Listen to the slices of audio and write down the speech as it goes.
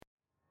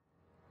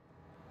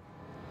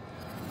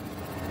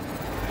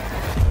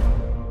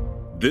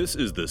This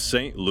is the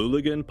St.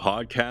 Louligan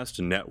Podcast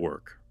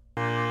Network.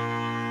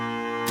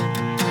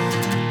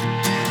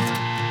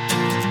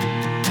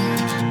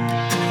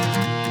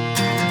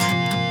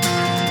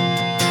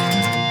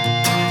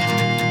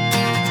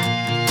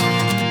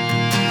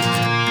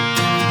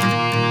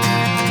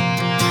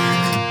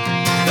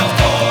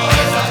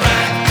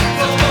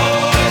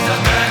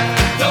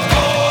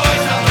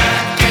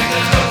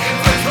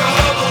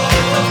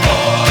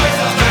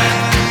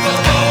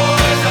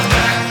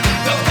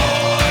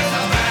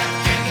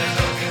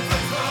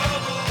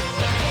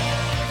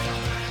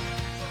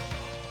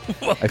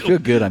 I feel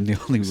good. I'm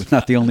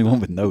not the only one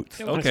with notes.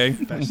 Okay.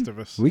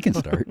 Festivus. We can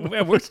start.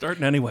 Yeah, we're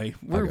starting anyway.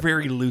 We're Okay.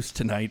 very loose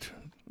tonight.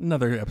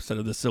 Another episode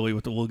of The Silly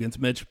with the Willigans.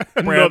 Mitch,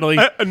 Bradley,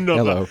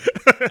 Hello.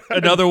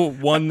 another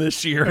one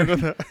this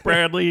year.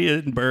 Bradley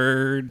and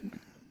Bird.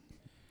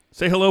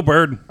 Say hello,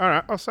 Bird. All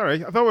right. Oh,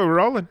 sorry. I thought we were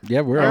rolling.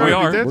 Yeah, we we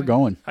are. We're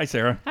going. Hi,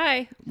 Sarah.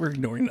 Hi, We're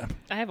ignoring that.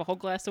 I have a whole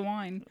glass of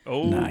wine.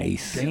 Oh,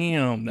 Nice.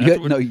 Damn.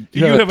 You, That's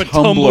you have a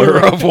tumbler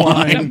of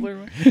wine.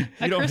 Tumbler. You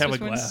don't have a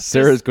glass.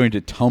 Sarah's going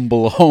to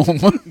tumble home.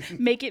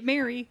 Make it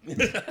merry.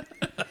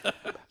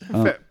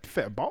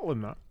 Fit a bottle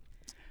in that.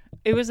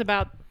 It was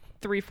about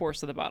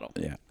 3/4 of the bottle.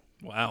 Yeah.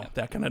 Wow,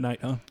 that kind of night,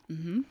 huh?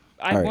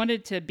 I right.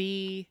 wanted to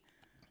be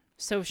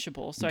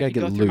sociable, so I gotta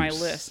could go get through my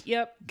loose. list.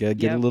 Yep. Gotta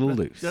get a Yep. little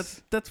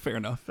loose. That's fair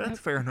enough. That's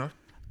fair enough.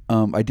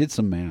 I did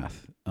some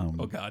math. Oh,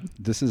 God.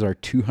 This is our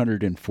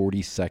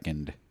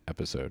 242nd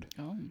episode.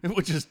 Oh.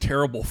 Which is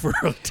terrible for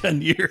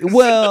 10 years.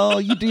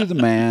 Well, you do the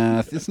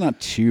math. It's not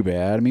too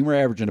bad. I mean,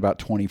 we're averaging about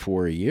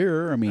 24 a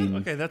year. I mean,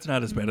 Okay, that's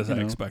not as bad as I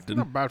expected.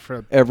 Not bad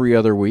for. every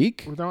other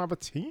week. We don't have a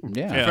team.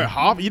 Yeah. For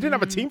half. You didn't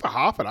have a team for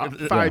half of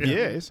that. 5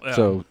 years. Yeah.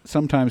 So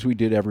sometimes we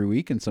did every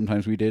week, and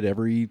sometimes we did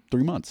every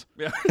 3 months.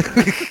 Yeah.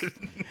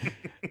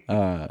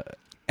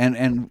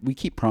 And we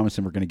keep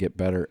promising we're going to get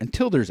better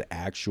until there's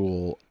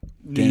actual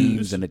games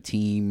News. and a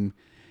team.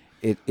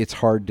 It's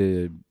hard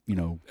to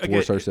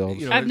force ourselves.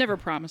 you know, I've never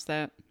promised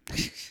that.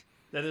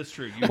 That is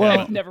true. Well,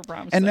 I've never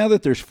promised and that. now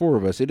that there's 4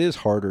 of us, it is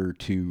harder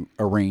to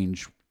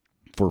arrange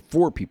for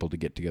 4 people to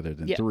get together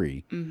than Yeah.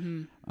 3.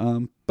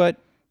 Mm-hmm. But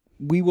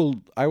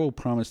I will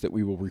promise that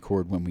we will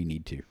record when we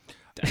need to.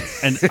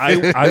 And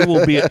I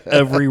will be at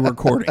every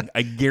recording.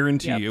 I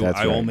guarantee Yep. you, That's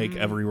I will right. make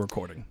every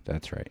recording.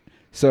 That's right.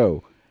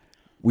 So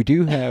we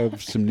do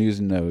have some news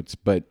and notes,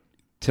 but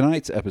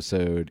tonight's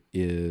episode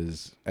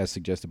is, as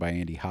suggested by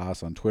Andy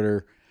Haas on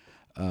Twitter,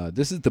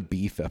 this is the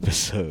beef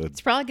episode.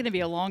 It's probably going to be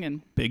a long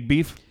and Big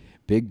beef?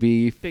 Big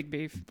beef. big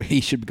beef. He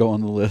should go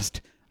on the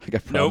list. I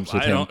got Nope, problems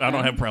with I him.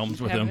 don't have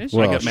problems with Have him. an issue.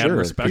 Well, I got mad sure,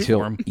 respect 'cause he'll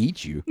for him.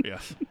 eat you.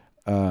 Yes.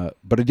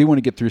 But I do want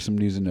to get through some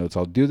news and notes.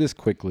 I'll do this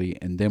quickly,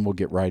 and then we'll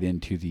get right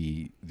into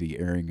the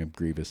airing of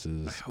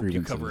grievances. I hope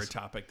you cover a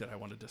topic that I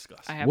want to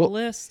discuss. I have Well, a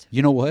list.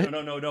 You know what?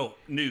 No.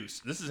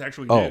 News. This is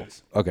actually Oh,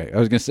 news. okay. I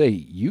was going to say,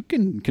 you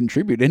can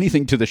contribute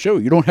anything to the show.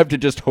 You don't have to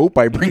just hope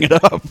I bring it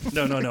up.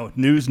 No.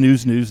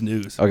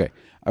 News. Okay.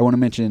 I want to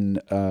mention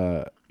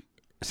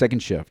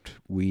Second Shift.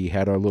 We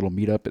had our little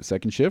meetup at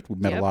Second Shift. We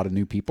met a Yep. lot of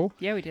new people,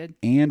 Yeah, we did.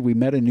 and we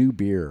met a new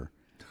beer.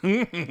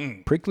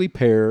 Prickly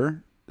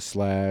Pear /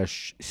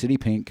 City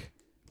Pink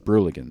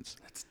Brewligans.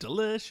 It's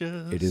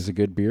delicious. It is a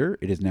good beer.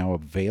 It is now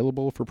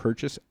available for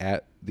purchase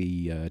at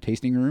the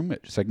tasting room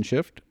at Second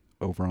Shift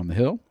over on the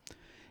hill.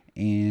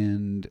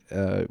 And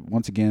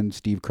once again,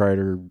 Steve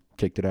Kreider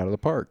kicked it out of the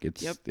park.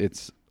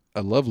 It's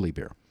a lovely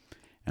beer.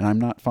 And I'm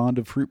not fond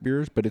of fruit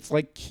beers, but it's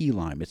like key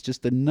lime. It's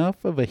just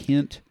enough of a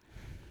hint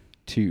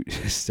to...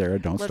 Sarah,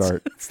 don't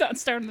start. Let's not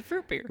start on the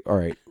fruit beer. All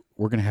right.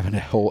 We're going to have a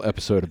whole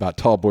episode about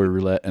Tall Boy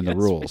Roulette and the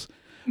rules.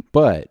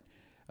 But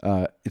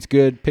it's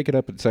good. Pick it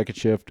up at Second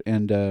Shift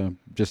and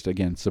just,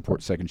 again,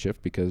 support Second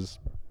Shift because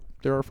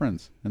they're our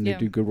friends and they Yeah.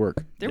 do good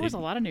work. There was a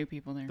lot of new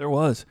people there. There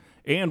was.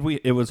 And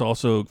it was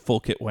also Full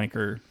Kit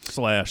Wanker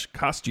 /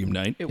 costume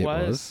night. It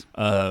was.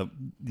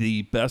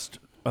 The best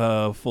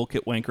Full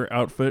Kit Wanker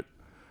outfit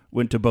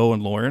went to Bo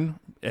and Lauren,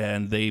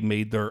 and they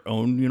made their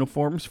own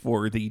uniforms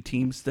for the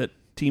team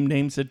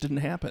names that didn't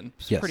happen.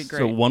 Yes. Pretty great.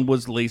 So one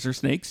was Laser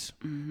Snakes,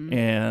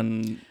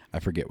 and I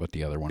forget what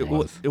the other one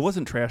was. it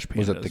wasn't Trash Pandas.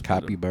 Was it the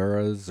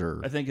capybaras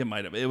or... I think it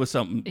might have. It was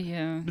something.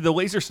 Yeah. The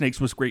Laser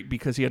Snakes was great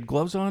because he had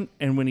gloves on,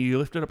 and when he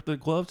lifted up the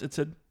gloves, it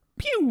said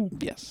 "pew"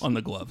 Yes. on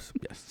the gloves.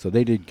 Yes. So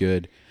they did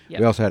good. Yep.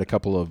 We also had a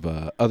couple of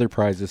other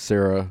prizes.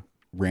 Sarah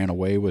ran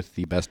away with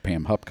the best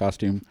Pam Hupp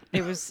costume.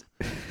 It was.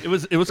 It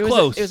was was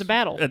close. it was a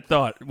battle.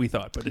 We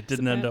thought, but it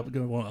didn't end up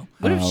going well.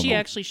 What if she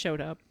actually showed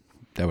up?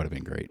 That would have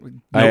been great. Nope.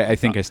 I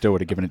think I still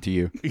would have given it to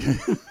you.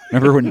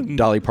 Remember when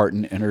Dolly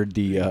Parton entered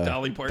the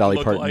Dolly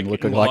Parton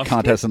looking and like lost.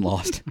 contest and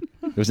lost?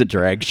 It was a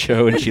drag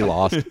show and she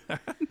lost.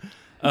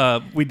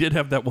 We did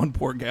have that one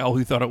poor gal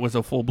who thought it was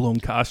a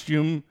full-blown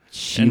costume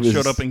She and was-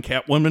 showed up in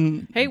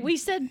Catwoman. Hey, we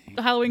said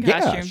Halloween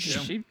Yeah,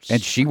 costume.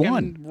 and she freaking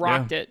won.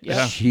 Rocked Yeah. it. Yep.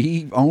 Yeah.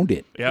 She owned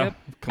it. Yeah, Yep.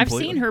 I've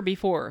completely. seen her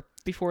before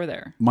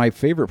there. My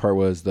favorite part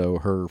was, though,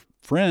 her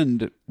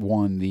friend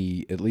won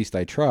the At Least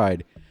I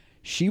Tried.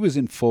 She was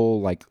in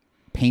full, like,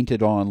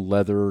 painted on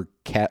leather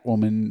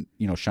Catwoman,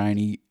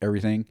 shiny,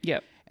 everything.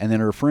 Yep. And then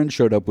her friend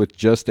showed up with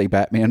just a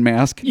Batman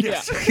mask,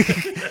 Yeah.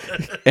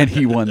 and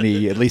he won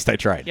the At Least I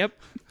Tried. Yep.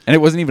 And it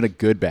wasn't even a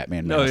good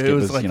Batman No, mask. it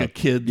was like you know, a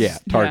kid's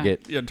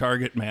Target.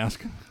 Target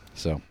mask.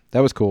 So that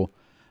was cool.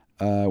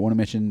 I want to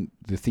mention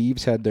the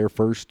Thieves had their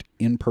first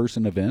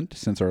in-person event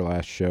since our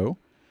last show.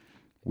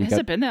 Has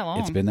it been that long?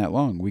 It's been that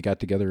long. We got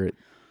together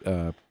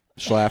at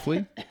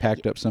Schlafly,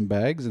 packed up some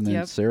bags, and then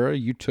Yep. Sarah,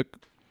 you took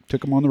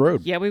them on the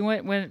road. Yeah, we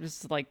went when it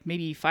was like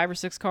maybe 5 or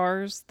 6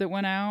 cars that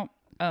went out.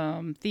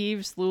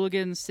 Thieves,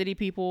 Luligans, city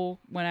people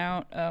went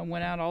out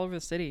all over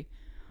the city,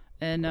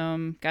 and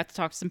got to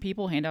talk to some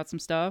people, hand out some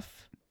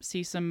stuff,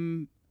 see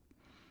some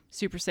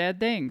super sad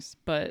things.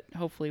 But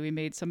hopefully, we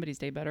made somebody's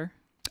day better.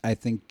 I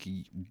think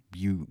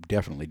you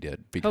definitely did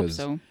Hope because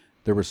so.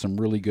 there were some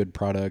really good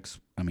products.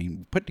 I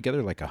mean, put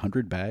together like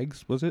 100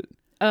 bags, was it?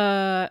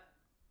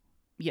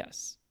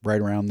 Yes, Right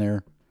around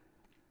there.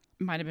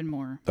 might have been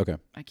more. Okay.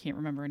 I can't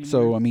remember anymore.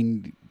 So, I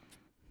mean,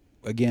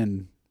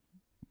 again,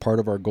 part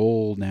of our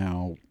goal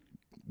now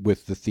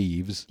with the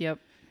Thieves Yep.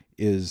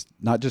 is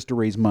not just to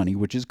raise money,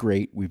 which is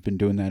great. We've been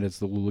doing that as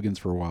the Luligans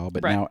for a while,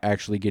 but Right. now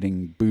actually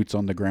getting boots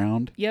on the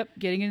ground, Yep.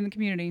 Getting it in the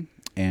community.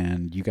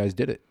 and you guys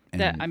did it.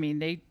 And I mean,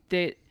 they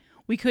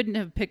we couldn't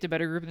have picked a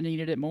better group that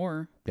needed it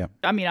more. Yeah.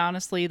 I mean,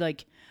 honestly,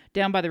 like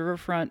down by the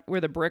riverfront where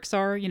the bricks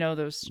are,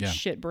 those Yeah.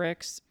 shit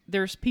bricks,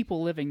 there's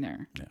people living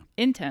there. Yeah.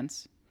 In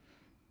tents.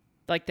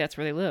 Like that's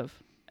where they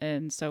live.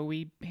 And so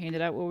we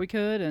handed out what we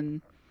could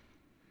and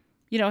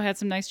had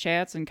some nice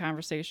chats and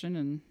conversation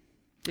and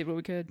did what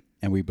we could.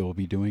 and we will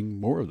be doing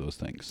more of those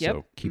things. Yep.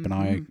 So keep an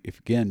eye. If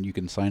again, you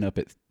can sign up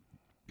at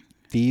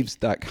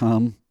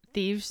thieves.com.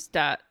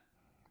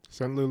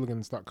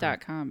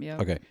 StLuligans.com. Yeah.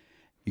 Okay.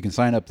 You can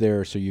sign up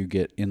there so you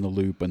get in the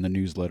loop and the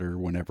newsletter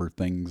whenever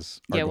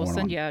things are Yeah, going we'll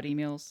send on. you out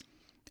emails.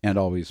 And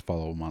always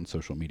follow them on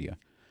social media.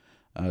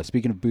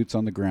 Speaking of boots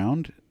on the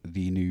ground,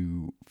 the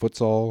new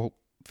futsal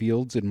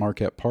fields in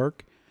Marquette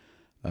Park,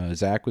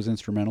 Zach was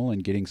instrumental in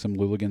getting some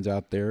Luligans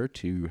out there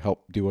to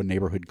help do a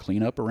neighborhood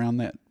cleanup around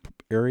that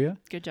area.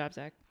 Good job,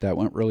 Zach. That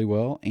went really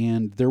well.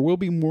 And there will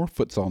be more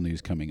futsal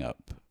news coming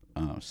up.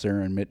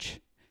 Sarah and Mitch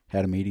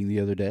had a meeting the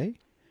other day,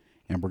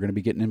 and we're going to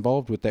be getting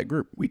involved with that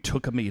group. We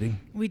took a meeting.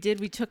 We did.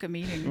 We took a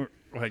meeting.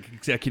 Like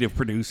executive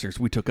producers,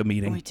 we took a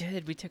meeting. We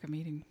did. We took a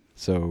meeting.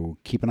 So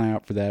keep an eye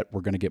out for that.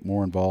 We're going to get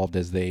more involved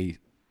as they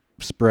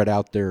spread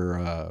out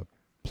their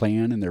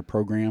plan and their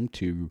program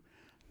to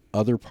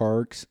other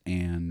parks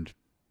and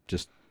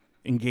just,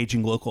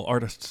 Engaging local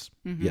artists.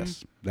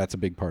 yes, that's a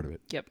big part of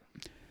it. Yep.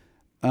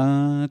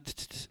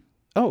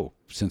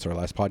 Since our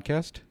last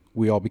podcast,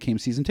 we all became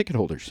season ticket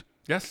holders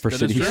Yes, for that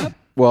City. is true.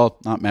 Well,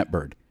 not Matt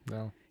Bird.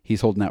 No.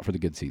 He's holding out for the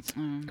good seats.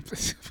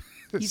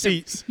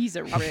 Seats. He's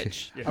a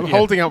rich. I'm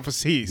holding out for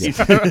seats.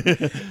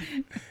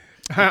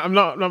 I'm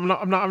not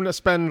having to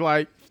spend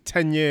like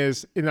 10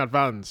 years in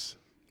advance.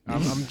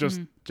 I'm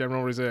just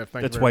general reserve.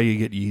 Thank That's you why very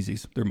you get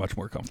Yeezys. They're much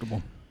more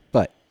comfortable.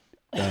 But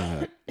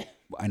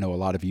I know a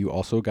lot of you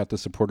also got the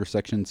supporter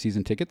section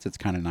season tickets. It's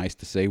kind of nice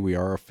to say we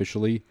are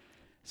officially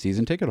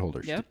season ticket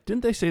holders. Yep.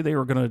 Didn't they say they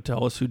were going to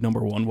tell us who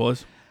number 1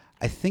 was?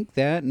 I think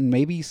that and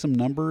maybe some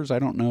numbers. I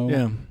don't know.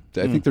 Yeah.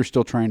 I think they're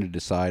still trying to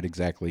decide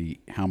exactly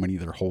how many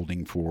they're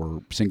holding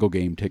for single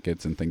game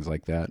tickets and things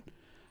like that.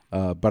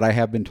 But I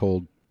have been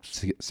told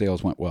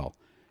sales went well.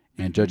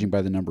 And judging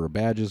by the number of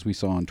badges we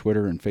saw on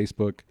Twitter and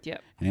Facebook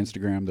Yep. and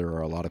Instagram, there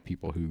are a lot of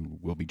people who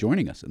will be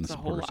joining us in the It's a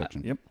whole supporter lot.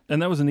 section. Yep.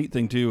 And that was a neat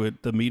thing, too.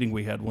 At the meeting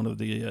we had, one of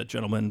the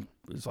gentlemen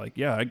was like,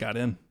 yeah, I got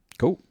in.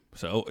 Cool.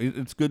 So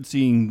it's good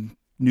seeing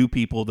new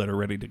people that are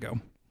ready to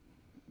go.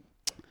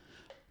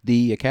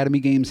 The Academy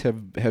games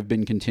have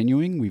been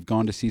continuing. We've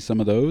gone to see some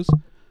of those,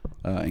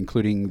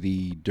 including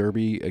the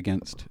Derby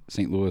against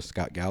St. Louis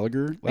Scott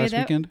Gallagher last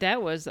weekend.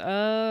 That was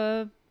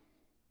a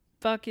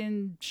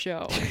fucking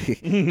show.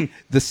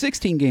 The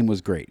 16 game was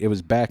great. It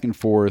was back and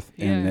forth,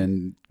 Yeah. and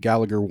then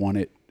Gallagher won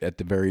it at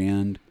the very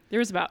end. There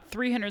was about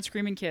 300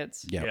 screaming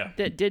kids Yeah.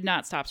 that did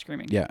not stop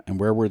screaming. Yeah. And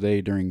where were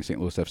they during St.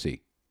 Louis FC?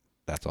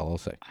 That's all I'll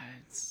say.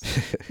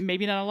 It's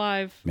maybe not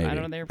alive. Maybe. I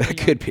don't know. They were That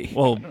pretty could be.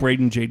 Well,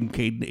 Braden, Jaden,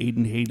 Caden,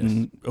 Aiden,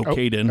 Hayden,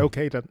 O'Caden.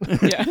 Okay, then. young.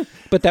 Yeah.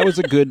 But that was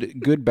a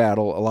good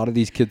battle. A lot of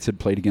these kids had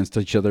played against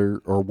each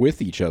other or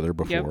with each other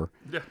before.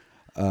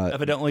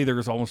 Evidently, there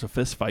was almost a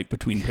fist fight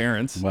between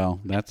parents. Well,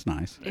 that's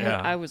nice. Yeah.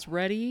 I was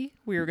ready.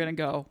 We were gonna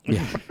go.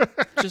 Yeah.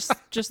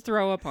 Just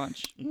throw a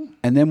punch.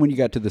 And then when you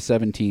got to the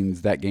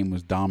 17s, that game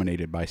was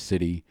dominated by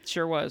City.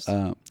 Sure was.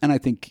 And I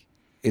think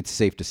it's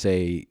safe to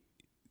say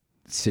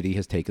City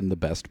has taken the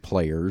best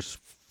players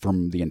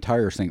from the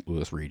entire St.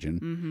 Louis region.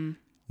 Mm-hmm.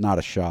 Not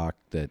a shock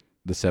that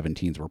the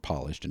 17s were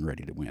polished and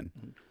ready to win.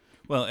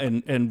 Well,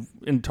 and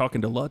in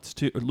talking to Lutz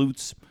too,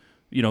 Lutz,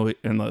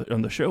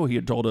 on the show, he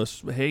had told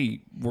us,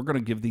 "Hey, we're going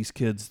to give these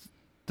kids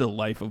the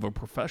life of a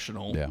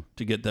professional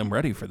to get them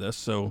ready for this."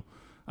 So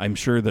I'm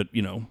sure that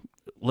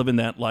living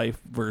that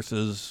life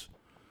versus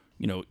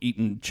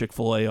eating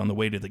Chick-fil-A on the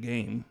way to the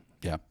game,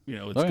 Yeah.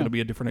 it's going to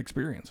be a different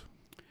experience.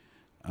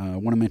 I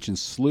want to mention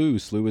SLU.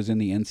 SLU was in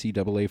the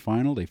NCAA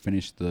final. They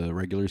finished the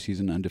regular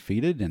season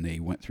undefeated, and they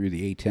went through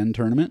the A10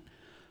 tournament.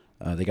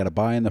 They got a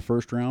bye in the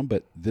first round,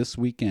 but this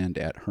weekend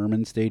at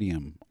Herman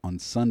Stadium on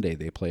Sunday,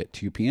 they play at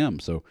 2 p.m.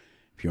 So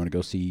if you want to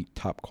go see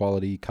top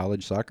quality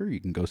college soccer, you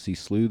can go see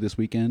SLU this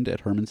weekend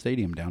at Herman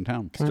Stadium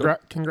downtown.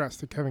 Congrats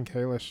to Kevin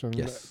Kalish and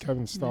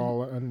Kevin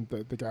Stahl and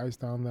the guys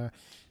down there.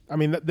 I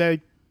mean,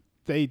 they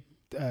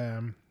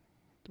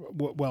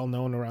were well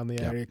known around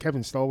the area.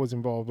 Kevin Stahl was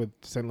involved with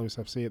St. Louis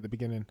FC at the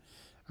beginning.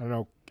 I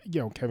don't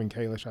know, Kevin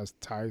Kalish has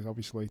ties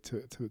obviously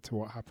to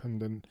what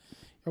happened, and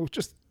it was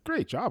just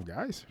great job,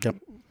 guys. Yep.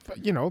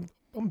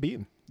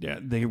 Unbeaten. Yeah,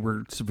 they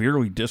were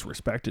severely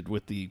disrespected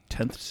with the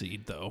 10th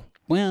seed, though.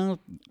 Well,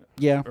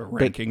 yeah. Or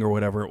ranking or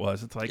whatever it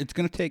was. It's like it's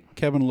going to take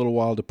Kevin a little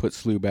while to put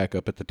SLU back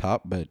up at the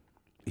top, but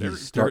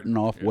he's starting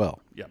off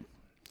well. Yeah.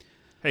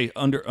 Hey,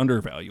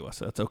 undervalue us.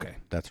 That's okay.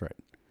 That's right.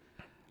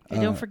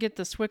 And don't forget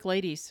the Swick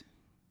ladies.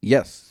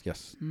 Yes.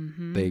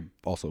 Mm-hmm. They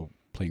also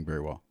playing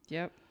very well.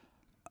 Yep.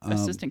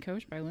 Assistant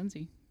coach by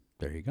Lindsay.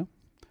 There you go.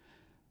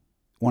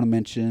 Want to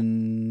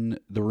mention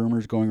the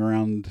rumors going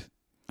around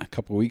a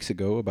couple of weeks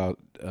ago about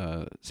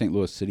St.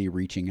 Louis City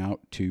reaching out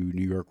to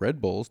New York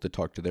Red Bulls to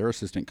talk to their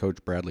assistant coach,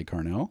 Bradley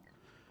Carnell,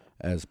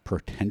 as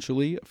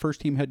potentially a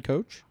first-team head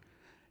coach.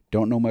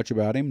 Don't know much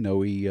about him.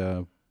 Know he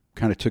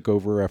kind of took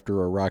over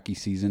after a rocky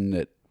season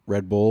at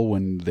Red Bull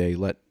when they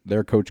let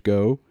their coach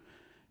go.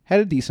 Had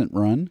a decent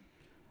run.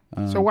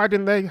 So why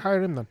didn't they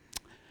hire him then?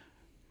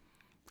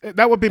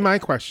 That would be my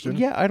question.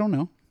 Yeah, I don't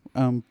know.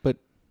 But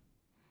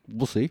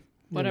we'll see.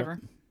 Whatever.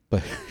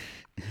 But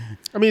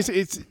I mean,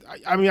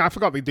 I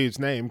forgot the dude's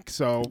name.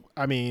 So,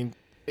 I mean,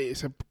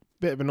 it's a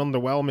bit of an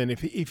underwhelming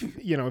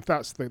if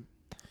that's the...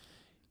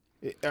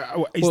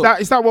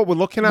 Is that what we're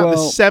looking at?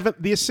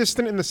 The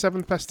assistant in the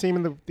 7th best team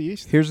in the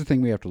East? Here's the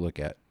thing we have to look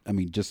at. I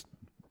mean, just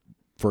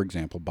for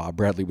example, Bob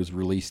Bradley was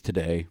released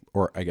today,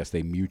 or I guess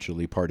they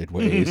mutually parted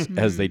ways,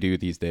 as they do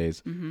these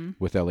days,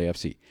 with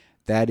LAFC.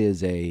 That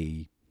is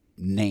a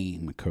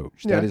name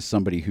coach. Yeah. That is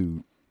somebody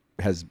who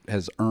has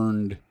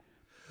earned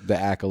the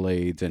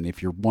accolades, and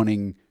if you're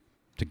wanting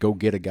to go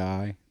get a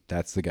guy,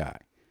 that's the guy.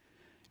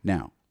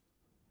 Now,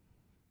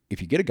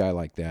 if you get a guy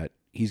like that,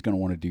 he's going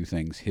to want to do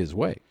things his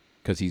way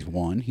because he's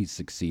won, he's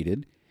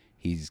succeeded,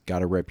 he's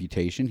got a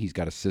reputation, he's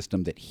got a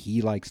system that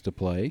he likes to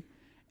play,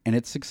 and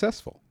it's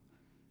successful.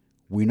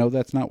 We know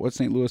that's not what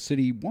St. Louis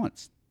City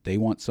wants. They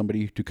want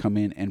somebody to come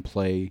in and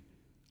play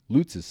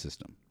Lutz's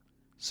system.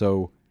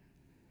 So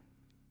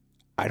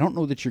I don't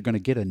know that you're going to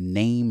get a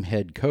name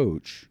head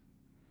coach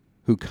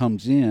who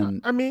comes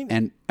in.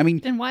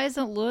 Then why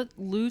isn't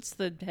Lutz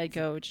the head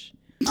coach?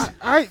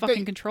 I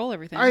Control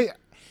everything.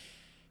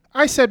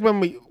 I said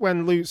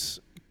when Lutz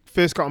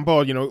first got on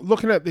board,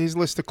 looking at his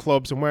list of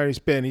clubs and where he's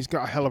been, he's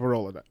got a hell of a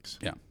Rolodex.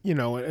 Yeah.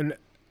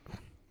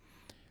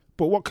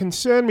 But what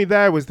concerned me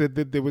there was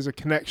that there was a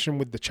connection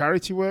with the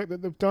charity work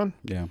that they've done.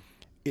 Yeah.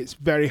 It's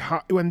very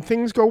hard when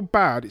things go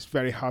bad. It's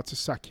very hard to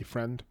sack your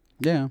friend.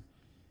 Yeah.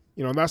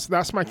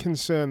 That's my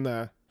concern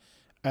there.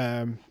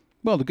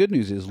 Well, the good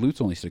news is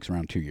Lutz only sticks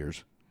around 2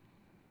 years.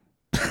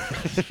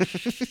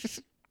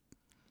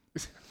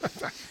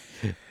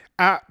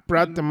 At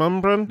Brad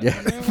DeMumbren.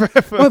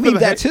 Yeah. Well, I mean,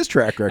 that's his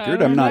track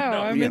record. I'm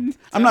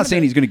not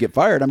saying he's going to get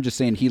fired. I'm just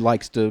saying he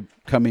likes to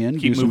come in,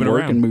 do some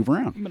work, and move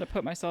around. I'm going to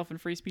put myself in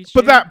free speech.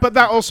 But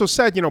that also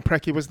said,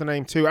 Preki was the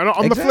name too. And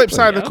on the flip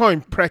side of the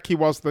coin, Preki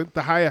was the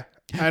hire.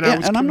 And I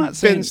was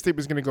convinced it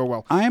was going to go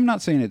well. I am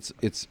not saying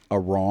it's a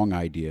wrong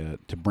idea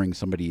to bring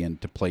somebody in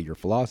to play your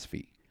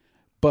philosophy,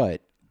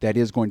 but that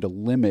is going to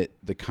limit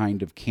the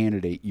kind of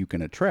candidate you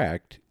can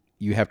attract.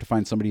 You have to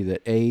find somebody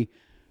that A,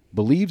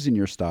 believes in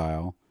your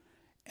style,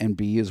 and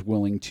B, is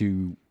willing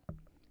to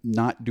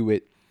not do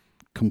it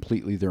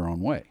completely their own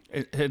way.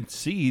 And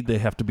C, they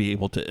have to be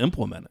able to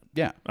implement it.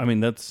 Yeah. I mean,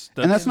 that's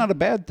not a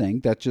bad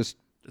thing. That's just...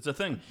 It's a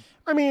thing.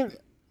 I mean,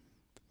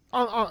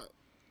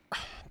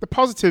 the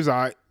positives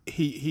are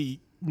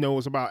he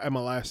knows about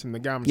MLS and the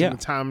GAMs and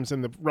the TAMs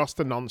and the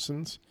roster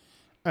nonsense.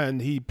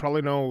 And he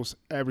probably knows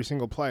every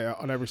single player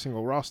on every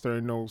single roster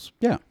and knows...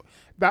 Yeah.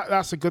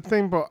 That's a good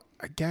thing, but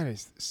again,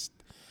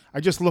 I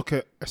just look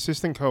at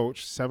assistant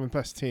coach, 7th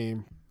best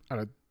team,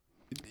 and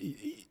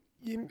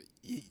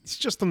it's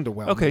just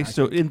underwhelming. Okay,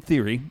 so in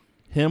theory,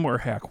 him or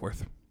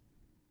Hackworth?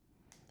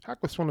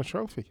 Hackworth's won a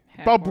trophy.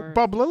 Bob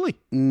Lilly.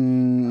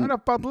 I'd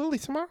have Bob Lilly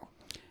tomorrow.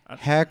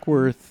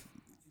 Hackworth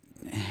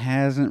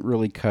hasn't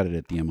really cut it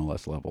at the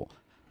MLS level.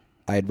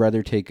 I'd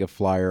rather take a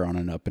flyer on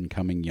an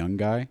up-and-coming young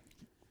guy.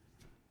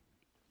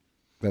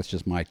 That's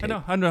just my take.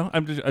 I know.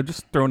 I'm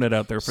just throwing it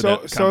out there for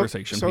that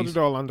conversation. So did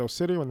Orlando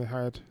City when they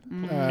hired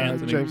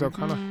James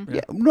O'Connor.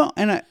 Yeah, no,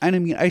 and I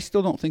mean, I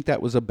still don't think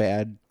that was a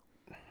bad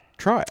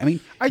try. I mean,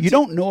 you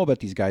don't know about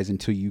these guys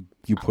until you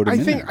put them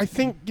in there. I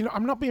think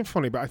I'm not being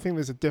funny, but I think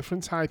there's a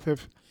different type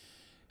of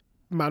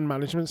man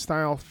management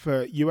style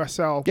for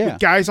USL. Yeah.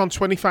 With guys on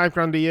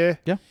 $25,000 a year.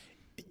 Yeah.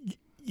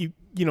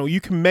 You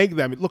can make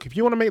them look. If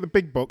you want to make the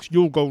big bucks,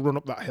 you'll go run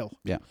up that hill.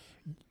 Yeah.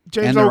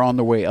 And they're on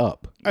the way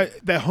up.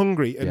 They're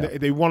hungry and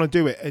they want to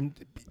do it. And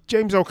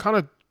James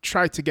O'Connor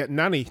tried to get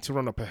Nani to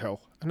run up a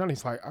hill. And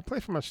Nani's like, I play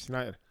for Manchester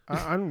United.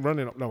 I'm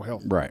running up no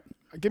hill. Right.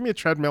 Give me a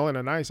treadmill and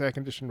a nice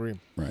air-conditioned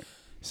room. Right.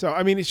 So,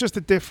 I mean, it's just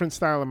a different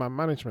style of man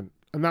management.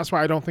 And that's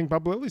why I don't think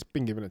Bob Lilly's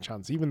been given a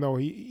chance, even though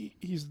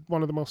he's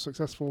one of the most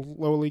successful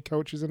lower league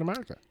coaches in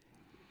America.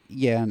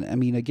 Yeah, and I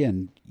mean,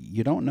 again,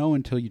 you don't know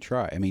until you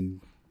try. I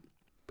mean,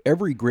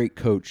 every great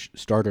coach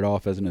started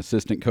off as an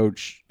assistant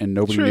coach, and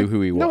nobody knew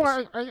who he was.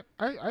 No,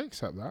 I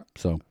accept that.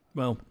 So,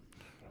 well,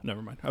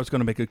 never mind. I was going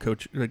to make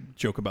a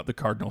joke about the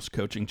Cardinals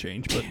coaching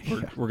change,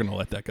 but we're going to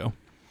let that go.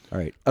 All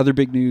right. Other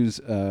big news,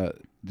 the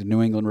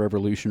New England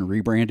Revolution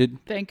rebranded.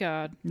 Thank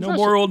God. No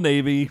more Old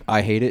Navy.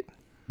 I hate it.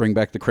 Bring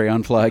back the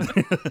crayon flag.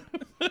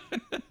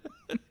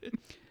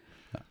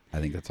 I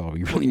think that's all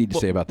we really need to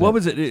say about that. What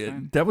was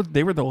it?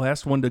 They were the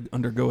last one to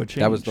undergo a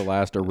change. That was the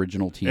last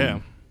original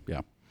team. Yeah.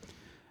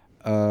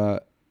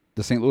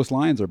 The St. Louis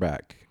Lions are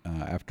back.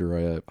 After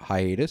a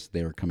hiatus,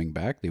 they are coming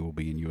back. They will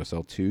be in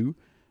USL 2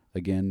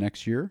 again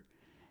next year.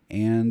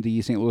 And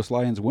the St. Louis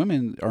Lions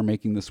women are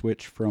making the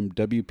switch from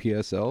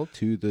WPSL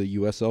to the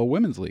USL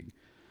Women's League.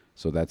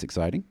 So that's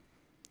exciting.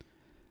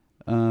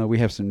 We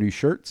have some new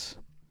shirts.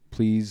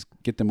 Please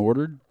get them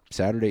ordered.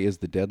 Saturday is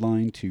the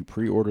deadline to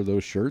pre-order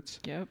those shirts.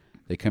 Yep.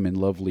 They come in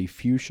lovely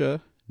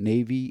fuchsia,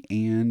 navy,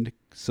 and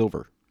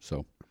silver.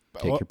 So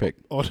take your pick.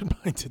 Ordered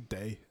mine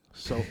today.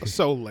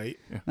 So late.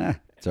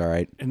 It's all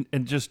right.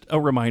 And just a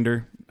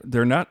reminder,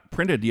 they're not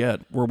printed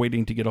yet. We're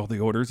waiting to get all the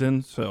orders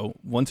in. So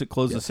once it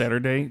closes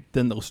Saturday,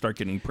 then they'll start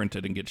getting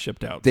printed and get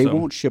shipped out. They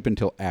won't ship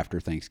until after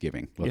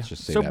Thanksgiving. Let's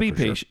just say so that. be for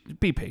sure. patient.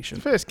 Be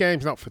patient. First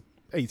game's not for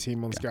 18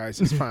 months,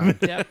 guys. It's fine.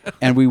 Yep.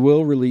 And we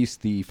will release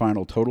the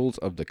final totals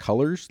of the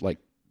colors, like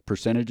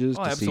percentages,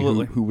 to see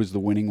who was the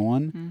winning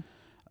one.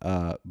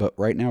 But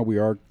right now we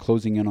are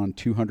closing in on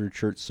 200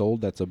 shirts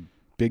sold. That's a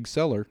big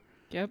seller.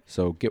 Yep.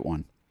 So get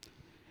one.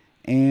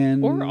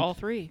 And Or all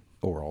three.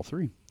 Or all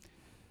three.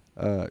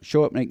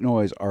 Show Up, Make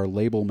Noise, our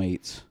label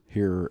mates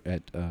here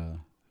at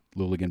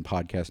Luligan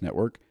Podcast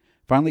Network,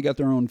 finally got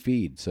their own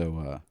feed.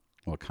 So,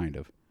 well, kind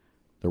of.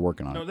 They're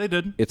working on it. No, they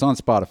did. It's on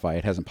Spotify.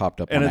 It hasn't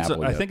popped up on Apple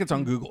yet. I think it's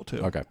on Google too.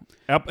 Okay.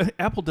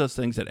 Apple does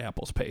things at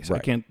Apple's pace.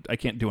 Right. I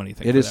can't do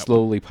anything. It for is that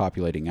slowly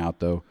populating out,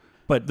 though.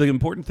 But the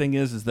important thing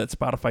is that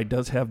Spotify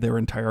does have their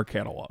entire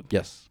catalog.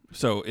 Yes.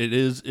 So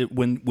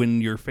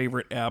when your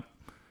favorite app,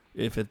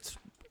 if it's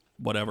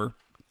whatever,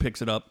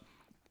 picks it up,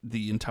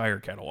 the entire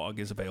catalog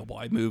is available.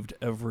 I moved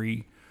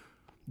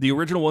the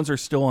original ones are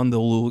still on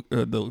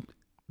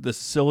the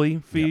silly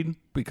feed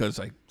because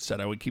I said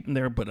I would keep them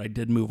there, but I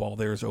did move all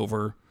theirs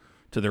over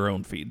to their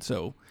own feed.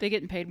 So they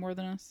getting paid more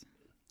than us.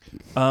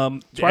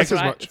 Twice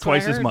as much.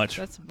 Twice as much.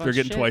 That's a bunch They're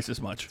getting of shit. twice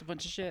as much. It's a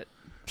bunch of shit.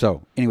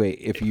 So, anyway,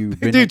 if you've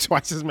They been do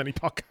twice as many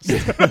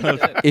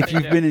podcasts. if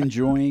you've been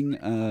enjoying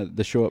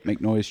the Show Up Make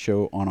Noise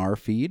show on our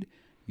feed,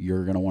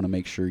 you're going to want to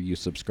make sure you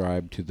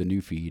subscribe to the new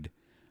feed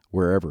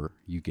wherever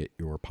you get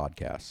your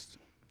podcasts.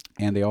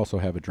 And they also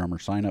have a drummer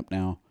sign up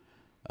now.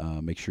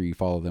 Make sure you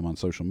follow them on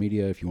social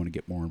media if you want to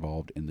get more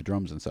involved in the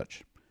drums and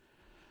such.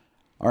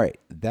 All right,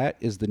 that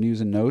is the news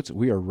and notes.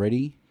 We are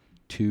ready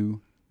to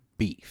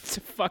beef.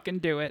 To fucking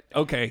do it.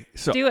 Okay,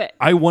 so Do it.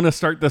 I want to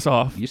start this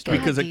off You start.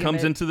 because God it damn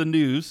comes it. into the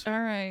news. All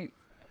right.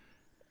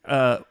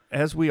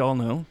 As we all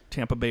know,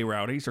 Tampa Bay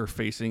Rowdies are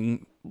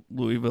facing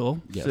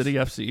Louisville Yes. City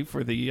FC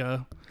for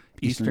the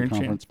Eastern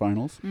Conference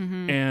Finals.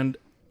 And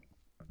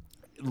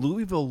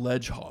Louisville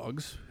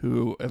Ledgehogs,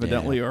 who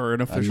evidently are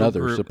an official Another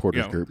group,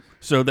 supporters group.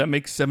 So that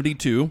makes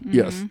 72.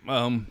 Yes.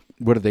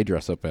 What do they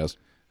dress up as?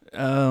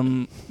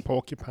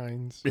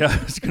 Porcupines. Yeah,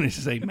 I was going to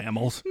say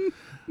mammals.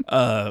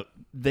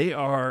 They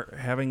are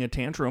having a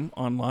tantrum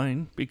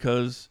online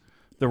because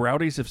the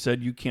Rowdies have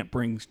said you can't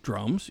bring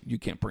drums, you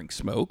can't bring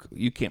smoke,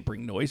 you can't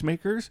bring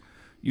noisemakers,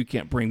 you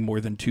can't bring more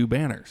than 2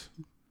 banners.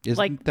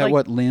 Isn't that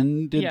what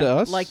Lynn did to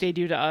us? Like they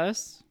do to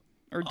us.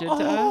 Or did to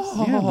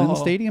us. Yeah, Lynn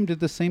Stadium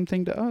did the same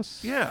thing to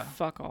us. Yeah.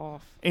 Fuck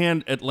off.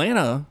 And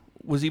Atlanta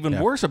was even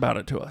worse about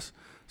it to us.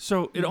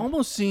 So it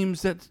almost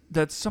seems that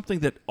that's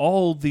something that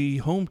all the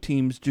home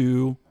teams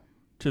do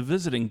to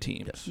visiting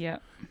teams. Yeah.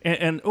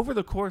 And over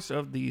the course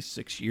of the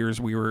 6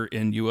 years we were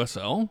in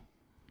USL,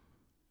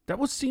 that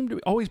would seem to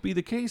always be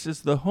the case,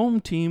 is the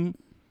home team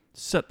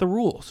set the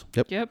rules.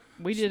 Yep.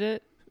 We did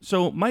it.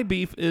 So my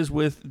beef is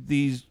with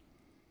these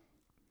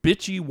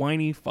bitchy,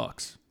 whiny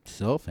fucks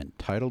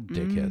Self-entitled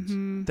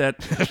dickheads.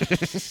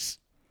 that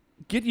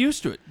get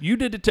used to it. You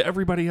did it to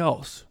everybody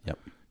else. Yep.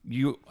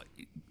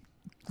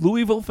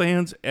 Louisville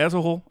fans as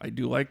a whole, I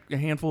do like a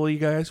handful of you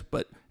guys,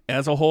 but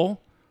as a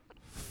whole,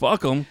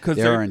 fuck them because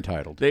They're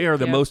entitled. They are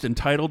the Yep. most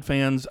entitled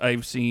fans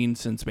I've seen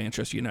since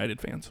Manchester United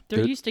fans.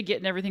 They're used to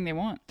getting everything they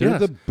want. They're Yes.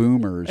 the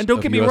boomers And don't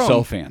of get me USL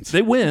wrong, fans.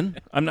 they win.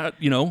 I'm not,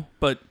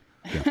 but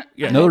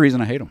yeah. Another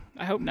reason I hate them.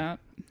 I hope not.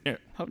 Yeah.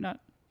 Hope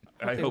not.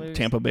 I they hope lose.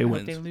 Tampa Bay I hope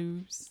wins. they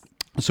lose.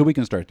 So we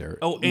can start there.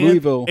 Oh, and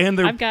Louisville. and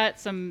they're I've got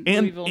some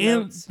and Louisville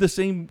notes. the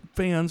same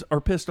fans are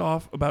pissed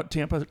off about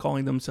Tampa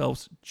calling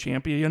themselves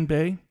Champion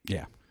Bay.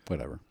 Yeah,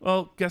 whatever.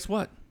 Well, guess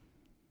what?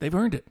 They've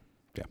earned it.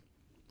 Yeah.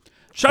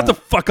 Shut the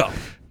fuck up.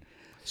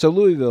 So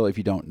Louisville, if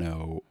you don't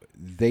know,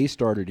 they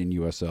started in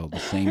USL the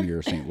same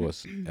year St.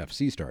 Louis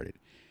FC started.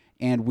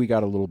 And we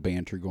got a little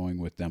banter going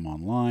with them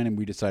online, and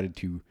we decided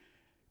to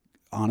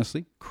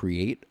honestly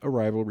create a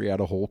rivalry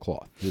out of whole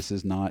cloth. This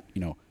is not,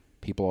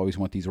 people always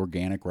want these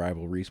organic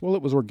rivalries. Well,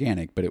 it was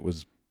organic, but it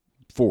was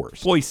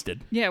forced.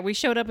 Foisted. Yeah, we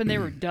showed up and they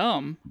were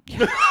dumb.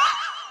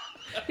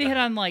 They had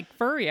on like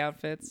furry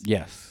outfits.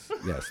 Yes,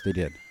 they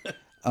did.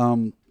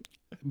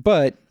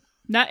 But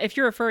Not if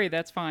you're a furry,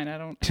 that's fine. I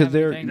don't. to have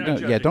their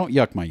anything. don't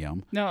yuck my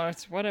yum. No,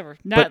 it's whatever.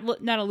 Not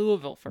a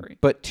Louisville furry.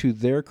 But to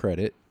their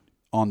credit,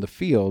 on the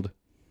field,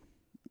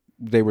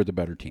 they were the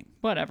better team.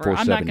 Whatever. For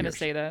I'm not 7 going to years.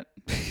 say that.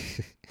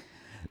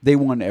 They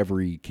won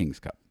every King's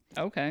Cup.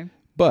 Okay.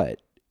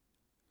 But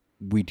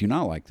we do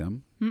not like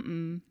them.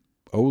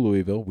 Oh,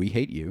 Louisville, we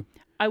hate you.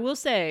 I will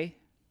say,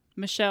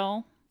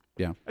 Michelle.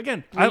 Yeah.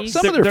 Again,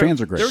 Some of their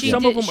fans are great.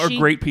 Some of them are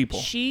great people.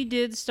 She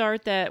did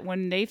start that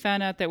when they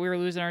found out that we were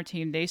losing our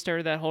team. They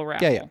started that whole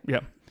raffle. Yeah. Yeah.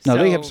 No,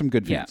 they So, have some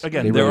good yeah. fans.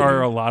 Again, They there really are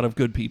do. a lot of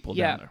good people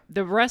Yeah. down there.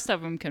 The rest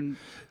of them can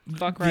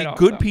fuck right The off.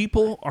 good though.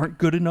 people aren't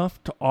good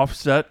enough to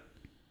offset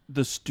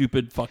the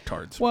stupid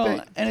fucktards.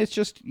 Well, and it's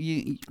just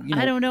you know.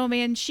 I don't know,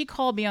 man. She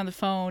called me on the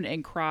phone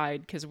and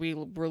cried because we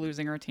were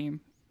losing our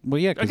team. Well,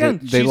 yeah, because Again,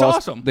 they she's lost.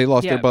 awesome. They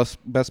lost Yeah. their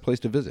best place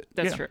to visit.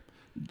 That's Yeah. true.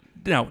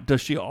 Now, does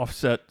she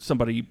offset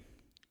somebody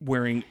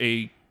wearing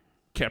a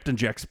Captain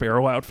Jack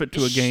Sparrow outfit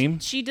to a game?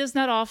 She does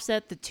not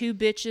offset the two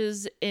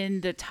bitches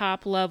in the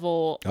top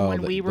level Oh,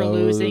 when we were those-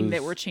 losing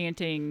that were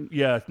chanting.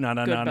 Yeah, no,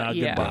 Goodbye.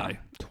 Yeah. goodbye.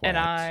 And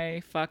Twats.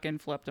 I fucking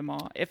flipped them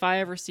all. If I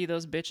ever see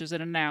those bitches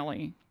in an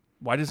alley,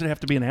 Why does it have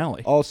to be an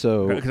alley?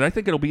 Also, Because I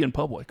think it'll be in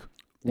public.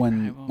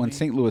 when will be.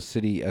 St. Louis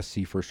City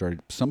SC first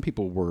started, some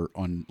people were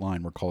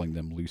online were calling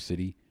them Lou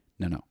City.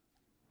 No,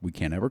 we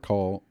can't ever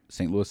call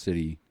St. Louis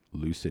City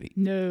Lou City.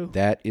 no.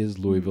 That is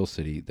Louisville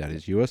City. That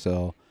is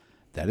USL.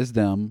 That is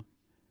them.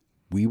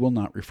 We will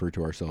not refer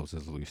to ourselves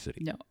as Lou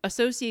City. No.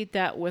 Associate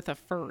that with a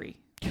furry.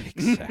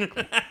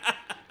 Exactly.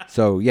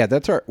 So yeah,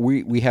 that's our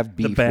we have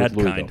beef bad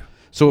with Louisville. kind.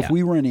 So if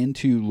we run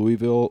into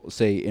Louisville,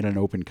 say in an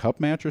Open Cup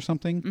match or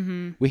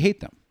something, we hate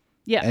them.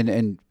 Yeah.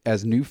 And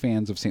as new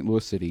fans of St.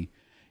 Louis City,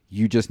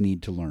 you just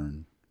need to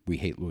learn we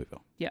hate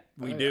Louisville. Yeah.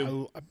 We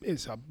do.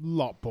 It's a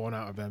lot born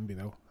out of Envy,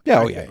 though.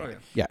 Yeah,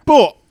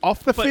 But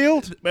off the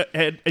field,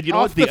 And you know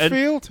Off what? The the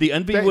field, the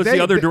envy they- was they-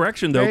 the other they-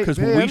 direction, though, they- because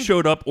they when we have-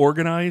 showed up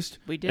organized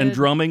We and did.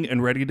 drumming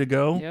and ready to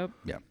go, Yep.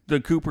 Yeah. the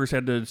Coopers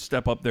had to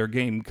step up their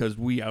game because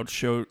we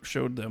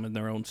showed them in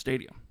their own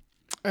stadium.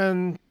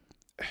 and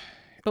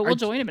But we'll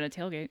join him in a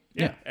tailgate.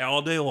 Yeah,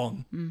 all day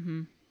long.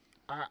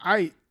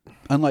 I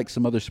Unlike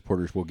some other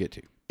supporters we'll get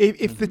to.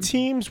 if the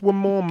teams were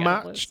more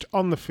Doubtless. matched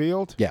on the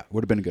field, Yeah,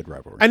 would have been a good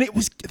rivalry. and it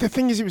was the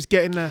thing is, it was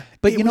getting there.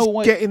 But It you know was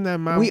what? Getting there,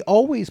 man. We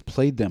always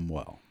played them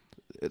well.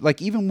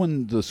 Like even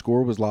when the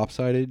score was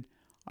lopsided,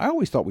 I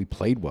always thought we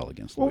played well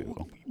against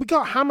Louisville. We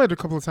got hammered a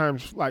couple of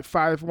times, like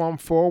 5-1,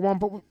 4-1,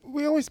 but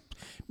we always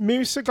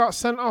Musa got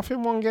sent off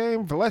in one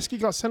game. Valesky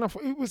got sent off.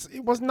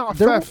 It was not a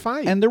fair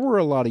fight. And there were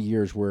a lot of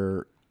years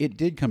where it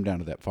did come down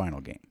to that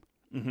final game.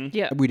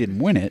 Yeah. We didn't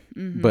win it,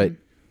 but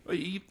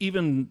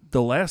Even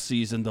the last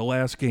season, the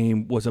last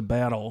game was a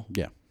battle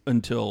yeah.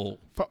 until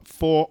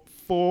four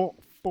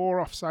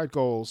offside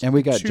goals, And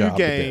we got 2 jobbed a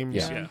bit, games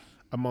yeah.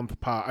 a month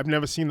apart. I've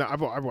never seen that.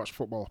 I've watched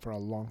football for a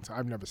long time.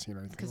 I've never seen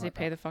anything Because like they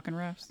pay that. the fucking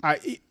refs.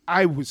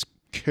 I was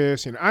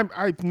cursing.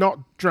 I've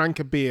not drank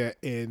a beer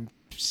in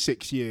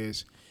 6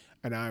 years,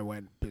 and I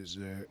went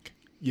berserk.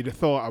 You'd have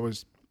thought I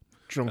was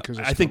drunk as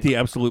a I think skunk. the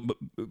absolute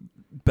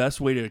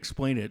best way to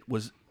explain it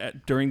was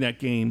during that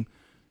game,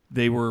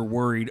 they were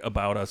worried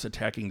about us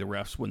attacking the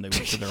refs when they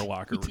went to their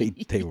locker room.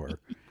 They were.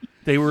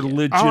 They were I'm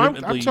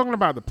legitimately. talking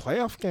about the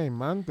playoff game,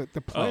 man. The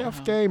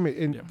playoff game.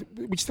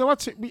 We still had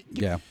to.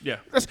 Yeah. yeah.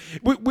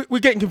 We're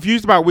getting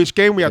confused about which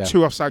game we had Yeah.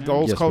 2 offside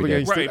goals Yes, called we did.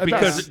 against. Right,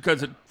 it.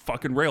 because it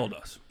fucking railed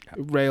us.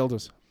 It railed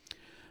us.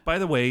 By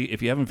the way,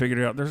 if you haven't figured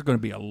it out, there's going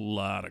to be a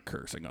lot of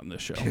cursing on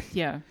this show.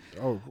 Yeah.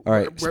 Oh, All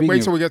right, Wait speaking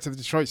till of- we get to the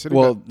Detroit City.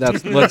 Well,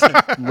 bit.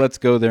 let's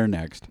go there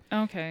next.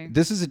 Okay.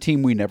 This is a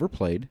team we never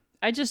played.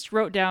 I just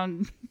wrote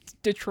down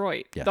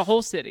Detroit, Yes. the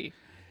whole city.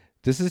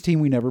 This is a team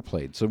we never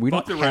played, so we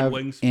Fuck don't the Red have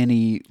Wings.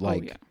 any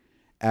yeah.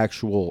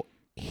 actual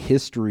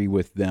history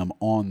with them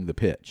on the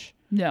pitch.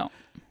 No.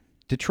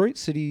 Detroit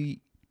City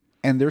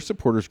and their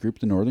supporters group,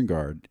 the Northern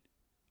Guard,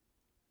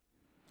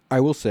 I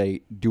will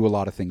say, do a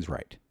lot of things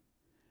right.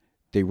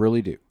 They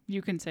really do.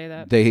 You can say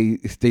that.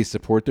 They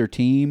support their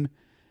team.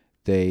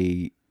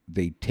 They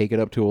take it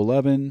up to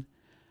 11.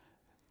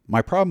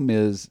 My problem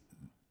is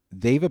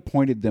they've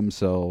appointed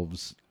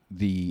themselves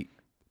the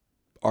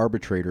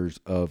arbitrators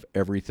of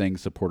everything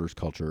supporters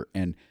culture,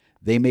 and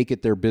they make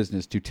it their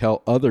business to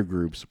tell other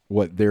groups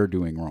what they're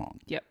doing wrong.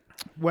 Yep.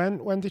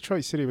 When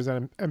Detroit City was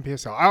at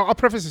MPSL, I'll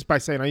preface this by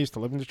saying I used to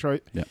live in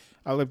Detroit. Yeah.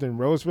 I lived in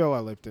Roseville. I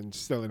lived in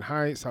Sterling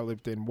Heights. I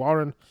lived in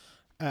Warren.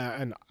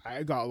 And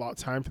I got a lot of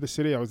time for the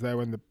city. I was there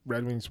when the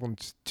Red Wings won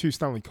 2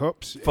 Stanley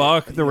Cups.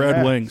 Fuck the Red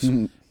Yeah. Wings.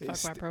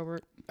 It's- Fuck my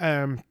Probert.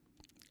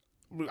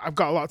 I've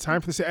got a lot of time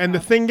for the city. And the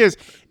thing is,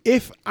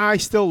 if I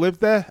still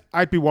lived there,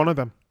 I'd be one of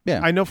them. Yeah.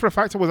 I know for a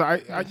fact it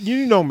was.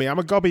 You know me. I'm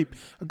a gobby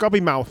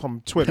mouth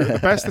on Twitter. At the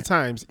best of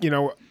times,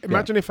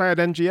 imagine if I had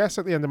NGS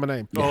at the end of my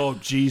name. Oh,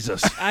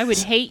 Jesus. I would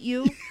hate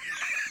you.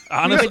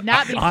 Honestly, We would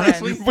not be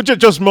honestly, friends. Which are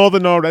just more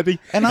than already.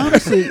 And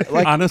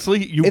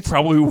honestly, you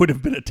probably would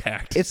have been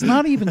attacked. it's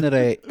not even that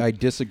I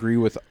disagree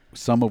with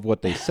some of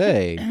what they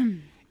say.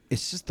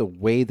 It's just the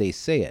way they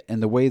say it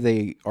and the way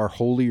they are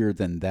holier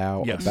than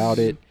thou Yes. about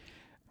it.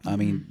 I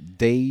mean,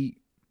 they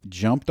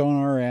jumped on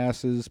our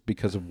asses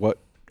because of what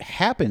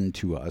happened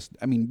to us.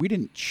 I mean, we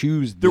didn't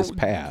choose this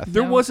path.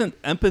 There No. wasn't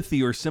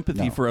empathy or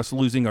sympathy for us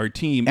losing our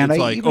team. And it's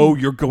I like, even-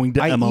 you're going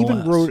to I MLS.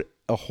 even wrote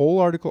a whole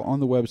article on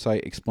the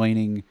website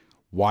explaining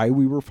why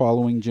we were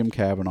following Jim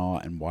Kavanaugh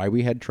and why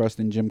we had trust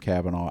in Jim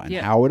Kavanaugh and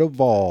Yeah. how it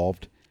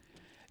evolved.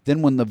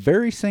 Then when the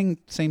very same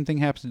thing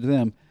happens to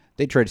them,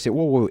 they try to say,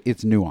 whoa,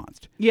 it's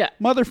nuanced. Yeah.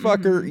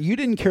 Motherfucker, you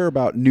didn't care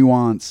about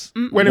nuance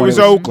When it was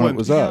When Oakland. it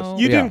was No.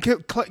 us. You Yeah.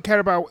 didn't care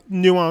about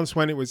nuance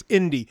when it was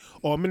Indy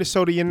or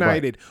Minnesota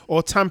United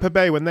or Tampa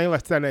Bay when they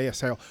left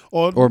NASL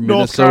or Or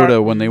North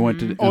Minnesota when they went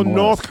to or MLS.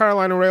 North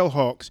Carolina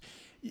Railhawks.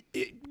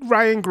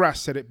 Ryan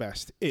Grass said it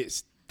best.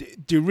 It's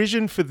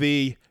derision for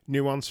thee,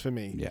 nuance for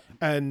me. Yeah.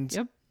 And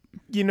Yep.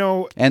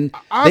 And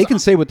they can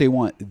say what they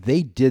want.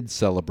 They did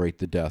celebrate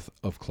the death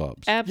of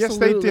clubs.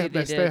 Absolutely. yes, they did.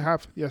 Yes, they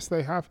have. Yes,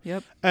 they have.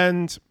 Yep.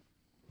 And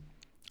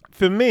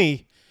for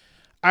me,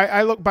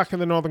 I look back in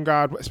the Northern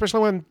Guard, especially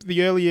when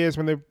the early years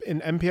when they're in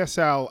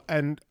MPSL,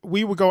 and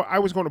I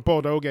was going to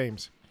Bordeaux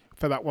games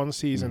for that one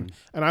season,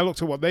 and I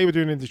looked at what they were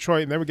doing in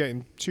Detroit, and they were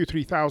getting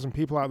 2,000-3,000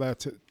 people out there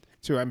to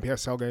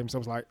MPSL games. I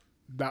was like,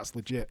 that's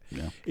legit.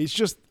 Yeah. It's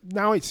just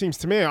now it seems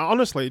to me,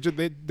 honestly,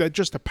 they're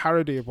just a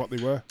parody of what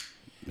they were.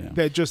 Yeah.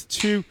 They're just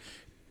two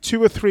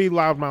or three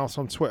loudmouths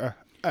on Twitter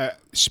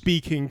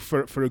speaking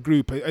for a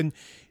group, and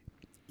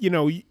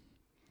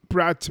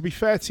Brad, to be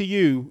fair to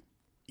you,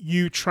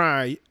 you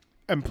try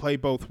and play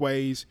both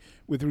ways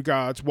with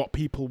regards what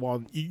people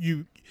want.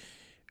 You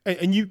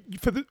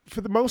for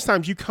the most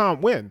times you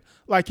can't win.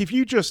 Like if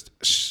you just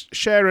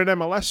share an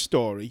MLS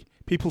story,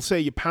 people say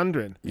you're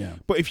pandering. Yeah.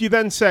 But if you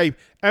then say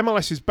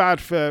MLS is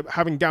bad for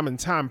having Gam and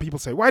Tam, people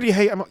say, why do you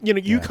hate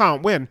MLS? You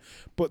can't win.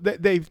 But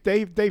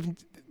they've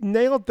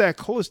nailed their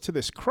colours to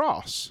this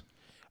cross,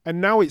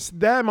 and now it's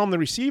them on the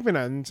receiving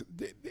end.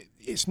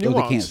 It's nuanced.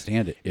 Oh, they can't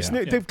stand it.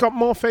 Yeah. They've got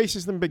more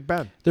faces than Big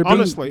Ben. They're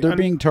honestly, being,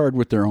 being tarred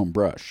with their own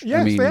brush.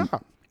 Yes, I mean, they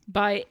are.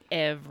 By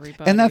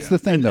everybody. And that's the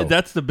thing, though.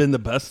 That's been the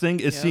best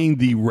thing is seeing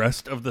the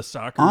rest of the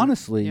soccer.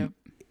 Honestly, Yep.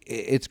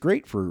 it's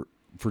great for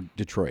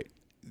Detroit.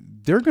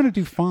 They're going to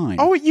do fine.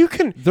 Oh, you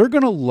can. They're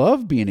going to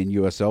love being in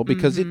USL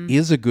because it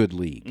is a good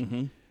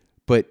league.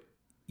 But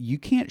you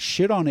can't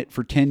shit on it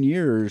for 10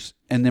 years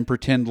and then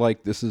pretend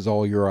like this is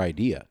all your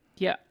idea.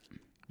 Yeah.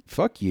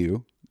 Fuck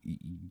you.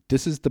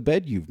 This is the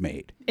bed you've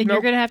made. And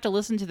you're going to have to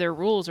listen to their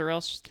rules or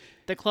else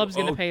the club's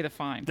going to pay the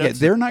fine. Yeah,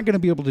 they're not going to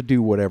be able to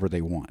do whatever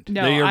they want.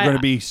 No, They are going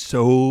to be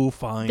so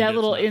fine. That it's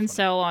little not funny.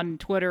 incel on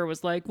Twitter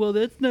was like, well,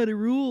 that's not a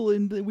rule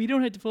and we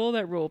don't have to follow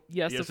that rule.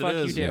 Yes, Yes, the fuck it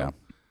you is. do. Yeah.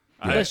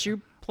 Unless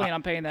you plan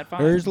on paying that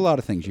fine. There's a lot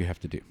of things you have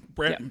to do.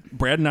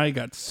 Brad and I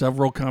got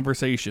several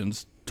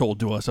conversations told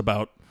to us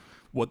about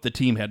what the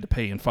team had to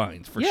pay in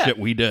fines for Yeah. shit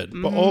we did.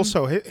 But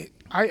also,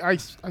 I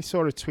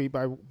saw a tweet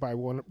by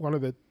one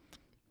of the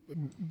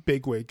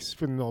big wigs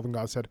from the Northern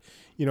Guard said,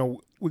 we're going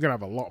to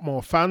have a lot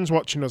more fans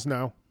watching us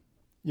now.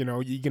 You're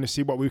going to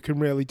see what we can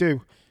really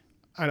do.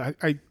 And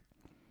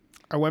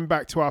I went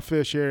back to our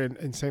first year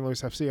in St.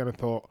 Louis FC and I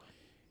thought,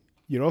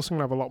 you're also going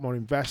to have a lot more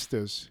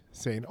investors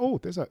saying, oh,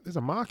 there's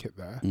a market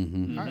there.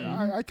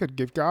 I could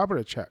give Garber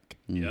a check.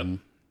 Yep.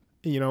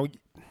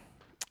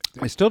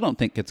 I still don't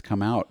think it's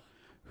come out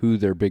who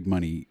their big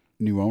money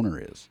new owner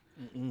is.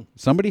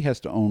 Somebody has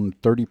to own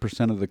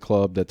 30% of the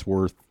club that's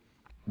worth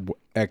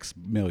X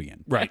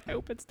million. Right. I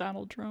hope it's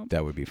Donald Trump.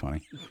 That would be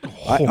funny.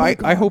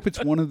 I hope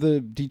it's one of the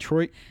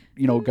Detroit,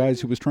 guys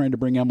who was trying to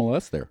bring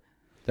MLS there.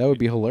 That would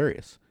be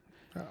hilarious.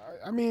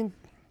 I mean,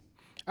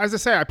 as I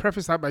say, I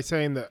preface that by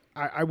saying that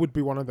I would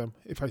be one of them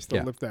if I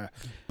still lived there.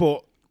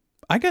 But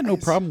I got no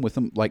problem with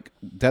them. Like,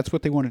 that's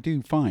what they want to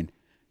do. Fine.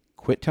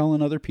 Quit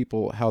telling other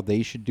people how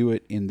they should do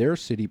it in their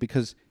city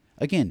because,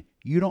 again,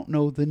 you don't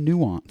know the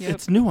nuance. Yep.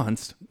 It's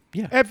nuanced.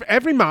 Yeah.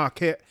 every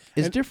market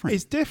Is different.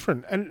 It's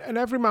different, and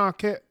every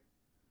market,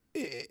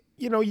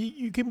 you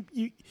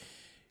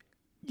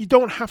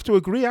don't have to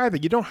agree either.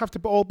 You don't have to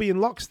all be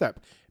in lockstep.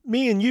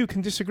 Me and you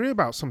can disagree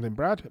about something,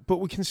 Brad, but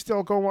we can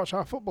still go and watch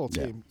our football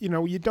team.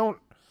 You don't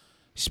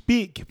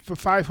speak for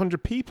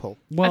 500 people.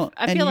 Well,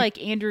 I feel like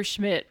Andrew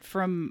Schmidt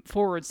from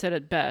Forward said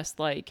it best.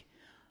 Like,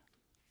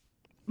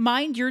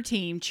 mind your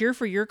team, cheer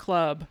for your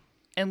club,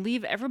 and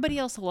leave everybody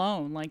else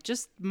alone. Like,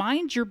 just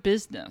mind your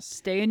business.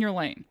 Stay in your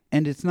lane.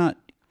 and it's not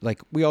like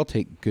we all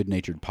take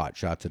good-natured pot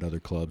shots at other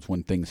clubs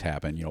when things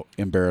happen,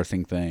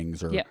 embarrassing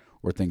things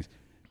or things.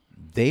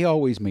 They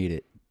always made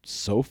it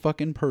so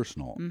fucking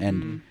personal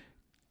and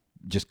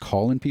just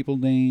calling people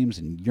names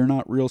and you're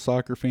not real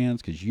soccer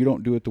fans because you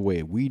don't do it the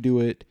way we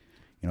do it.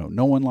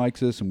 No one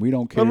likes us and we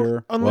don't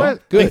care. Unless- well,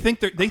 They good. think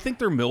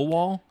they're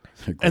Millwall.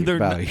 And they're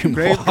value.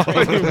 Great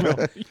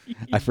value.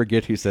 I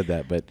forget who said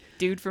that, but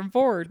Dude from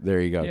Ford.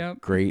 there you go.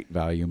 Yep. Great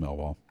value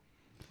Millwall.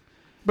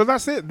 But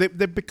that's it.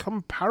 They've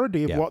become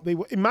parody of Yeah. what they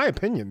were. In my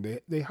opinion,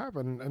 they have.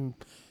 And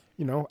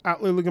you know,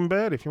 at Lilligan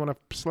Bird, if you want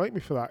to slate me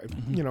for that, if,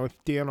 you know, if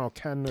Dion or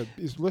Ken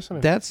is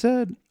listening. That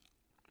said,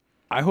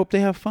 I hope they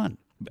have fun.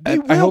 They I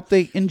will. hope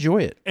they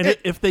enjoy it. And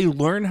if they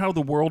learn how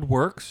the world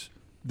works,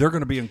 they're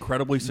going to be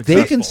incredibly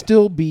successful. They can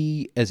still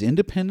be as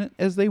independent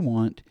as they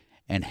want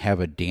and have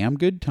a damn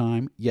good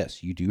time.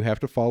 Yes, you do have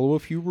to follow a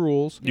few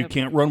rules, You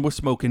can't run with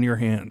smoke in your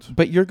hands.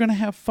 but you're going to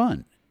have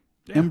fun.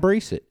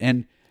 Embrace it.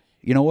 And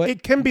you know what?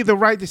 It can be the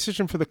right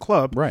decision for the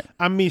club. Right.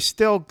 And me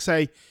still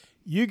say,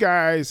 you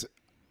guys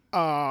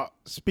are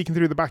speaking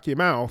through the back of your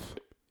mouth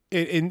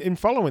in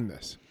following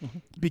this.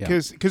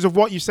 Because of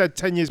what you said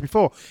 10 years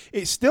before.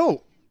 It's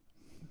still,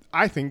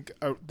 I think,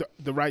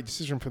 the right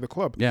decision for the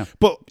club. Yeah.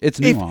 But It's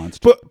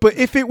nuanced. But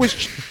if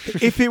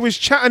it was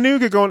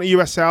Chattanooga going to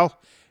USL,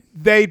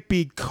 they'd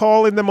be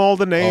calling them all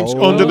the names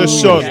under the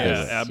sun.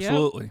 Yeah,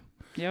 absolutely.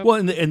 Yep. Well,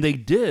 and they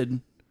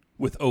did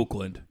with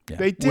Oakland. Yeah.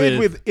 They did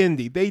with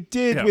Indy. They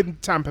did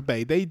with Tampa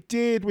Bay. They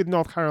did with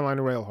North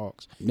Carolina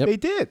Railhawks. Yep. They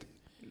did.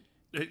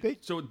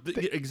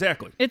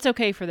 Exactly. It's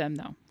okay for them,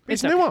 though.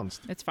 It's okay.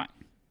 nuanced. It's fine.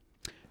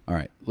 All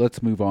right,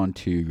 let's move on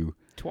to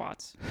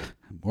Twats.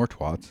 more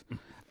twats.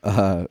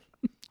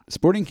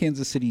 Sporting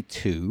Kansas City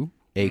 2,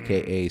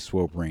 a.k.a.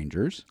 Swope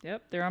Rangers.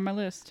 Yep, they're on my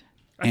list.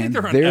 I think And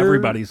they're on they're-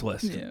 everybody's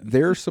list.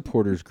 Their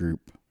supporters group,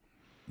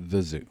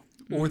 the Zoo.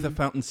 Or the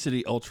Fountain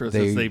City Ultras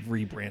They- as they've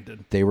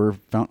rebranded. They were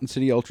Fountain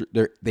City Ultra.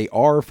 They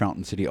are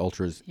Fountain City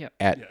Ultras Yep.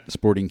 at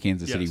Sporting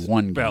Kansas City Yes,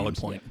 1 valid games.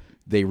 point.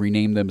 They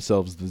renamed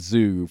themselves the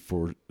Zoo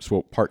for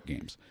Swope Park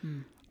games.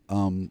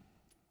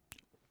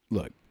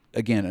 Look,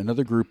 again,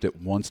 another group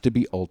that wants to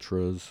be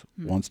ultras,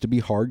 wants to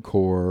be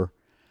hardcore.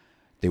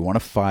 They want to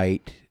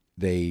fight.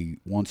 They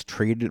once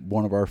traded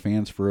one of our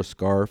fans for a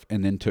scarf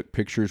and then took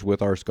pictures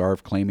with our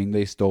scarf claiming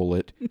they stole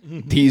it.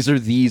 These are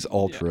these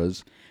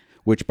ultras,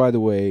 which, by the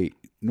way,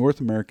 North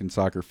American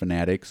Soccer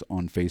Fanatics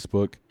on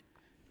Facebook,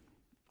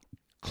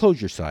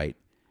 close your site.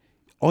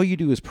 All you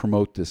do is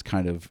promote this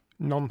kind of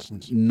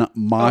Nonsense.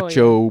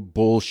 macho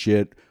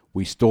bullshit.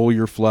 We stole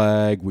your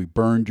flag. We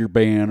burned your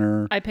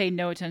banner. I pay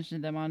no attention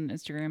to them on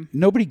Instagram.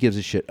 Nobody gives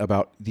a shit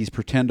about these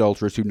pretend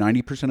ultras who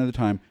 90% of the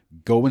time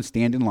go and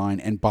stand in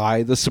line and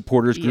buy the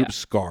supporters group Yeah.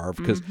 scarf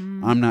because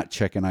I'm not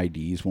checking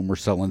IDs when we're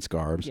selling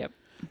scarves. Yep.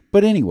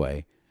 But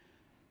anyway,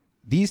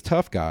 these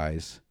tough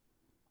guys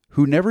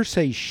who never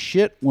say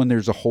shit when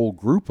there's a whole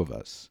group of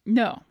us,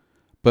 No.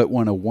 but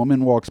when a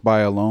woman walks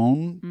by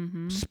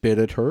alone, spit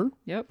at her,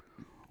 Yep.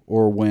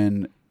 or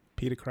when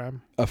Peter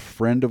Cram. a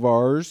friend of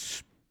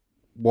ours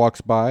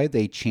walks by,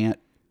 they chant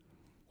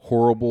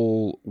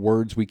horrible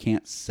words we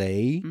can't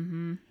say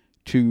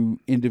to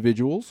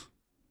individuals.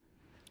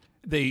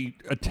 They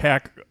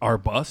attack our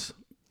bus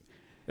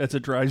as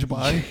it drives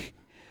by.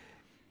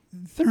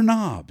 They're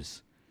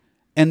knobs.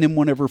 And then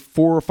whenever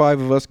 4 or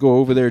 5 of us go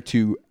over there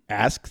to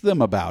ask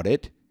them about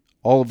it,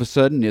 all of a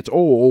sudden it's,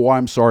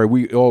 I'm sorry.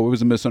 It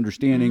was a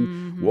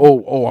misunderstanding.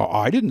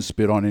 I didn't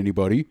spit on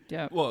anybody.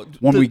 Yep. Well,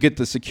 When we get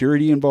the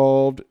security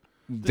involved,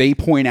 they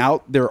point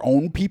out their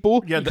own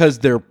people Yeah, because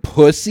they're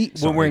pussy.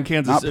 When we're in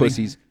Kansas not City.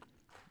 pussies,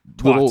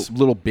 Twats.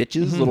 little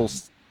bitches, little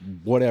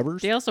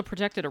whatevers. They also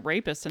protected a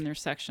rapist in their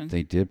section.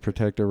 They did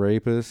protect a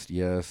rapist,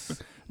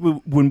 yes.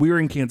 when we were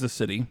in Kansas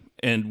City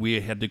and we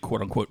had to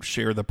quote unquote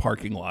share the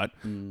parking lot,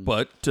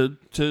 but to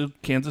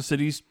Kansas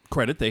City's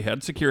credit, they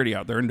had security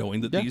out there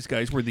knowing that these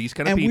guys were these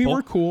kind of And people. we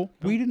were cool.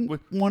 We didn't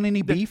want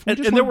any beef. We And,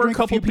 just and there wanted to were a drink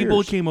couple few people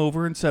who beers. came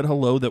over and said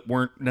hello that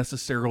weren't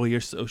necessarily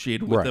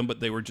associated with Right. them, but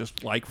they were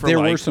just like for There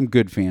like. were some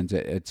good fans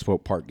at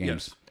Swope Park games.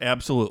 Yes,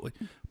 absolutely.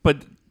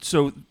 But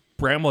so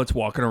Bramlett's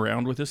walking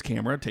around with his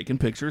camera, taking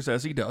pictures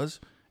as he does,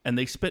 and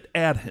they spit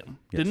at him.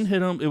 Didn't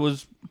hit him. It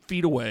was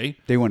feet away.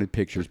 They wanted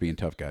pictures being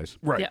tough guys.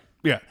 Right. Yeah.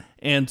 Yeah.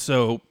 And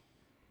so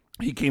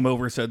he came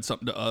over, said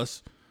something to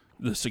us.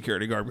 The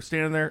security guard was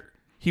standing there.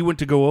 He went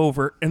to go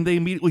over, and they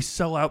immediately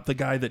sell out the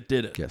guy that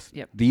did it. Yes.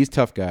 Yep. These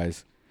tough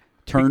guys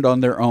turned on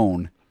their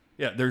own.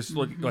 Yeah. There's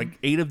like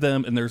 8 of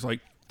them, and there's like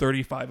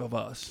 35 of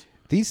us.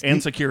 These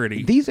And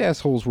security. These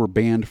assholes were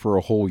banned for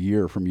a whole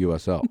year from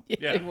USL.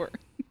 Yeah. They were.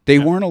 They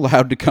weren't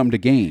allowed to come to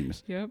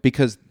games Yep.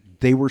 because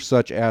they were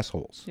such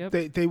assholes.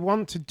 Yep. They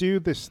want to do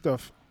this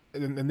stuff,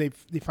 and they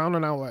found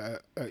an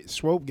outlet at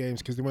Swope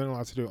games because they weren't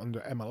allowed to do it under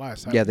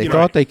MLS. Yeah, they You know,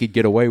 thought they could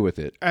get away with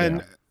it. And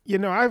Yeah. you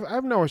know, I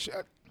have no issue.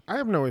 I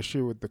have no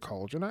issue with the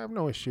Cauldron. I have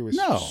no issue with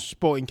No.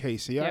 Sporting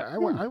KC. Yeah.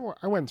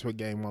 I went to a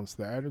game once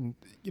there, and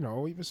you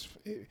know,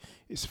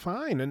 it's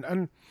fine.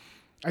 And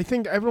I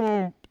think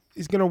everyone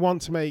is going to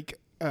want to make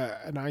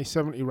an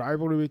I-70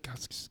 rivalry with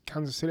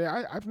Kansas City.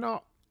 I have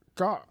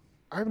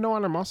no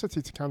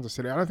animosity to Kansas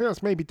City, and I think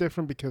that's maybe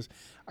different because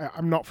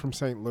I'm not from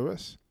St.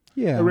 Louis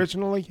Yeah.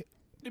 originally.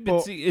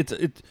 But see, it's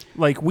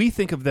like we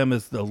think of them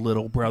as the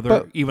little brother,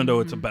 But- even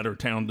though it's a better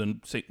town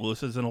than St.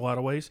 Louis is in a lot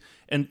of ways.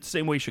 And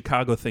same way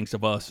Chicago thinks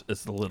of us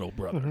as the little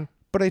brother.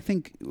 But I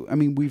think,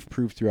 we've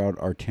proved throughout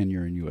our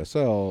tenure in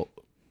USL,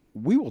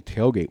 we will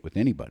tailgate with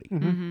anybody.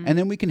 And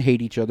then we can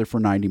hate each other for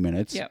 90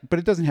 minutes, Yep. but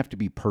it doesn't have to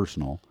be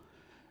personal.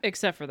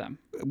 Except for them.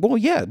 Well,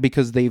 yeah,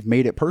 because they've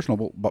made it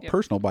personal, but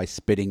personal by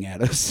spitting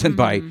at us and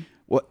by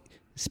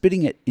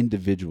spitting at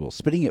individuals,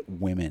 spitting at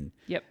women.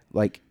 Yep.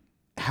 Like,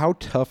 how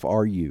tough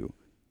are you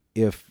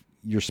if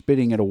you're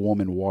spitting at a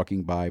woman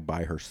walking by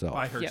herself?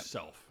 By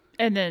herself.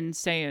 And then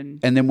saying,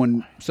 And then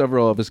when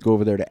several of us go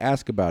over there to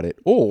ask about it,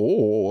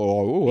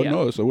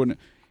 no, so wouldn't.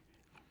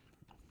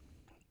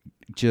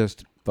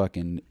 Just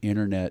fucking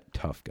internet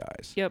tough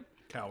guys. yep.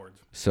 Cowards.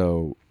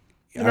 So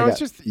You know, I it's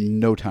got just-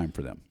 no time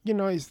for them. You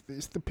know, it's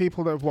the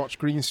people that have watched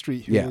Green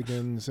Street Yeah.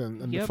 Hooligans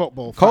and the Yep.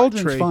 football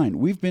Cauldron's factory. fine.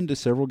 We've been to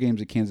several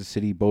games at Kansas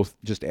City, both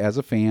just as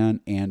a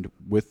fan and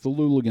with the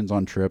Luligans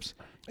on trips,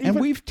 and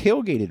Even- we've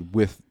tailgated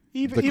with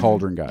the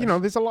Cauldron guys. You know,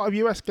 there's a lot of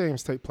US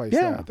games take place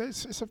Yeah. there.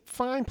 It's a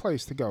fine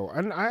place to go.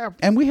 And I have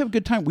and we have a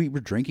good time. We were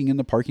drinking in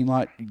the parking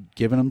lot,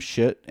 giving them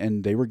shit,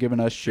 and they were giving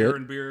us shit.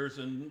 Sharing beers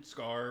and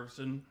scarves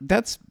and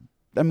That's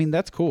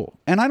cool.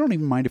 And I don't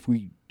even mind if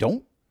we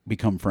don't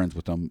become friends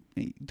with them.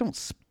 Don't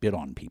spit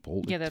on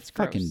people. Yeah, It's that's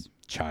fucking gross.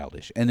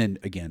 childish. And then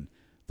again,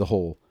 the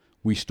whole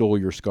 "we stole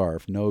your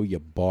scarf." No, you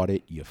bought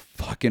it. You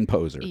fucking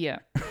poser. Yeah.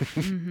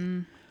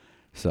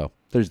 So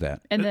there's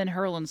that. And then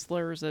hurling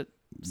slurs at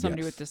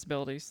somebody Yes. with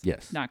disabilities.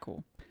 Yes. Not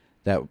cool.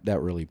 That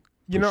really.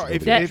 You know, pushed it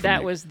if- over the That edge for that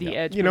me. was the Yeah.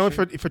 edge. You know,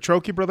 pusher. if a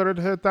Trokey brother had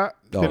heard that,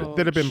 Oh,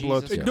 there'd have been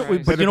blood. Jesus No,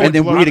 Christ. but you know, And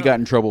then blood- we'd have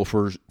gotten in trouble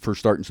for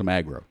starting some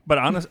aggro. But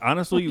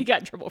honestly, he got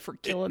in trouble for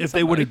killing if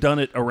they would have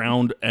somebody. done it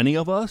around any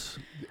of us,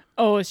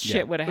 Oh,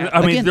 shit would have happened.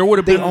 I mean, Again, there would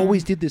have they been.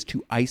 always did this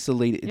to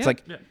isolate it. It's Yeah.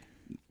 like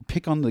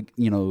pick on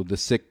the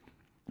sick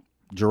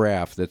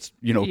giraffe that's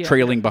Yeah.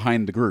 trailing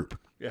behind the group.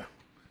 Yeah,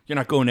 you're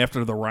not going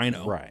after the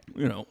rhino, Right.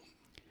 You know,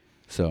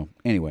 So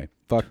anyway,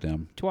 fuck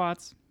them.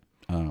 Twats.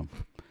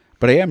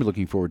 But I am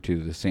looking forward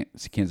to the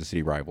Kansas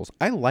City Rivals.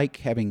 I like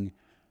having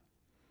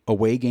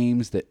away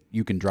games that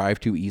you can drive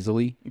to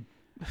easily,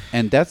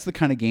 and that's the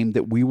kind of game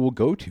that we will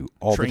go to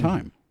all Train. the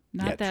time.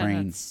 Not that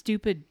train.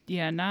 stupid.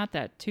 Yeah, not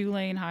that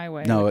 2-lane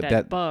highway. No, with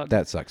that bug.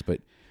 that sucks.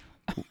 But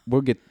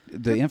we'll get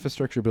the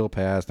infrastructure bill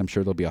passed. I'm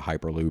sure there'll be a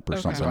hyperloop or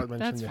Okay. something.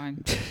 That's Yeah.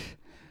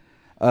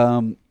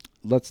 fine.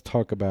 Let's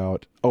talk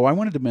about. Oh, I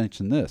wanted to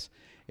mention this.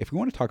 If we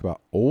want to talk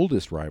about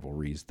oldest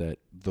rivalries that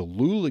the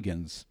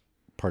Luligans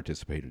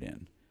participated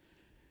in,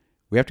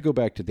 we have to go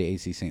back to the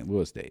AC St.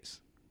 Louis days.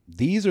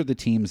 These are the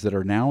teams that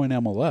are now in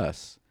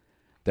MLS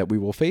that we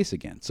will face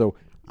again. So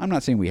I'm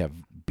not saying we have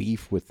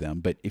beef with them,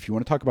 but if you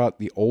want to talk about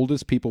the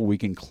oldest people we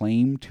can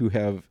claim to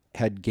have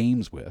had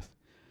games with,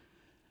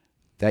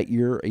 that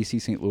year AC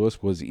St.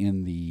 Louis was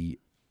in the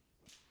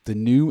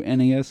new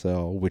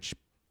NASL, which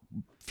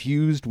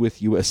fused with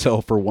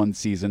USL for one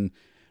season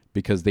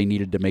because they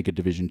needed to make a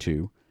Division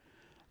II.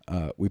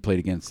 We played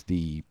against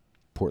the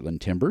Portland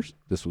Timbers.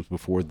 This was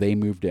before they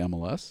moved to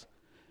MLS.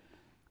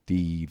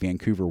 The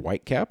Vancouver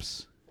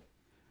Whitecaps,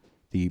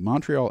 the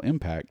Montreal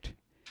Impact,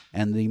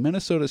 and the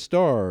Minnesota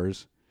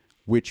Stars,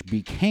 which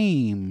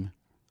became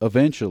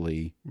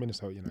eventually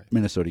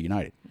Minnesota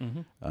United.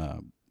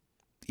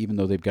 Even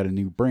though they've got a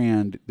new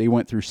brand, they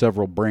went through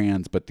several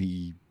brands, but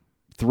the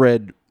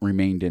thread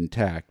remained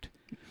intact.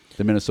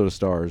 The Minnesota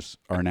Stars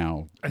are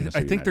now I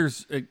Minnesota think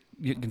United.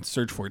 you can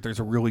search for it. There's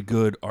a really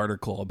good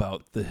article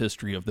about the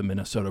history of the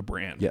Minnesota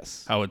brand.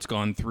 Yes. How it's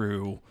gone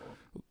through.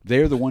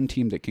 They're the one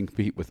team that can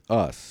compete with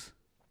us,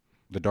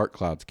 the Dark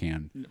Clouds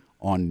can,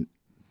 on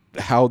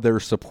how their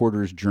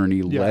supporters'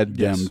 journey led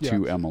them yes,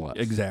 to yeah. MLS.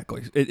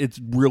 Exactly. It's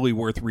really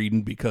worth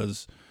reading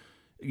because,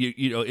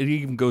 you know, it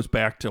even goes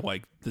back to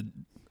like the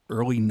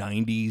early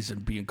 90s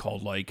and being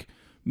called like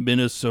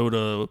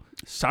Minnesota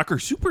Soccer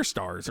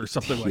Superstars or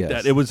something like Yes.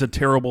 that. It was a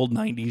terrible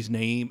 90s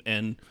name,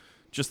 and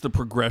just the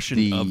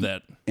progression of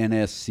that.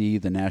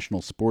 NSC, the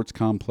National Sports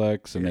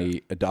Complex, and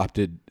they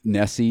adopted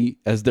Nessie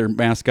as their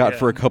mascot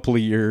for a couple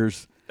of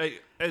years.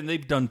 And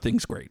they've done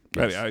things great.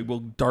 Yes. I will.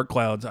 Dark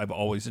Clouds, I've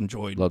always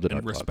enjoyed Love the and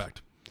Dark Clouds.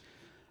 respect.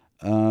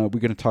 We're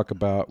going to talk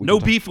about... No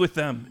beef with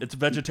them. It's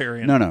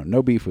vegetarian.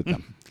 No beef with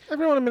them.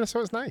 Everyone in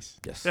Minnesota is nice.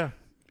 Yes. Yeah.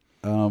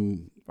 We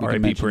can R.I.P.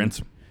 mention-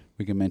 Prince.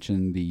 We can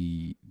mention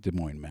the Des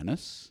Moines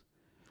Menace.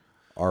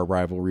 Our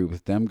rivalry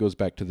with them goes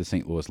back to the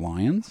St. Louis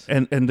Lions.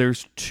 And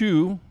there's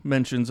two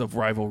mentions of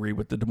rivalry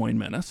with the Des Moines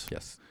Menace.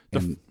 Yes.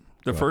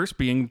 The first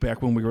being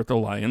back when we were at the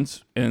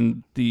Lions,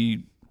 and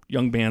the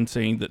young man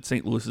saying that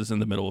St. Louis is in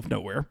the middle of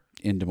nowhere.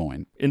 In Des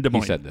Moines. In Des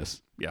Moines. He said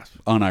this. Yes.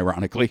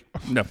 Unironically.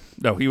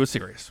 No, he was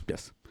serious.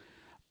 Yes.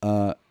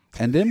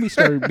 And then we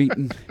started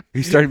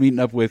meeting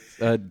up with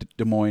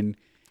Des Moines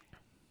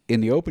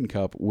in the Open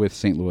Cup with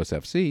St. Louis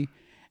FC,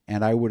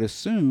 and I would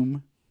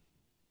assume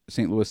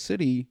St. Louis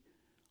City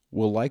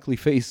will likely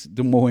face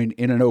Des Moines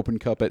in an Open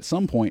Cup at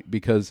some point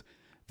because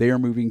they are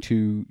moving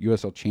to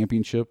USL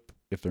Championship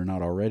if they're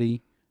not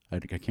already. I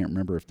can't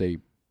remember if they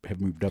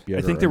have moved up yet.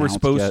 I think or they were announced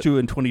supposed yet. to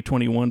in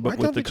 2021, but Why with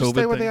don't the they just COVID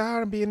stay where thing. they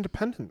are and be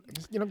independent?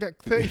 Just, get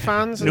 30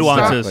 fans and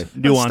Nuances. start,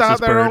 and Nuances, start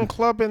their Bird. own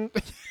club. And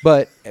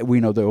But we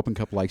know the Open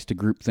Cup likes to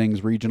group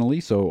things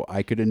regionally, so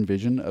I could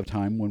envision a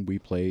time when we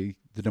play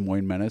the Des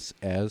Moines Menace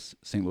as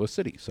St. Louis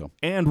City. So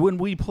And when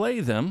we play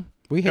them,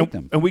 we hate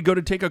them. and we go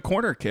to take a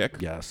corner kick,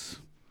 Yes.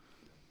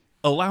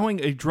 allowing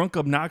a drunk,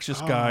 obnoxious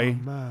guy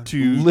man.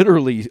 to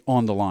Literally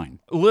on the line.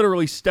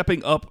 literally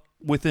stepping up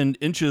within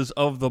inches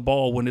of the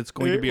ball when it's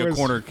going to be a was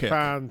corner kick.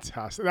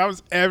 Fantastic. That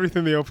was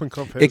everything the Open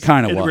Cup is. It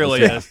kind of It was.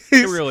 really is.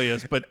 It really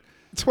is. But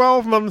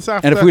 12 months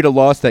after. And if we'd have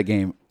lost that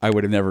game, I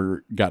would have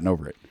never gotten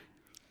over it.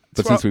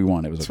 But 12 since we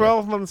won, it was okay.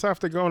 12 months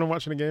after going and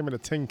watching a game in a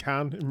tin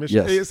can in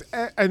Michigan. Yes.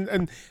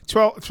 And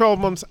 12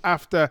 months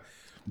after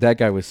That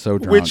guy was so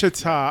drunk.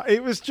 Wichita.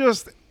 It was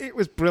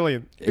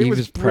brilliant. It he was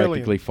was brilliant.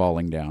 practically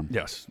falling down.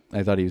 yes.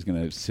 I thought he was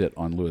going to sit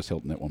on Lewis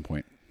Hilton at one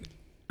point.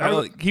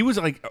 He was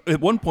like, at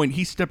one point,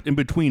 he stepped in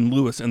between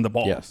Lewis and the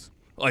ball. Yes.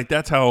 Like,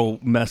 that's how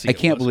messy I it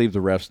can't was. believe the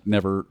refs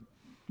never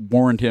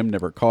warned him,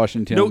 never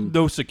cautioned him.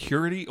 No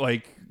security.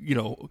 Like,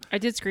 I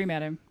did scream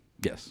at him.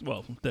 Yes.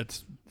 well,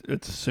 it's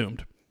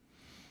assumed.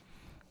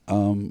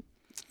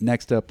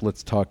 Next up,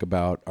 let's talk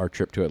about our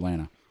trip to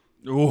Atlanta.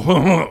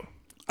 Ooh.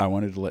 I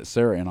wanted to let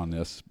Sarah in on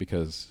this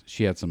because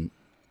she had some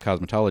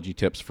cosmetology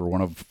tips for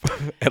one of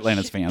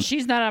Atlanta's fans.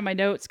 She's not on my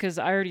notes because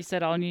I already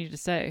said all I needed to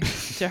say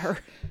to her.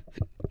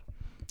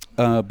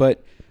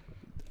 But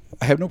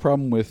I have no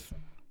problem with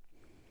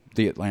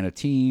the Atlanta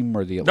team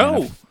or the Atlanta.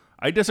 No,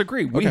 I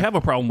disagree. We Okay. have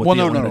a problem with well,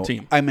 the no, Atlanta no.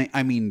 team.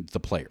 I mean the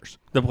players.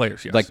 The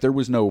players, yes. Like there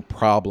was no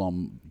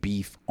problem,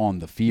 beef on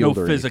the field.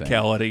 no or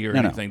physicality or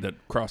No, no. anything that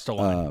crossed a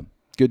line.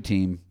 Good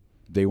team.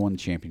 They won the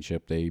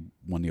championship. They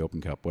won the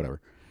Open Cup.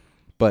 Whatever.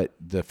 But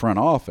the front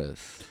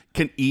office.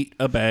 Can eat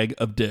a bag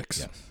of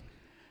dicks.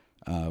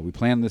 Yes. We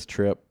planned this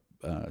trip.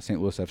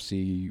 St. Louis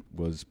FC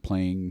was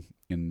playing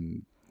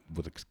in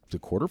the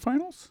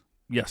quarterfinals.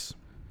 Yes.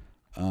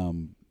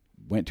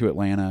 Went to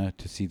Atlanta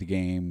to see the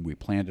game. We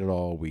planned it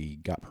all. We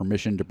got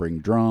permission to bring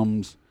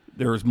drums.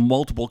 There was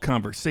multiple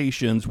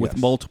conversations with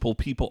Yes. multiple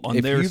people on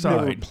If their you've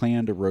never side.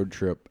 planned a road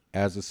trip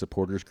as a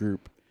supporters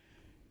group,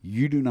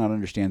 you do not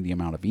understand the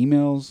amount of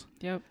emails,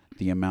 Yep.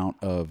 the amount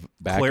of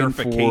back and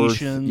forth.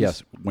 Clarifications.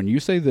 Yes. When you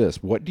say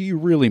this, what do you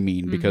really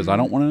mean? Because I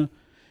don't want to,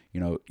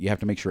 you have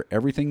to make sure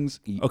everything's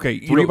Okay,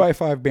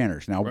 3x5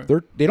 banners. Now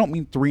they don't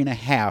mean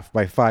 3.5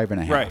 by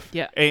 5.5. Right.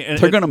 Yeah. And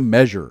They're going to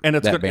measure and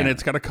it's that got, banner. and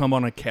it's got to come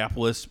on a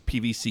capless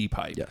PVC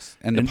pipe. Yes.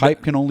 And the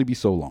pipe can only be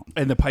so long.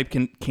 And the pipe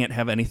can't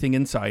have anything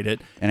inside it.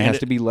 And it has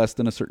to be less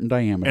than a certain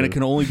diameter. And it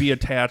can only be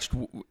attached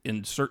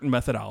in certain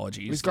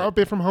methodologies. It's got to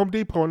be from Home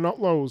Depot and not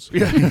Lowe's.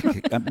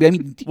 I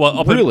mean,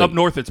 well, really. up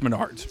north, it's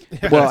Menards.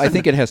 Well, I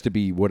think it has to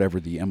be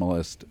whatever the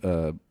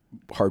MLS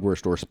hardware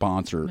store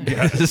sponsor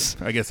is.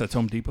 I guess that's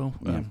Home Depot.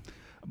 Yeah.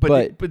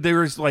 But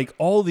there's like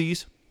all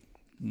these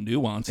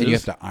nuances. And you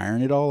have to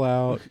iron it all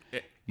out.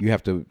 You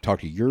have to talk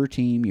to your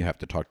team. You have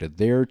to talk to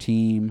their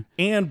team.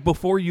 And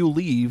before you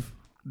leave,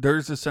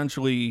 there's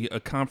essentially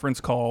a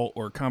conference call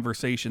or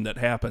conversation that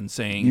happens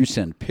saying, You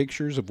send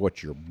pictures of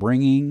what you're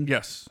bringing.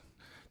 yes,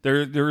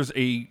 there's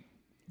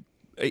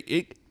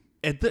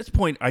at this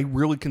point, I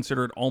really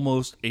consider it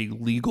almost a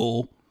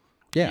legal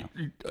Yeah.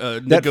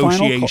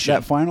 negotiation.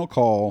 That final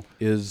call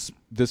is,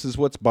 this is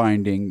what's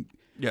binding.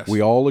 Yes.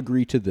 We all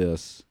agree to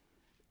this.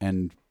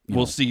 And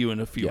We'll see you in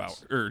a few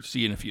Yes. hours, or see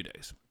you in a few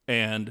days.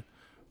 And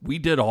we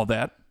did all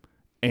that.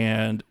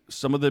 And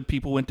some of the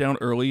people went down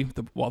early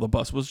while the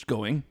bus was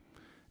going,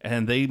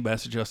 and they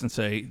message us and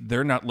say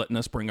they're not letting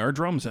us bring our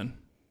drums in.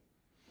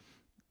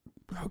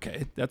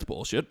 Okay, that's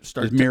bullshit.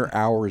 It's mere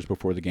hours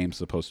before the game's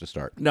supposed to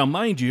start. Now,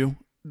 mind you,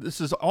 this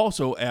is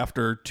also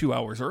after 2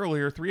 hours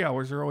earlier, 3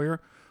 hours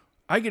earlier.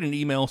 I get an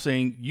email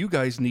saying you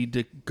guys need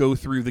to go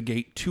through the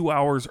gate 2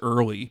 hours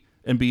early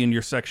and be in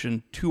your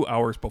section 2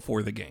 hours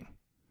before the game.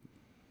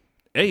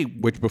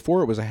 Which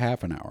before it was a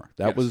half an hour.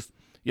 That was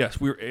yes,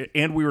 we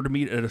were to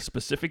meet at a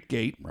specific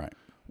gate, right.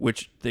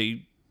 which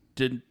they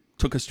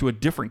took us to a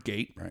different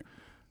gate. Right.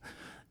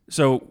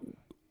 So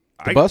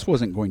The bus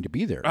wasn't going to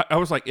be there. I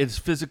was like, it's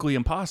physically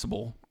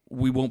impossible.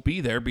 We won't be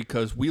there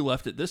because we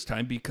left at this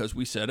time because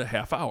we said a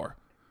half hour.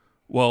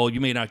 Well, you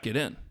may not get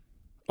in.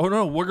 Oh,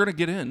 no, we're going to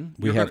get in.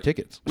 We have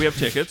tickets. We have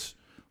tickets.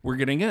 We're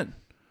getting in.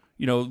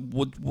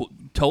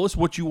 Tell us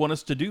what you want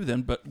us to do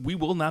then, but we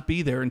will not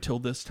be there until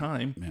this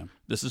time. Yeah.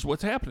 This is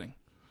what's happening.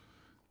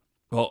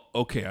 Well,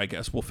 okay, I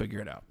guess we'll figure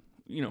it out.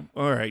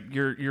 All right,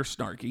 you're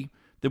snarky.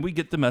 Then we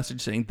get the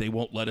message saying they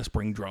won't let us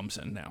bring drums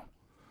in now.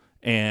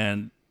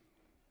 And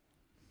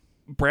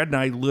Brad and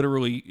I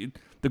literally,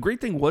 the great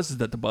thing was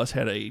that the bus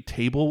had a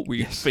table where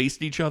you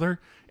faced each other,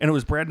 and it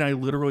was Brad and I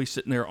literally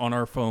sitting there on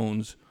our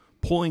phones,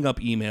 pulling up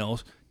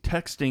emails,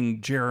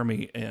 texting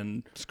Jeremy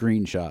and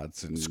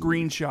screenshots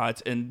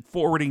and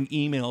forwarding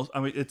emails. I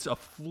mean, it's a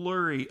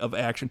flurry of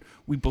action.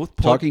 We both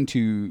talking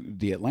to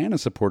the Atlanta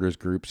supporters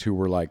groups who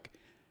were like,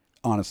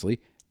 honestly,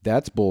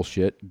 that's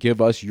bullshit.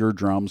 Give us your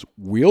drums.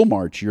 We'll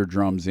march your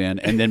drums in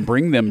and then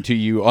bring them to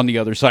you on the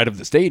other side of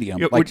the stadium.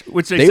 Yeah,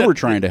 which they were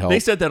trying to help. They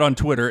said that on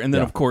Twitter, and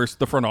then, of course,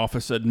 the front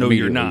office said, no,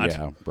 you're not.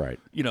 Yeah, right.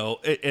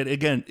 And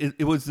again,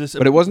 it was this...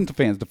 But it wasn't the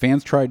fans. The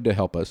fans tried to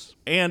help us.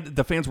 And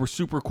the fans were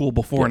super cool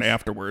before and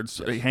afterwards,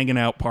 hanging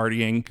out,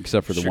 partying.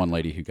 Except for the one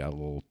lady who got a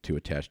little too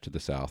attached to the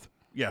South.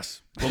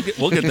 Yes,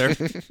 we'll get there.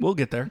 We'll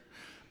get there.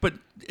 But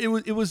it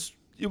was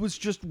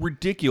just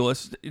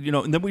ridiculous,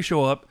 And then we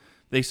show up.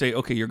 They say,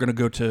 "Okay, you're going to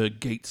go to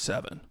Gate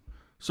 7."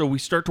 So we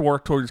start to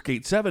walk towards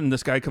Gate 7.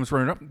 This guy comes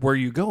running up. Where are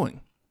you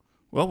going?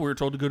 Well, we were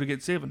told to go to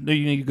Gate 7. No,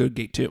 you need to go to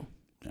Gate 2.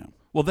 Yeah.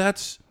 Well,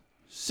 that's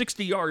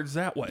 60 yards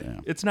that way. Yeah.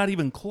 It's not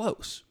even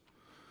close.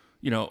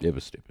 It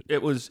was stupid.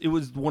 It was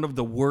one of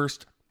the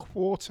worst.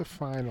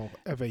 Quarterfinal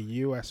of a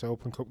U.S.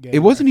 Open Cup game. It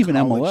wasn't at even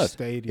College MLS.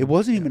 Stadium. It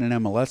wasn't even an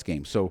MLS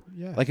game. So,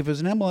 Yeah. like, if it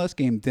was an MLS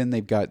game, then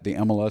they've got the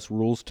MLS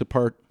rules to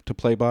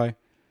play by.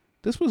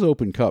 This was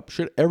Open Cup.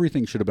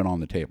 Everything should have been on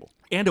the table.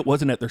 And it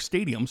wasn't at their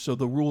stadium, so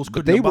the rules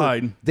But couldn't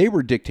abide. they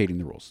were dictating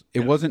the rules.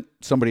 It wasn't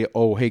somebody.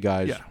 Oh, hey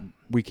guys, Yeah.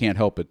 we can't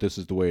help it. This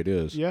is the way it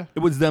is. Yeah. It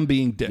was them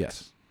being dicks.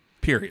 Yes.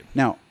 Period.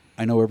 Now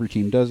I know every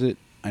team does it.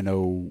 I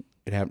know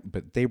it happened,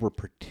 but they were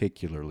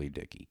particularly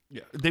dicky.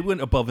 Yeah, they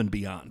went above and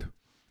beyond.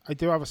 I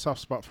do have a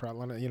soft spot for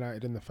Atlanta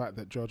United in the fact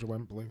that Georgia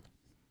went blue.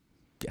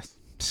 Yes.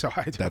 So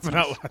I do That's have an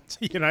nice.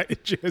 Atlanta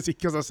United jersey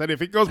because I said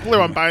if it goes blue,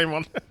 I'm buying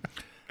one.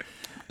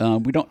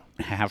 We don't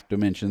have to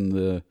mention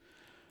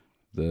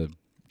the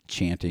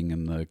chanting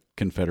and the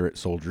Confederate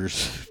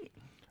soldiers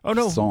Oh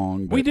no,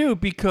 song. we but- do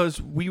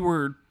because we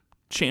were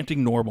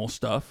chanting normal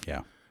stuff.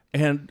 Yeah.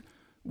 And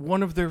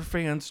one of their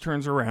fans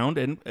turns around,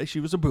 and she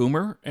was a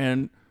boomer,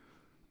 and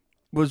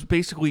was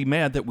basically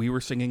mad that we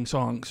were singing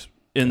songs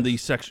in the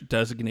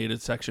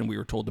designated section we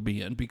were told to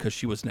be in because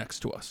she was next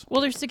to us.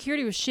 Well, their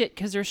security was shit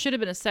because there should have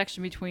been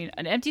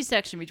an empty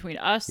section between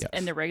us Yes.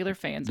 and the regular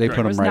fans. They but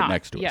put there was 'em right not.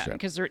 next to us, Yeah, yeah.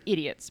 because they're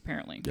idiots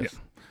apparently. Yes.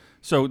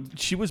 So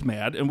she was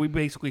mad, and we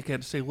basically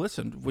had to say,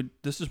 listen,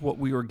 this is what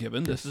we were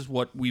given. This is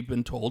what we've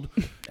been told.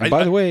 And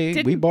by the way,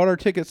 didn't- we bought our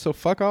tickets, so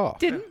fuck off.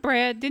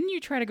 Didn't you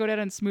try to go down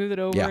and smooth it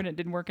over Yeah. and it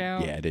didn't work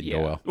out? Yeah, it didn't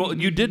go well. Well,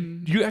 you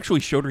did. You actually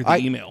showed her the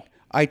email.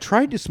 I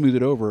tried to smooth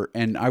it over,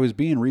 and I was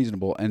being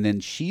reasonable, and then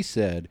she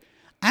said,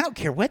 I don't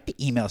care what the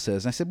email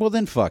says. And I said, well,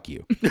 then fuck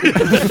you.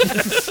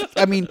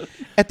 I mean,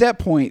 at that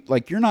point,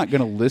 like, you're not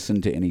going to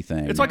listen to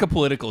anything. It's like a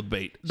political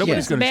debate.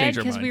 Nobody's Yeah. going to Mad change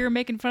their because mind. we were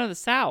making fun of the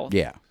South.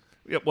 Yeah,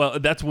 Yeah, well,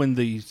 that's when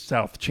the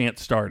South chant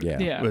started. Yeah.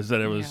 Yeah. Was that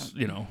it was,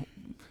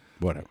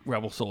 whatever.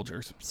 rebel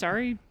soldiers.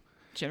 Sorry,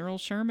 General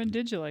Sherman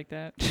did you like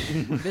that?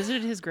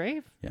 Visited his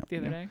grave Yeah. the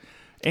other day.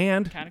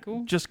 And Kind of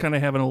cool. just kind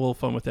of having a little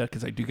fun with that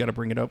because I do got to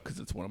bring it up because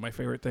it's one of my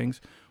favorite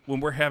things. When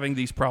we're having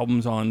these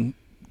problems on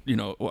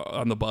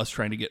the bus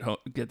trying to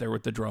get there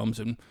with the drums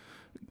and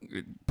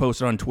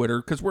post it on Twitter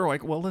because we're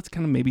like, well, let's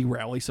kind of maybe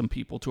rally some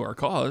people to our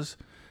cause.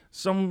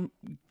 Some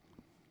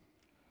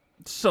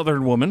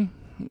Southern woman,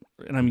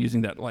 and I'm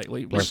using that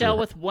lightly. Michelle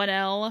with one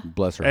L.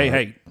 Bless her Hey,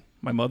 heart. hey,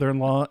 my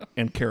mother-in-law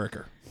and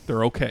Carricker,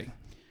 they're okay.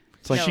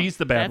 It's like, No, she's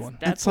the bad that's- one.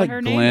 That's it's what like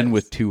her name Glenn is.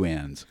 with two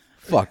N's.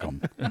 Fuck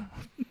them. They're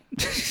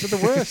the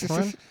worst,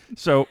 man.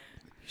 So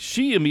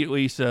she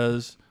immediately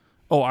says,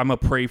 "Oh, I'm a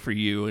pray for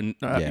you and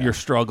Yeah. your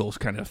struggles,"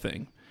 kind of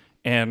thing.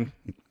 And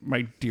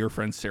my dear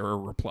friend Sarah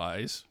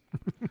replies,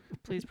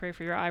 Please pray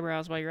for your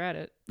eyebrows while you're at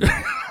it.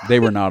 They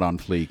were not on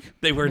fleek.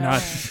 "They were No.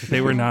 not.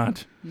 They were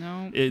not.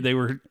 No. They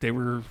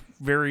were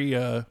very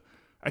a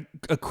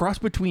cross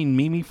between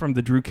Mimi from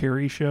the Drew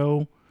Carey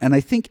Show." And I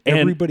think And-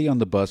 everybody on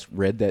the bus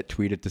read that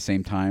tweet at the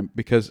same time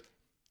because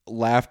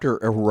laughter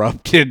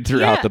erupted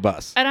throughout Yeah. the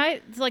bus.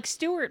 And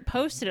Stuart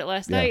posted it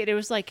last Yeah. night. It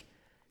was like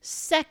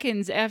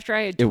seconds after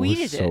I had It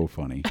tweeted was so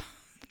funny.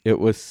 It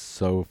was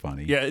so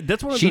funny. Yeah,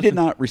 that's one of She the did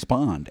not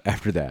respond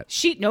after that.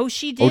 She did,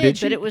 did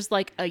she? but it was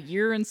like a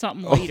year and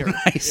something Oh, later.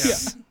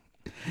 nice.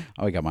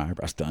 Oh, I got my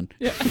eyebrows done.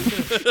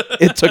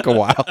 It took a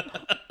while.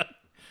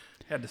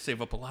 had to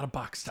save up a lot of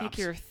box Take tops.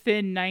 your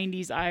thin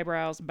 '90s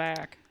eyebrows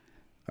back.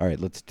 All right,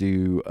 let's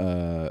do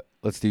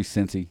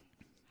Cincy.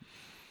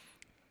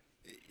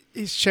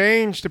 It's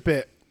changed a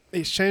bit.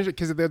 It's changed it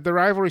because the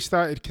rivalry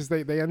started because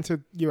they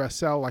entered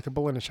USL like a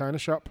bull in a china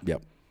shop.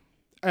 Yep.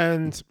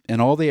 And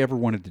And all they ever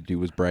wanted to do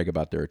was brag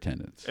about their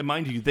attendance. And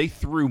mind you, they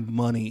threw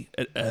money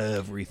at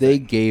everything. They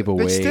gave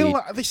away.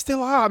 they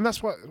still are, and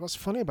that's what's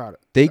funny about it.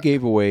 They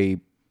gave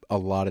away a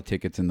lot of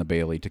tickets in the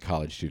Bailey to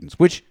college students,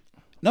 which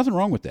nothing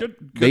wrong with that.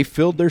 Good. They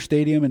filled their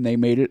stadium and they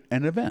made it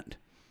an event.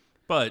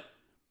 But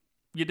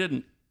you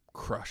didn't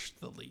crush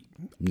the league.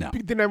 No, They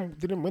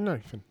didn't win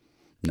anything.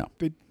 no.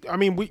 We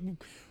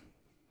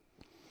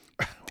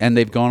And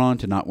they've gone on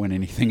to not win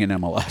anything in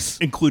MLS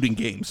Including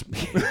games.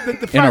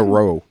 in a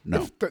row.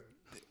 No.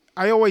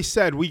 I always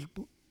said we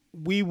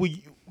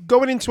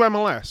going into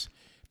MLS,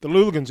 the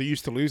Luligans are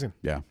used to losing.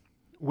 Yeah.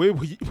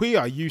 We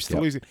are used to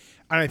Yep. losing,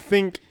 and I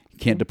think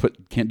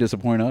Can't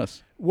disappoint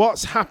us.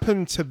 what's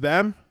happened to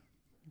them,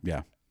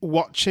 Yeah.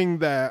 watching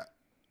their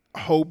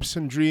hopes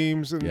and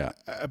dreams and Yeah.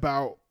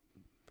 about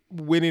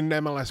winning the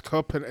MLS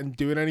Cup and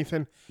doing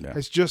anything Yeah.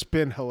 has just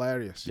been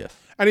hilarious. Yes.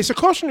 And it's a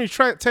cautionary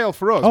tale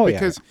for us Oh, yeah.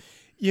 because,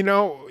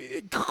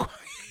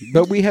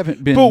 But we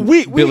haven't been But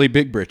we- Billy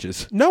Big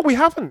Britches. no, we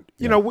haven't.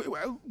 Yeah.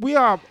 We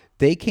are.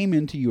 They came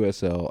into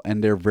USL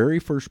and their very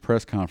first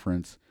press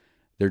conference,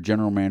 their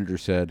general manager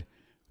said,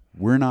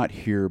 "We're not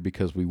here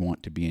because we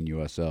want to be in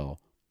USL.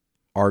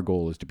 Our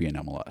goal is to be in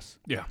MLS."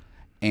 Yeah.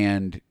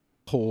 And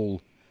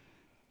whole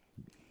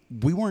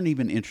we weren't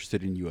even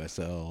interested in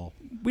USL.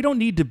 We don't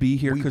need to be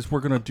here because we're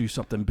going to do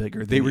something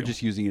bigger. They than were you.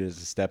 just using it as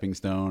a stepping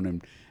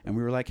stone, and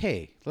we were like,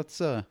 hey,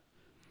 let's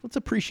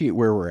appreciate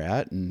where we're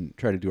at and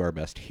try to do our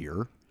best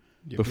here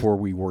before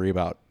we worry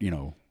about,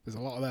 There's a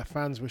lot of their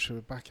fans wish they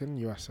were back in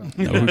USL.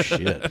 no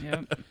shit.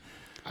 Yep.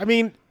 I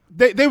mean,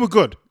 they were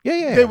good.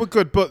 Yeah. They were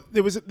good, but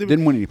there was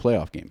Didn't win any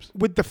playoff games.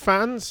 with the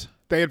fans.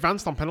 They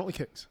advanced on penalty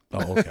kicks.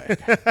 Oh, okay.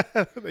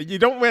 You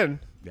don't win.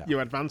 Yeah.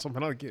 You advance on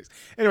penalty kicks.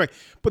 Anyway,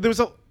 but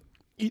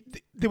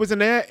there was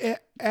an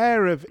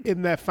air of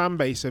in their fan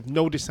base of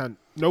no dissent,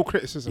 no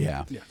criticism.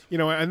 Yeah.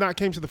 And that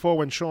came to the fore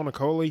when Sean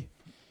O'Coley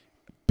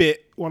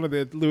bit one of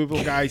the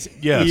Louisville guys'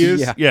 Yes.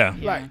 ears. Yeah.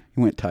 Like,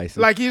 He went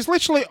Tyson. like he was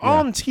literally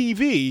on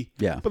TV.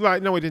 Yeah. But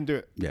like, no, he didn't do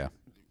it. Yeah.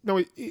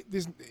 No,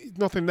 there's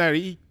nothing there.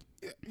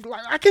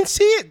 Like, I can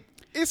see it.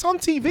 It's on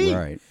TV.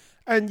 Right.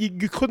 And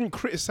you couldn't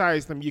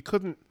criticize them. You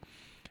couldn't.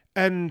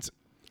 And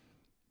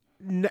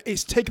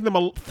it's taken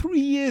them 3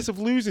 years of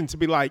losing to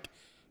be like,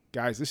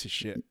 guys, this is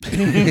shit.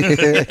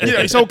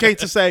 It's okay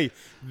to say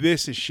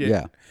this is shit.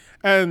 Yeah.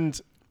 And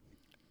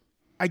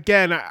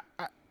again,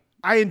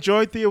 I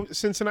enjoyed the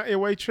Cincinnati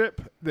away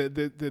trip,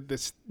 the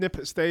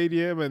Snippet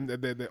Stadium, and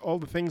the all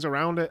the things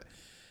around it.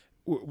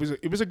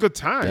 It was a good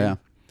time.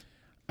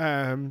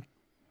 Yeah.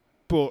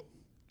 But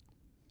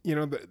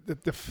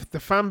the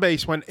fan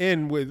base went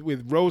in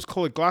with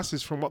rose-colored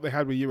glasses from what they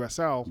had with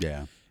USL.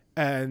 Yeah.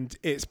 And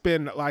it's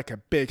been like a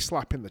big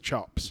slap in the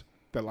chops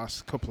the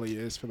last couple of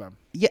years for them.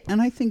 Yeah,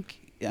 and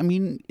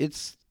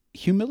it's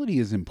humility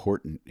is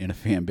important in a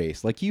fan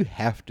base. Like, you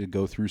have to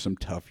go through some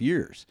tough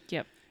years.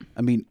 Yep.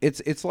 I mean,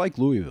 it's like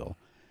Louisville.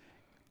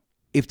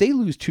 If they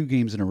lose 2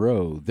 games in a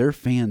row, their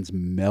fans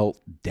melt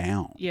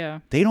down.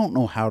 Yeah. They don't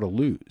know how to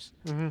lose,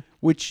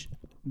 which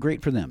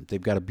great for them.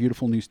 They've got a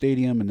beautiful new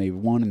stadium, and they've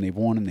won and they've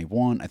won and they've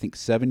won. I think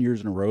 7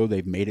 years in a row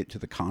they've made it to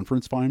the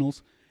conference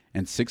finals,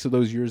 and 6 of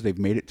those years they've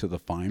made it to the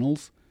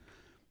finals.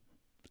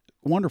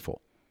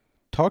 Wonderful.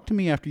 Talk to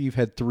me after you've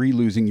had 3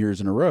 losing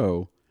years in a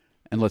row,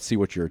 and let's see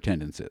what your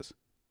attendance is.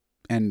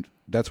 And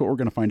that's what we're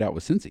going to find out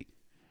with Cincy.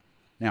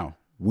 Now,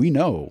 we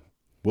know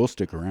we'll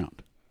stick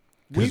around.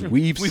 Because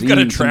we've seen got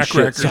a some track shit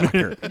record.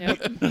 soccer.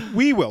 Yep.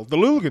 We will. The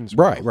Looligans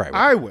will. Right.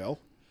 I will.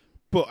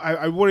 But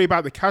I worry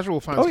about the casual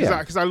fans Oh, yeah.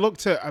 because I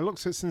looked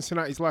at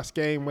Cincinnati's last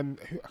game I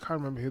can't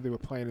remember who they were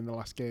playing in the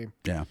last game.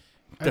 Yeah.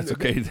 And That's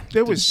okay.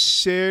 There was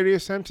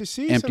serious empty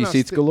seats. Empty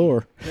seats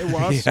galore. There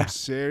was some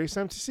serious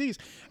empty seats.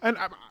 But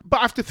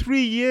after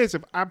 3 years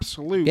of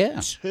absolute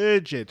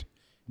turgid,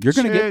 You're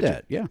going to get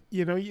that. Yeah.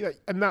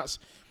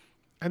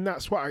 And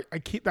that's what I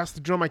keep. That's the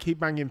drum I keep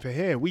banging for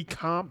here. We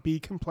can't be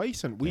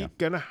complacent. We're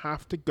gonna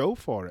have to go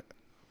for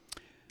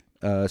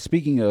it.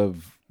 Speaking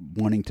of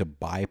wanting to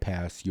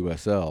bypass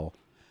USL,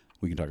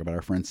 we can talk about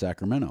our friends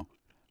Sacramento.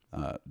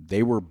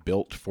 They were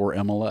built for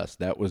MLS.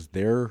 That was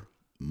their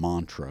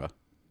mantra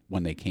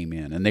when they came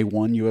in, and they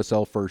won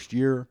USL first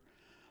year.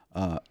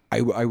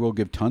 I will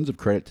give tons of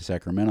credit to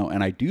Sacramento,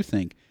 and I do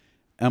think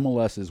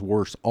MLS is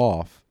worse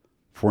off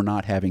for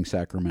not having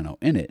Sacramento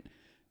in it.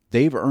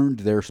 They've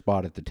earned their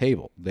spot at the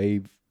table.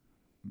 They've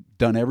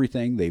done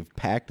everything. They've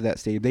packed that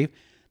stadium.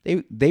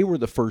 They were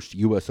the first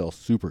USL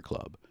super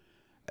club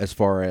as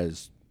far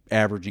as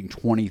averaging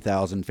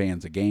 20,000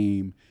 fans a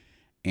game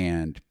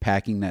and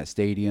packing that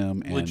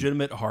stadium. And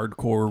Legitimate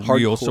hardcore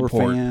real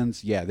support.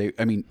 fans. Yeah,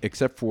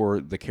 except for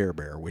the Care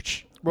Bear,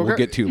 which we'll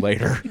get to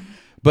later.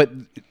 But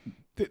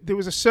there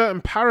was a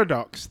certain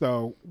paradox,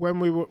 though, when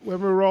we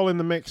were all in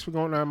the mix for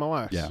going to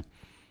MLS.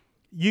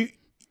 Yeah.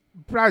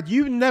 Brad,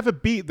 you never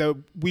beat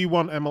the We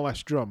Want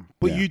MLS drum,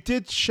 but you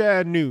did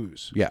share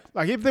news. Yeah.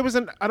 Like if there was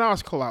an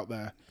article out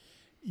there,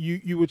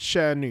 you would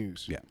share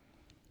news. Yeah.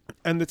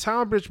 And the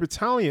Tower Bridge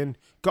Battalion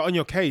got on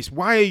your case.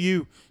 Why are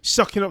you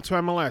sucking up to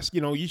MLS?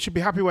 You should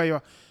be happy where you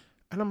are.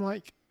 And I'm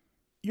like,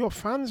 your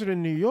fans are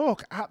in New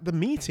York at the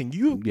meeting.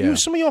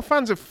 Some of your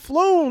fans have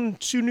flown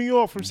to New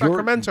York from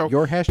Sacramento.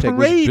 Your hashtag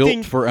was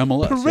built for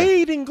MLS.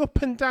 Parading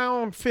up and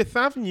down Fifth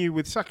Avenue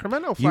with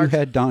Sacramento flags. You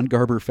had Don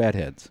Garber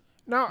fatheads.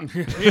 No.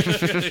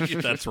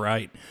 That's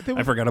right.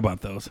 I forgot about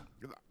those.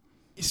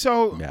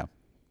 So Yeah.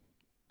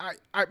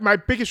 I my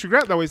biggest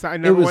regret though is that I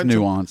never It was went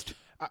nuanced.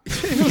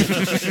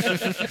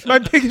 My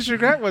biggest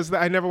regret was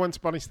that I never went to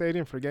Bonnie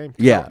Stadium for a game.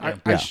 Yeah.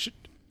 I should,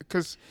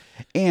 because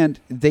And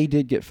they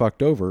did get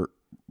fucked over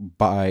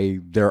by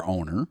their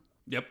owner,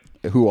 Yep.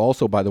 who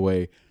also, by the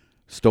way,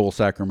 stole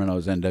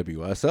Sacramento's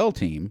NWSL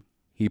team.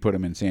 He put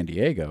him in San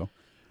Diego.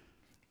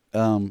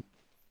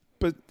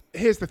 but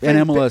here's the thing.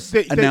 And MLS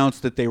they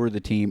announced that they were the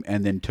team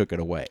and then took it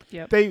away.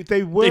 Yep.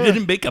 they were They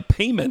didn't make a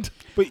payment.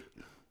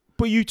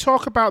 but you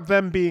talk about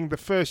them being the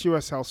first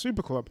USL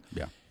super club.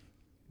 Yeah.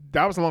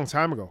 That was a long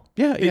time ago.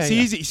 Yeah, It's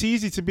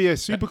easy to be a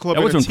super club.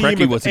 That was in a when team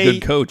Preki of was a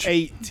good coach.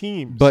 8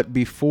 teams. But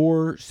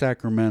before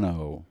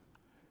Sacramento,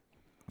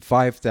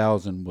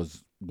 5,000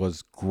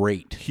 was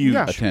great. Huge.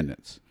 Yeah.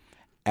 Attendance.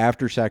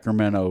 After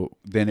Sacramento,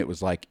 then it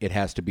was like it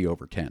has to be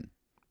over 10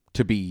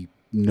 to be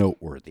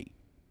noteworthy.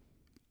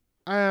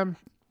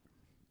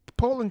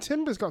 Portland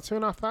Timbers got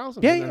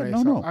 2,500. Yeah, in yeah,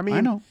 NASL. no. I mean,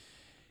 I know.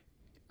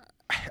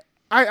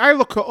 I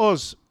look at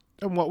us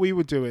and what we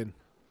were doing.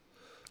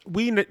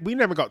 We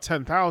never got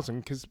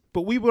 10,000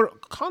 but we were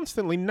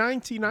constantly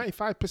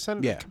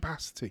 95% Yeah.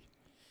 capacity.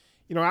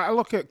 You know, I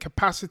look at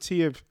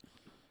capacity of.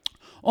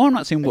 Oh, I'm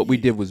not saying what we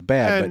did was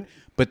bad, And-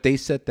 but they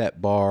set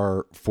that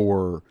bar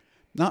for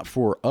not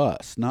for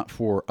us, not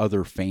for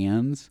other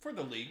fans,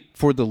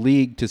 for the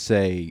league to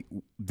say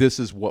this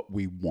is what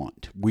we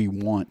want. We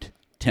want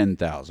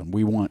 10,000.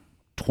 We want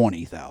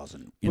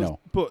 20,000. You know,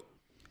 But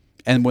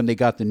and when they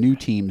got the new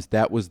teams,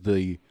 that was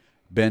the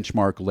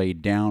benchmark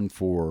laid down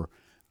for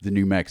the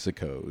New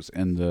Mexicos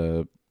and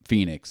the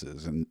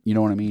Phoenixes, and you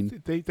know what I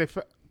mean. they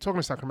talking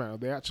to Sacramento,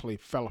 they actually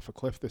fell off a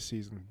cliff this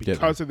season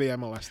because of the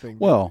MLS thing.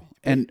 Well,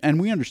 and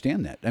we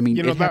understand that. I mean,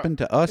 You know, it happened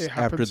to us it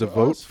happened after the to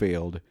vote us.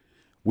 failed.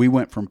 We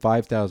went from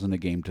 5,000 a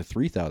game to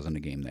 3,000 a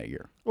game that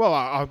year. Well,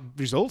 our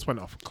results went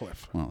off a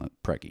cliff, Well,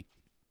 Preki.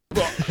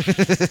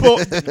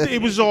 but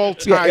it was all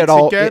tied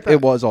together,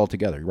 It was all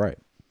together, right?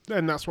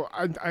 and that's what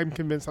I'm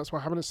convinced that's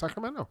what happened at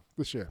Sacramento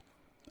this year.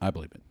 I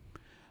believe it.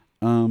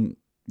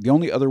 The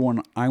only other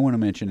one I want to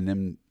mention, and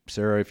then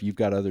Sarah, if you've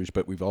got others,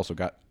 but we've also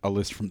got a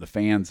list from the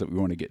fans that we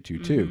want to get to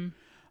too.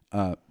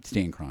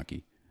 Stan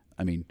Kroenke.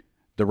 I mean,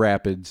 the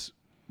Rapids.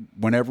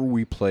 Whenever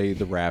we play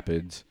the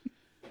Rapids,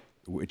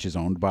 which is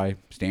owned by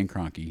Stan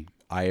Kroenke,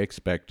 I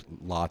expect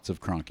lots of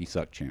Kroenke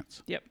suck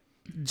chants. Yep.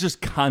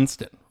 Just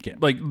constant. Yeah.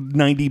 Like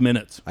 90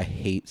 minutes. I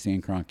hate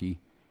Stan Kroenke.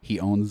 He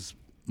owns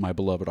my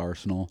beloved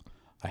Arsenal.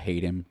 I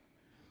hate him.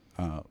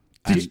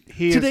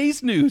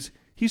 Today's news,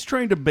 he's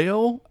trying to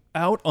bail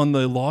out on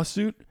the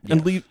lawsuit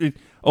and leave.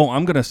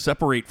 I'm going to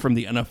separate from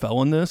the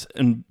NFL in this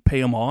and pay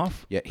him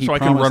off so I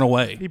can run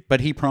away.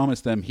 But he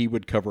promised them he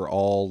would cover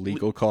all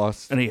legal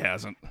costs. And he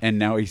hasn't. And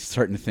now he's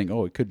starting to think,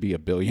 it could be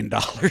 $1 billion.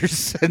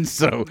 And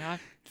so,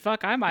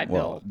 Fuck, I might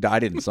well, bill. I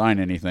didn't sign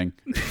anything.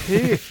 He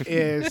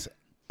is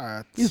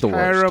a He's the worst.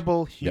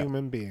 terrible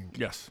human being.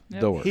 Yes.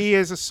 Yep. The worst. He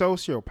is a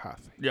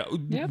sociopath. Yeah.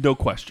 Yep. No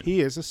question. He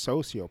is a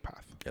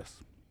sociopath. Yes.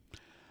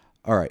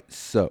 All right.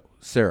 So,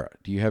 Sarah,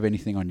 do you have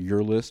anything on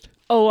your list?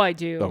 Oh, I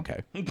do.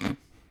 Okay.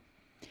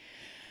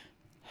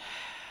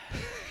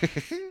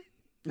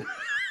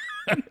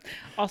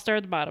 I'll start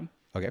at the bottom.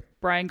 Okay.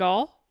 Brian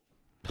Gall.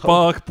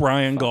 Fuck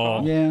Brian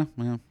Gall. Yeah.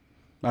 Well,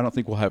 I don't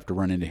think we'll have to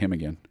run into him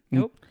again.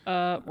 Nope.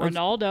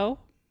 Ronaldo.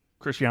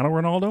 Cristiano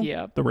Ronaldo?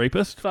 Yep. The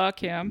rapist? Fuck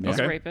him. He's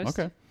Okay. a rapist.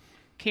 Okay.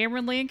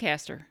 Cameron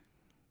Lancaster.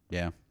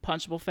 Yeah.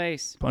 Punchable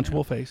face.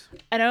 Punchable face.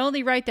 And I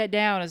only write that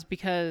down is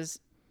because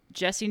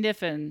Jesse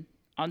Niffen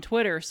on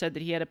Twitter said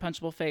that he had a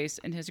punchable face,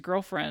 and his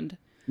girlfriend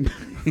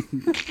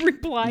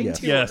replied Yes.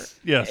 to Yes. her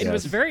Yes. and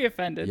was very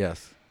offended.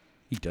 Yes.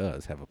 He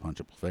does have a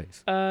punchable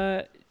face.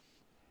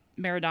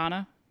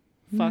 Maradona.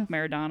 Fuck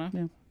Maradona.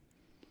 Yeah.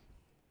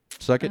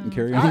 Suck it and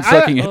carry on I-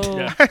 sucking it. Oh,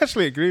 I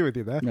actually agree with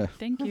you there. Yeah.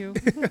 thank you.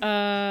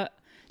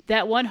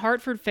 That one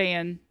Hartford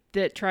fan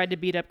that tried to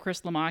beat up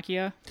Chris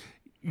Lamacchia.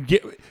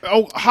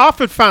 Oh,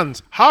 Hartford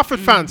fans.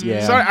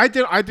 Yeah. Sorry,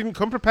 I didn't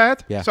come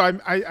prepared. Yeah. So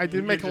I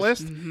didn't make a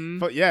list.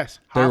 But yes,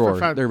 Hartford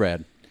fans. They're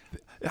rad.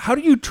 How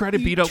do you try to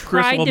beat up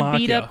Chris Tried Lamacchia? to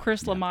beat up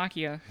Chris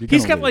Lamacchia. You're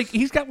He's gonna got lose.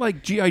 he's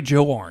got G.I.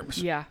 Joe arms.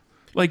 Yeah.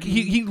 Like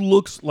he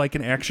looks like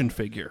an action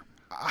figure.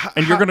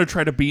 And you're gonna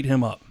try to beat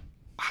him up.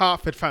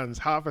 Hartford fans.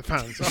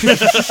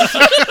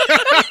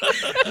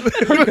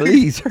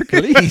 Hercules.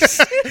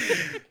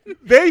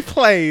 They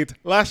played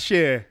last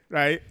year,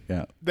 right?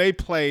 Yeah. They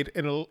played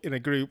in a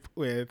group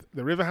with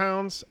the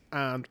Riverhounds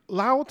and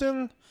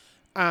Loudon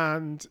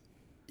and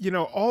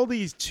all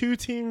these two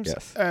teams,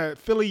 Yes.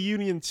 Philly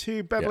Union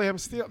 2, Bethlehem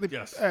Steel,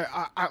 Yes.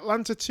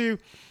 Atlanta 2,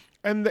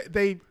 and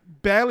they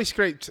barely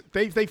scraped.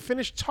 They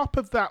finished top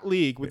of that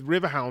league with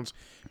Riverhounds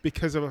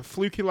because of a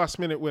fluky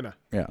last-minute winner,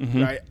 Yeah.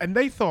 right? And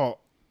they thought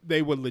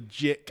they were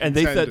legit And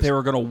they thought contenders. they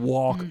were gonna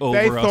walk over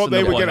They us thought in they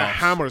the were going to playoffs.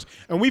 hammer us,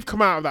 and we've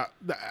come out of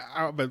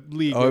out of the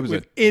league Oh, it was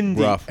with a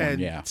Indy rough one, and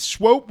yeah.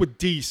 Swope were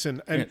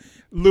decent and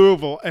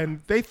Louisville,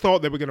 and they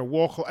thought they were going to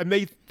walk, and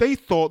they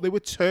thought they were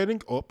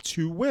turning up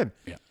to win.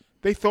 Yeah.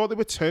 They thought they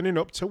were turning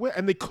up to win,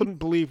 and they couldn't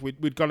believe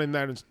we'd gone in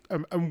there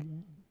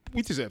and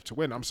we deserved to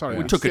win. I'm sorry,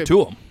 We took it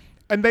to him.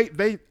 and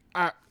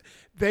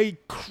they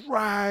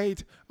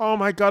cried. Oh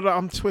my God,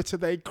 on Twitter,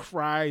 they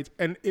cried.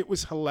 And it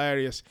was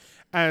hilarious.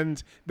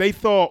 And they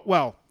thought,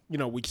 well,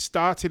 we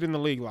started in the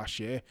league last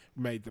year,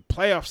 made the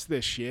playoffs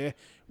this year.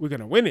 We're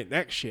going to win it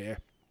next year.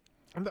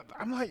 And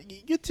I'm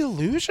like, you're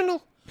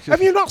delusional.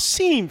 Have you not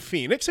seen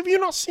Phoenix? Have you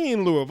not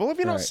seen Louisville? Have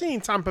you not Right. seen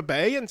Tampa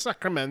Bay and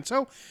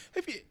Sacramento?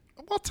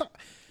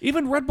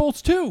 Even Red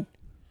Bulls too.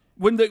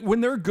 When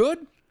they're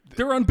good,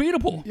 they're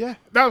unbeatable. Yeah,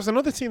 that was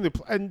another team that,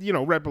 and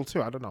Red Bull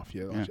too. I don't know if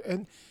you,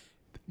 and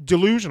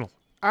delusional.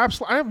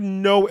 Absolutely, I have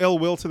no ill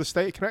will to the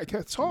state of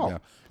Connecticut at all. Yeah.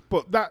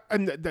 But that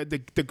and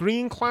the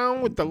green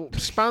clown with the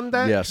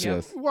spandex. Yes, Yep.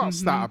 yes.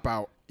 What's that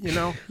about?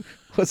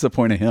 What's the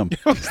point of him?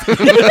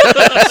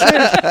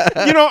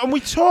 And we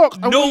talk.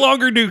 And No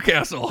longer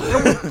Newcastle.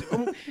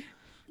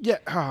 yeah.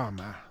 Oh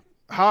man.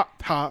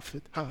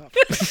 Hartford.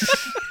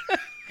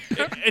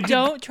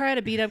 Don't try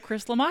to beat up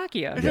Chris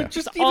Lamacchia.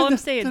 Yeah. All I'm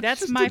saying.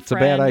 That's my it's a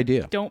friend. bad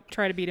idea. Don't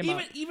try to beat him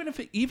up.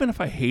 even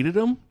if I hated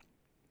him,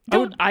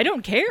 I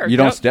don't care. You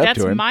don't step that's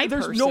to him. my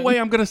There's person. no way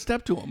I'm going to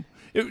step to him.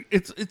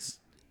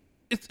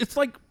 It's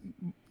like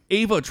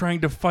Ava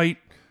trying to fight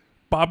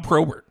Bob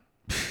Probert.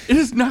 It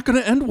is not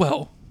going to end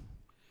well.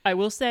 I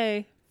will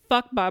say,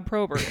 fuck Bob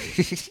Probert.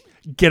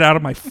 Get out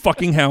of my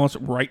fucking house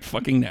right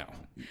fucking now.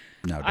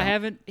 No, don't. I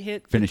haven't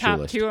hit Finish the your top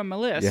list. 2 on my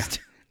list.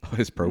 Yeah. Oh,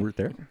 is Probert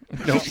there?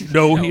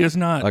 No, he is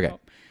not. Okay.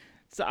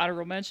 It's an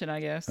honorable mention, I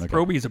guess.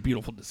 Proby is a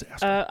beautiful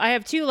disaster. I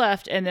have 2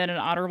 left, and then an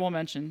honorable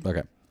mention.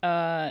 Okay.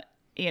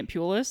 Aunt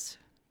Pulis.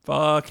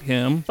 Fuck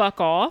him.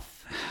 Fuck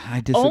off.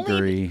 I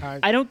disagree.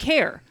 I don't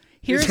care.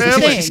 Here's It's the her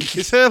thing. list.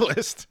 It's her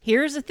list.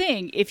 Here's the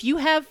thing. If you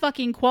have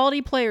fucking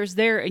quality players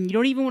there and you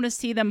don't even want to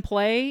see them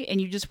play and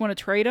you just want to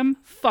trade them,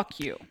 fuck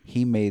you.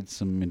 He made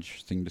some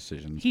interesting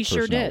decisions. He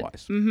sure did.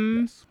 personnel-wise.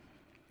 Mm-hmm.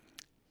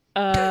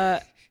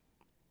 Yes.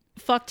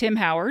 Fuck Tim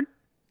Howard.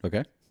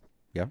 Okay.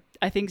 Yeah.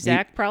 I think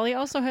Zach probably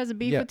also has a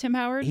beef with Tim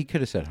Howard. He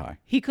could have said hi.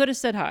 He could have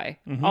said hi.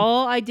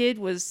 All I did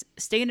was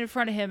stand in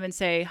front of him and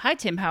say, "Hi,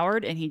 Tim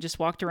Howard," and he just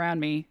walked around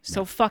me.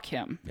 So fuck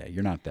him. Yeah,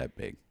 you're not that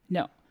big.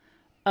 No.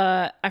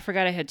 I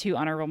forgot I had 2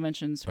 honorable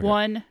mentions. Okay.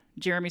 One,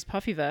 Jeremy's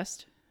puffy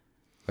vest.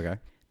 Okay.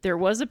 There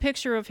was a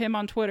picture of him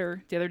on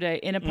Twitter the other day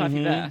in a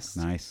puffy vest.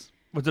 Nice.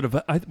 Was it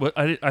a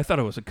I thought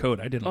it was a coat.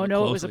 I didn't Oh, look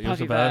no, it was a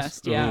closely. puffy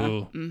vest, yeah.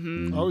 Ooh,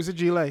 Oh, it was a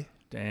gilet.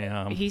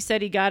 damn. He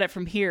said he got it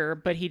from here,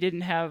 but he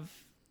didn't have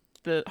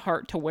the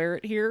heart to wear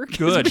it here.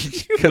 Good.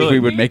 Because we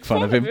would make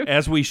fun of him.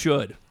 As we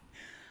should.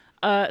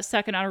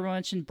 Second honorable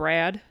mention,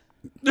 Brad.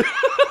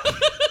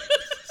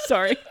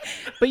 Sorry.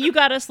 But you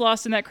got us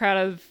lost in that crowd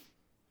of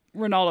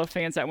Ronaldo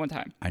fans at one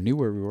time. I knew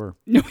where we were.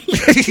 No, you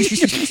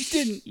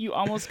didn't. You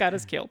almost got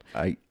us killed.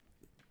 I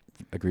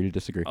agree to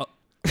disagree.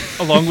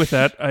 Along with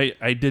that,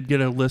 I did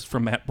get a list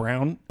from Matt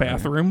Brown.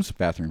 Bathrooms.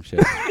 Bathrooms,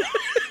 yeah.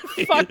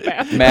 Fuck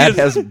that. Matt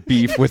has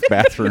beef with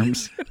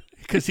bathrooms.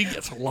 Because he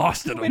gets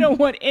lost in them. We don't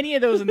want any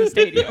of those in the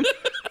stadium.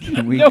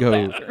 Can we No go?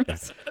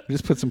 bathrooms. We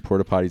just put some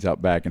porta potties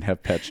out back and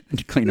have pets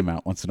clean them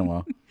out once in a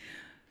while.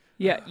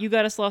 Yeah, you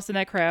got us lost in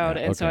that crowd,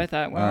 Yeah, and so okay. I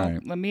thought, well, All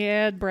right. let me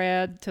add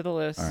Brad to the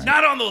list. All right.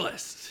 Not on the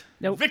list.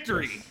 Nope.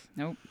 Victory.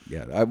 Nope.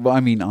 Yeah. Well, I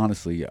mean,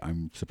 honestly,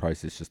 I'm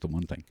surprised it's just the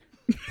one thing.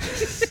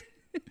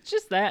 It's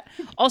just that.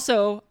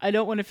 Also, I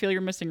don't want to feel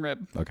your missing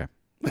rib. Okay.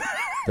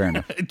 Fair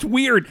enough. It's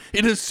weird.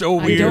 It is so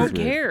I weird. don't weird.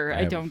 care. I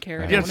I have- don't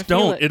care. I I have- don't Yes, wanna feel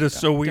don't. it. It is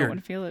so Don't weird. want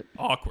to feel it.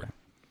 Awkward.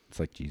 It's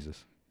like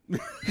Jesus.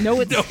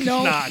 No, it's No,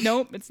 no, not.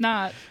 nope, it's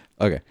not.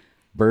 Okay.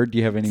 Bird, do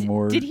you have any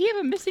more? Did he have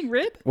a missing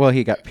rib? Well,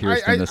 he got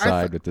pierced I- in the I side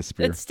thought- with the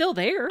spear. It's still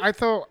there. I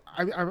thought,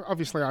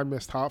 obviously, I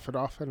missed Hartford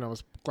off, and I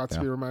was glad to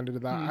Yeah. be reminded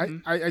of that.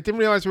 Mm-hmm. I didn't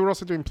realize we were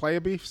also doing player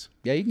beefs.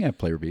 Yeah, you can have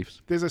player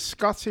beefs. There's a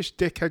Scottish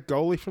dickhead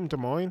goalie from Des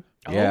Moines.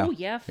 Yeah. Oh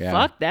yeah, Yeah.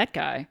 fuck that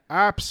guy.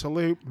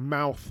 Absolute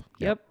mouth.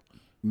 Yep.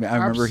 I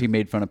remember he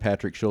made fun of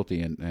Patrick Schulte,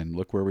 and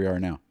look where we are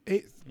now.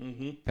 It,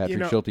 Patrick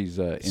know- Schulte's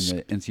in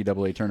the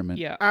NCAA tournament.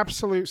 Yeah.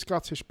 absolute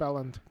Scottish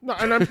bellend. No,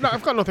 and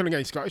I've got nothing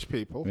against Scottish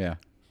people. Yeah.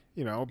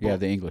 You know. Yeah, but-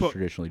 the English but-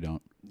 traditionally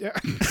don't. Yeah.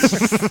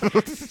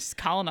 Just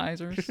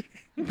colonizers.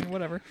 I mean,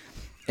 whatever.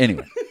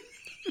 Anyway.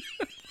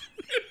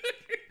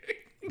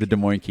 The Des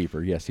Moines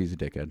keeper. Yes, he's a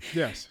dickhead.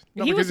 Yes.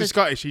 Not He because was he's a-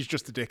 Scottish. He's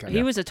just a dickhead.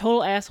 He was a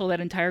total asshole that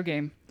entire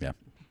game. Yeah.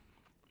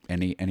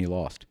 And he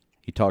lost.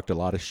 He talked a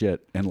lot of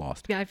shit and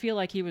lost. Yeah, I feel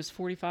like he was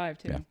 45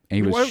 too. Yeah. And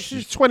he Well, was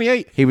she's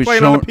 28. he was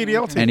playing shown on a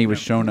PDL team. and he was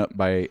shown up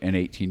by an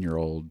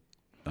 18-year-old.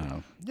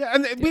 Yeah,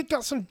 and we've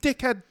got some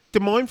dickhead Des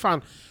Moines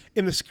fan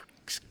in the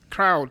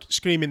crowd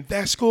screaming,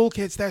 "They're school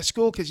kids, they're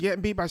school kids. You're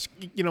getting beat by,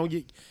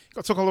 you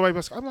got took all the way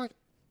by." I'm like,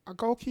 our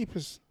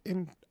goalkeeper's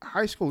in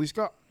high school. He's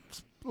got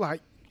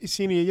like his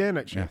senior year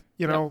next year.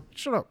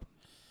 Shut up.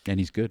 And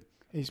he's good.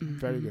 He's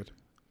very good.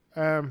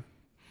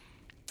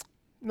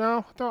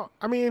 No, don't.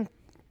 I mean,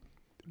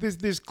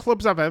 there's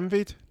clubs I've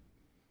envied,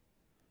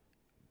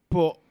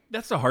 but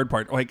That's the hard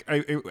part. Like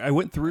I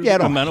went through Yeah, I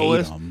the don't mental hate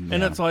list, him,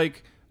 and yeah. it's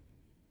like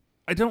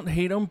I don't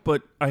hate him,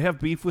 but I have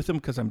beef with him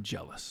because I'm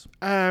jealous,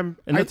 and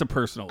I, that's a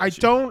personal I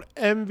issue. don't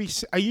envy.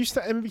 I used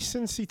to envy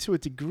Cincy to a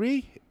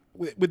degree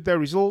with their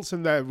results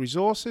and their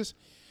resources,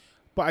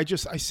 but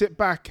I sit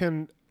back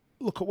and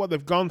look at what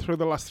they've gone through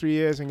the last 3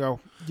 years and go,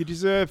 "You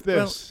deserve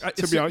this."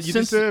 To be honest, you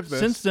deserve this.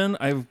 Since then,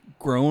 I've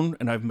grown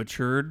and I've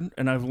matured,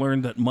 and I've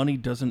learned that money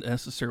doesn't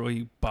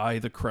necessarily buy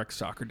the correct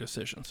soccer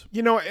decisions.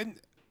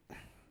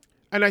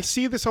 And I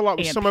see this a lot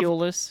with Aunt some of.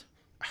 Pulis.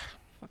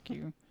 Fuck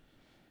you.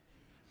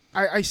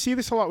 I see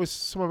this a lot with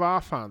some of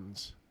our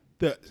fans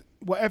that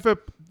whatever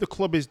the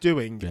club is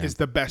doing is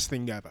the best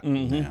thing ever.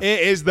 Mm-hmm. It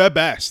is the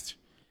best.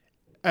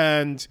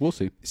 And We'll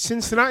see.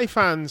 Cincinnati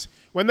fans,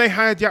 when they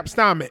hired Yap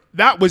Stammet,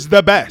 that was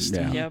the best.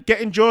 Yeah. Yep.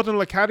 Getting Jordan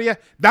Lacadia,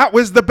 that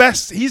was the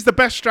best. He's the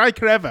best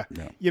striker ever.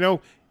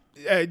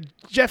 Yeah.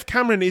 Jeff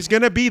Cameron is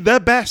going to be the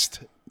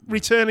best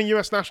returning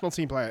U.S. national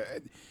team player.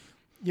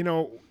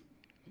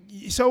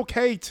 It's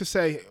okay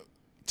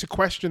to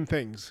question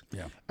things.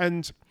 Yeah.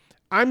 And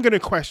I'm going to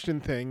question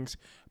things.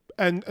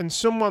 And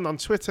someone on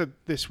Twitter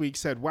this week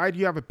said, "Why do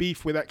you have a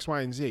beef with X,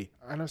 Y, and Z?"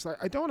 And I was like,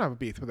 I don't have a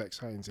beef with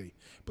X, Y, and Z.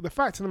 But the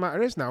fact of the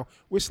matter is now,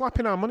 we're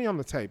slapping our money on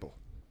the table.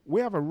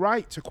 We have a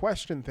right to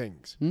question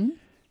things. And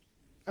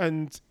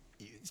and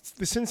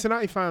the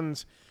Cincinnati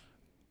fans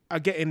are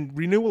getting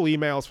renewal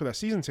emails for their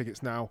season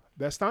tickets now.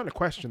 They're starting to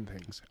question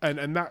things,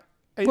 and that.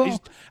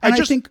 Well, I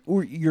think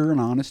you're an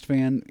honest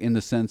fan in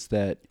the sense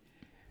that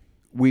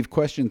we've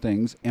questioned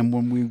things, and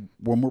when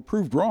we're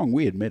proved wrong,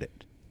 we admit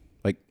it.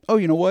 Like, oh,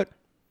 you know what?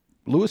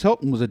 Lewis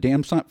Helton was a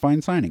damn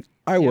fine signing.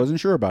 I wasn't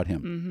sure about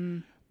him. Mm-hmm.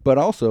 But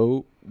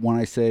also, when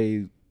I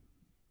say,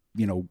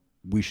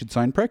 we should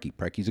sign Preki.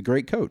 Preki's a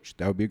great coach.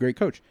 That would be a great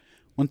coach.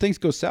 When things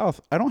go south,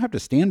 I don't have to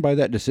stand by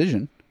that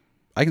decision.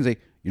 I can say,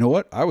 you know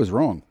what? I was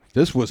wrong.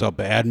 This was a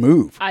bad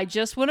move. I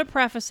just want to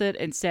preface it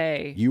and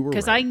say, You were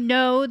because right. I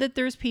know that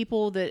there's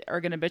people that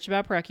are going to bitch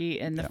about Preki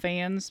and the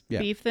fans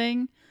beef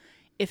thing.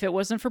 If it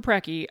wasn't for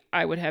Preki,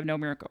 I would have no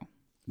Miracle.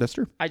 That's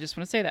true. I just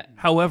want to say that.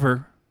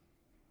 However,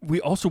 we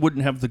also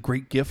wouldn't have the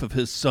great gif of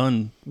his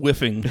son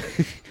whiffing.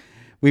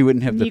 We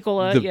wouldn't have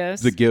Nikola,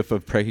 yes. the gif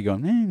of Preki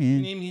going,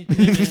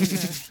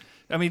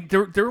 I mean,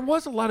 there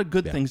was a lot of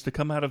good things to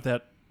come out of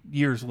that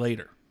years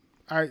later.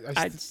 I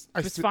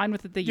was fine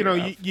with it the year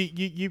of.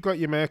 You've got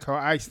your Mirko.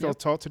 I still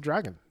talk to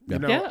Dragon.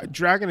 Yeah.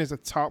 Dragon is a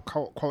top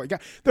quality guy.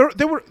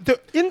 They were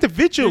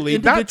individually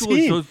that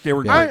team. They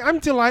were I'm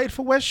delighted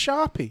for Wes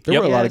Sharpie.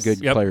 There were a lot of Yes.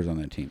 good players on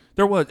that team.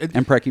 There was.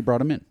 And Preki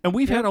brought him in. And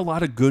we've had a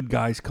lot of good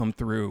guys come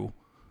through.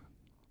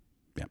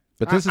 Yeah.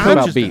 But this is I'm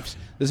about just- beefs.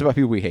 This is about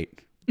people we hate.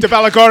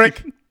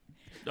 Devalagoric,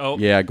 Oh,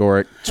 Yeah,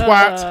 Gorick.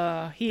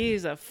 twat.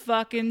 He's a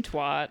fucking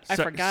twat. I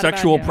forgot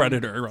sexual about him.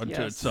 predator unto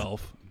Yes.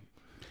 itself.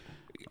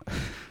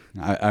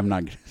 I'm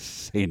not going to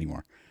say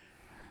anymore.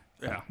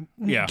 Yeah.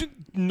 Yeah.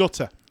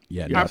 Nutter.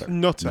 Yeah,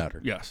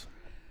 Nutter. Yes.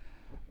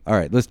 All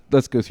right,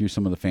 let's go through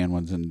some of the fan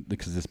ones, and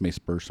because this may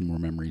spur some more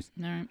memories.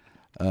 All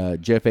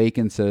right. Jeff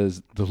Aiken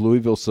says the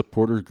Louisville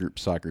Supporters Group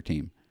soccer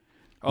team.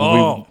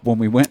 When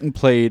we went and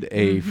played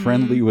a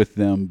friendly with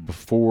them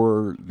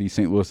before the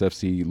St. Louis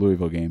FC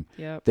Louisville game,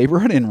 Yep. they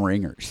brought in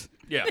ringers.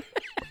 Yeah.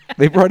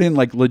 They brought in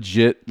like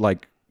legit,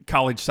 like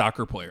College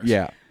soccer players.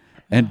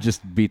 and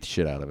just beat the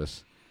shit out of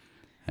us.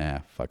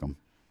 Fuck them.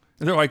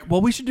 And they're like, well,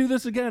 we should do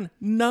this again.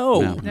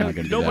 No. No, we're not gonna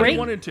do that Nobody again.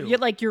 wanted to. Yeah,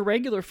 like your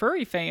regular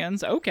furry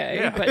fans, okay,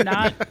 Yeah. but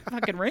not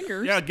fucking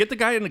ringers. Yeah, get the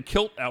guy in the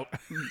kilt out.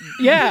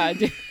 Yeah.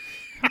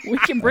 We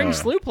can bring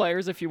slew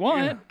players if you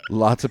want.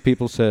 Lots of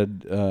people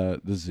said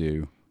the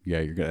zoo.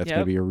 Yeah, that's gonna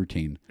Yep. be a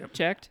routine.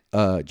 Checked.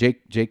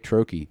 Jake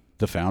Trokey,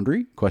 the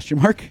Foundry?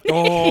 Question mark.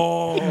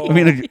 Oh. I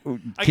mean,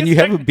 can you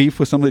guess have a beef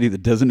with somebody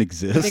that doesn't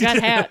exist? They got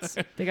hats.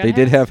 They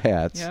did have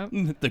hats.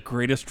 Yep. The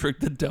greatest trick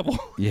the devil.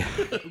 Yeah.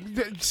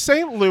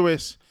 St.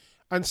 Louis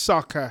and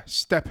soccer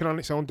stepping on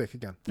its own dick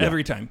again.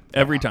 Every time.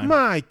 Every time.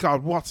 My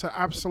God, what an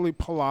absolute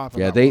palaver.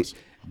 Yeah, that was.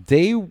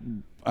 they.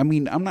 I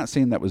mean, I'm not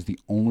saying that was the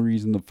only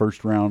reason the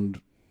first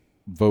round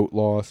vote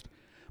lost,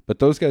 but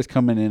those guys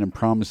coming in and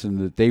promising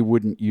that they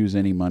wouldn't use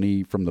any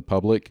money from the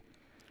public,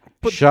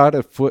 shot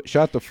the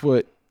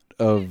foot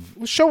of.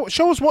 Well,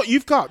 show us what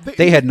you've got.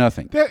 They had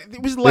nothing.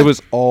 It was It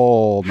was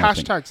all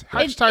nothing.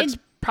 hashtags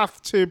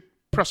path to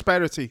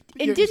prosperity.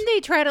 And didn't they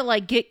try to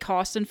like get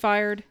Costin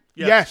fired?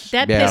 Yes.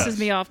 That Yes. pisses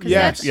me off because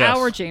Yes. that's Yes.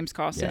 our James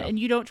Costin, Yeah. and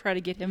you don't try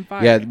to get him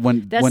fired. Yeah,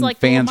 when That's like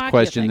the fans Lomacchia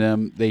questioned thing.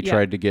 them, they Yeah.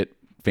 tried to get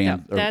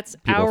fans. Yeah, or that's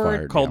people our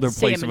fired. Called yeah. their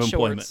place Salmon of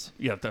employment. shorts.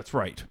 Yeah, that's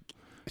right.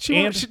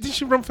 Did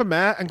she run for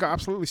mayor and got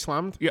absolutely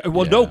slammed? Yeah,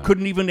 well, no, Yeah.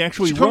 couldn't even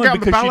actually She couldn't run get on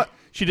the because ballot.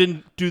 she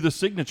didn't do the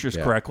signatures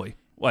Yeah. correctly.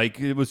 Like,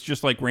 it was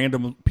just like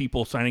random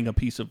people signing a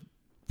piece of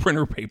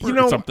printer paper You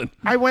know, or something.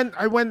 I went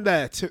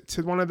there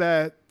to one of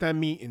their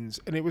meetings,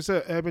 and it was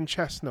at Urban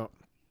Chestnut,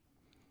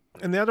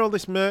 and they had all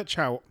this merch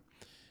out,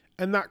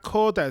 and that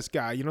Cordes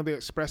guy, you know, the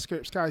Express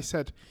Scripts guy,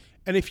 said,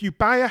 and if you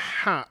buy a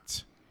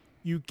hat,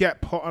 you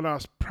get put on our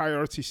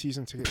priority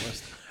season ticket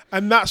list.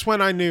 And that's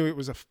when I knew it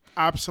was a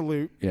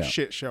absolute Yeah.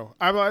 shit show.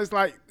 I was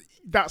like,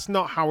 that's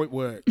not how it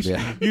works.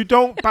 Yeah. You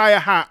don't buy a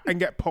hat and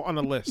get put on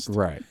a list.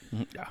 Right.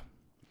 Yeah.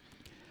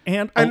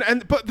 And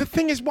But the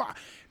thing is, what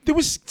there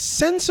was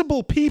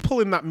sensible people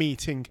in that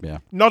meeting, Yeah.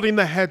 nodding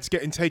their heads,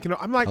 getting taken up.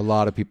 I'm like, A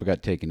lot of people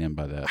got taken in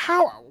by that.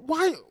 how?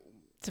 Why?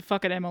 It's a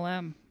fucking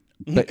MLM.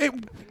 But It,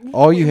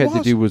 all you it had to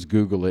was. do was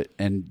Google it,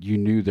 and you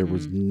knew there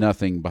was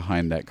nothing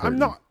behind that curtain. I'm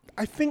not.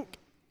 I think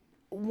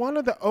one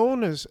of the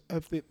owners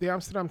of the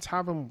Amsterdam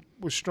Tavern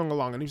was strung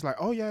along, and he was like,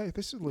 "Oh yeah,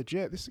 this is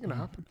legit. This is going to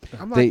happen."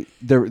 I'm like,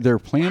 Their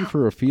plan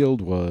for a field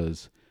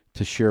was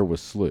to share with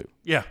SLU.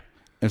 yeah.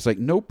 And it's like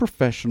no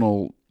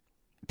professional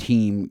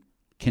team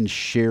can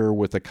share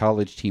with a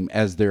college team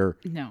as their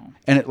No.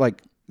 and it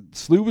like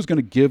SLU was going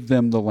to give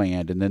them the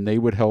land, and then they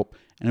would help.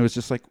 And it was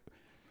just like,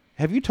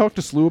 have you talked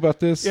to SLU about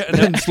this? Yeah,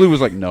 and SLU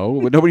was like, no,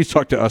 nobody's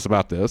talked to us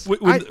about this. When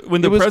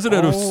the it was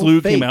president of all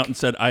SLU came fake. out and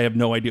said, I have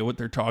no idea what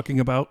they're talking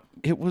about.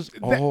 It was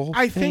th- all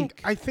I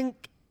fake.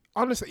 think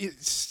honestly,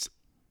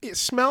 it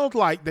smelled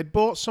like they'd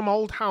bought some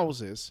old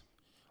houses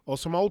or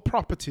some old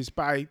properties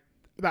by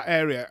that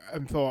area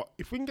and thought,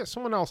 if we can get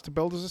someone else to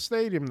build us a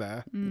stadium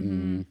there,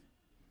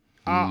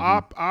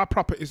 our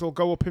properties will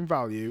go up in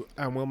value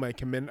and we'll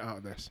make a mint out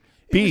of this.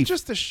 It was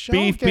just a shell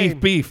beef, game.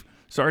 beef.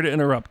 Sorry to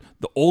interrupt.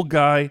 The old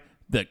guy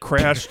that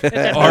crashed At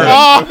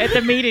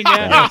the meeting,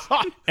 yeah.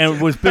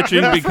 and was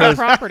bitching For because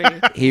property.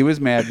 He was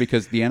mad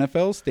because the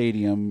NFL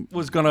stadium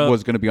was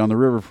gonna be on the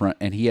riverfront,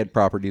 and he had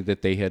property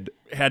that they had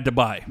to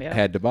buy. Yeah.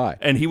 had to buy.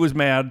 And he was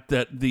mad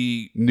that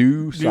the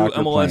New soccer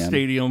MLS plan.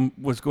 stadium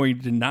was going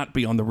to not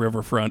be on the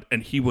riverfront,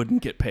 and he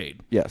wouldn't get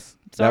paid. Yes,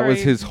 that was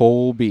Sorry. his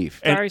whole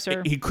beef, And Sorry,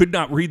 sir. he could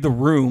not read the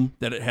room,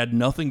 that it had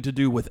nothing to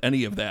do with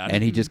any of that.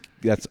 and he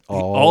just—that's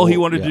all. all he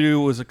wanted yeah. to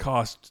do was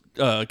accost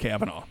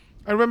Kavanaugh.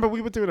 I remember we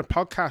were doing a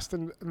podcast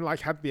and like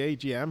had the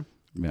AGM.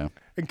 Yeah,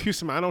 And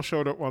Cusimano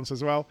showed up once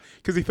as well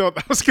because he thought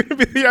that was going to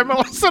be the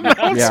MLS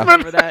announcement. Yeah.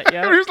 Remember that,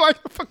 yeah. He was like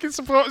a fucking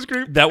supporters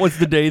group. That was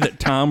the day that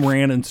Tom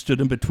ran and stood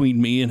in between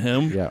me and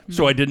him. Yeah.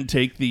 So I didn't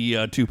take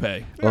the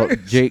toupee. well,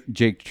 Jake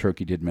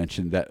Trokey did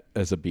mention that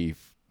as a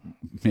beef,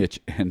 Mitch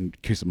and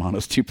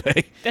Cusimano's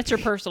toupee. That's your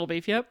personal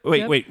beef, yep.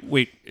 Wait, yep.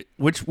 wait.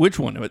 Which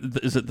one?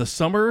 Is it the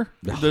summer,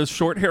 the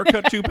short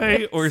haircut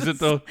toupee, or is it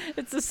the?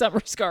 It's the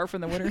summer scarf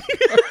in the winter.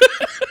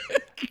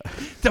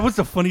 That was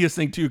the funniest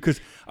thing too, because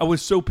I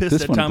was so pissed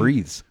This at one Tom.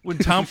 breathes. When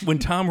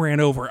Tom ran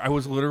over, I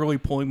was literally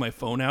pulling my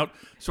phone out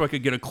so I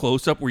could get a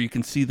close up where you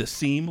can see the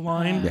seam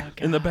line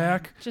in the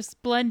back.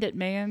 Just blend it,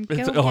 man. Go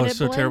It's get it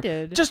so terrible.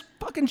 blended. Just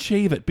fucking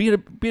shave it. Be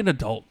an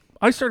adult.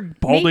 I started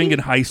balding Maybe- in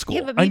high school.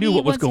 yeah, but I knew maybe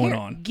what was once going hair-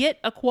 on. Get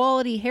a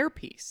quality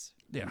hairpiece.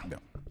 Yeah.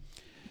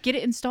 Get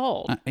it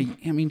installed.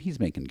 I mean, he's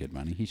making good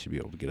money. He should be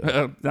able to get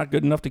it. Not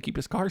good enough to keep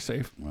his car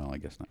safe. Well, I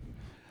guess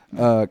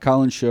not.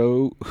 Colin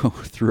Show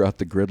threw out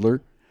the Griddler.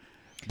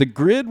 The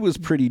grid was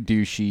pretty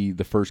douchey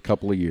the first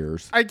couple of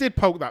years. I did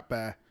poke that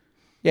bear.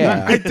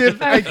 Yeah. I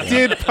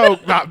did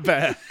poke that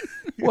bear.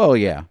 Well,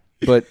 yeah,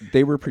 but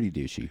they were pretty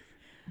douchey.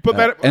 But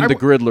then And I, the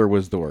Griddler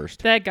was the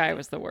worst. That guy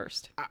was the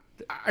worst.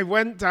 I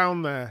went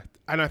down there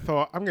and I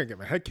thought I'm gonna get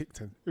my head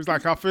kicked in. It was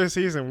like our first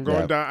season. I'm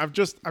going Yeah. down. I've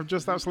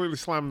just absolutely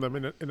slammed them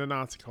in an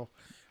article.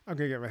 I'm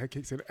gonna get my head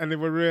kicked in, and they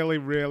were really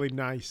really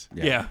nice.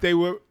 Yeah. They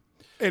were.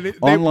 And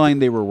Online,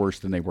 they were worse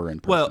than they were in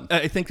person. Well,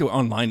 I think that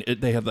online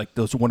they have like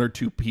those one or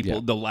two people, Yeah.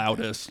 the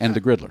loudest, and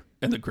the Griddler.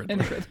 and the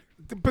grid.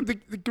 But the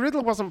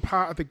Griddler wasn't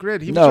part of the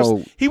grid. He was No.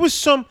 just, he was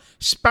some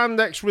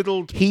spandex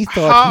riddled He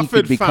thought Hartford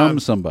he could become fan.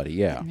 somebody.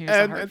 Yeah. He was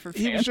a And Hartford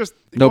he fan. was just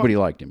Nobody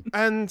liked him.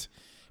 And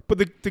but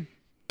the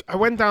I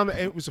went down there.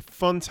 It was a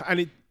fun time,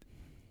 and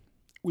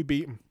we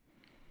beat them.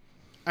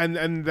 And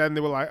then they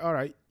were like, "All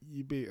right,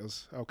 you beat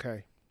us,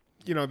 okay."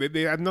 You know,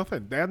 they had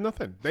nothing. They had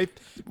nothing.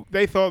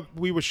 They thought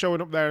we were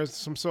showing up there as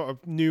some sort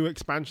of new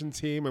expansion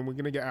team, and we're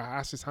going to get our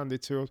asses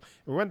handed to us.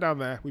 We went down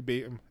there, we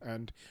beat them,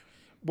 and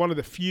one of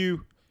the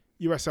few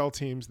USL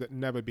teams that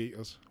never beat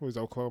us was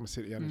Oklahoma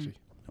City Energy.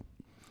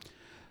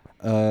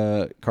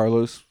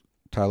 Carlos,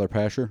 Tyler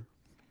Pasher,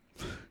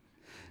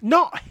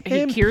 Not He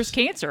him. cures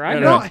cancer. I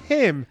know. Not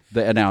him.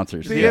 the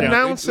announcers. The yeah,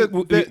 announcer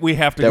We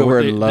have to that go were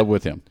with in love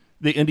with him.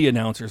 the indie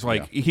announcers.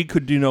 Like he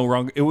could do no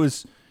wrong.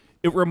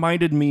 It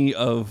reminded me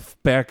of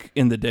back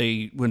in the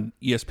day when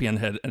ESPN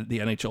had the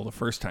NHL the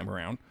first time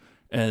around,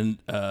 and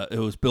it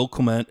was Bill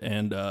Clement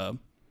and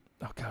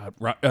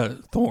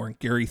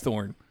Gary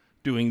Thorne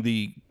doing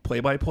the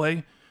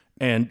play-by-play,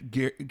 and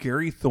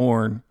Gary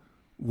Thorne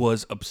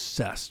was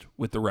obsessed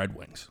with the Red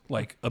Wings,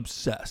 like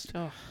obsessed.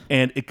 Oh.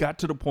 And it got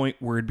to the point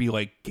where it'd be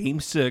like Game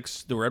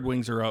 6, the Red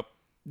Wings are up,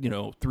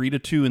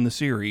 3-2 in the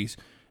series.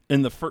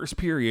 In the first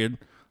period,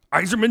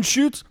 Yzerman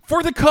shoots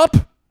for the cup.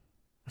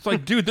 It's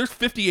like, dude, there's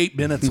 58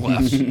 minutes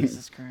left.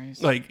 Jesus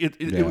Christ. Like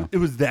Yeah. it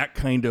was that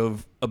kind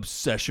of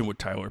obsession with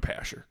Tyler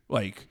Pasher.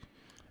 Like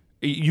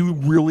you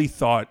really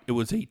thought it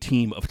was a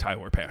team of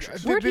Tyler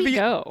Pashers. Where'd he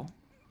go?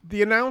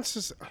 The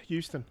announcers,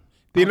 Houston.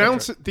 The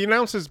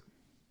announcers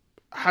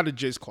had a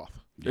jizz cloth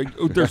There's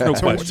no to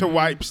question.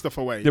 wipe stuff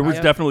away. There was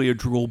definitely a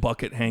drool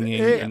bucket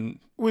hanging, It and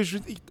was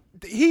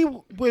he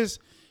was.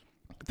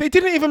 They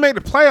didn't even make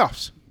the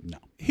playoffs. No.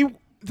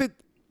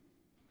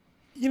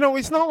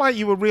 It's not like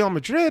you were Real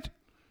Madrid.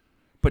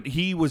 but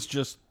he was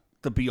just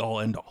the be all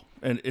end all,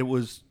 and it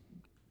was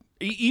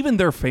even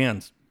their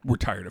fans were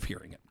tired of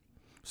hearing it.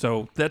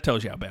 So that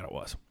tells you how bad it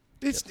was.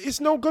 It's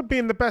no good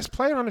being the best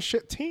player on a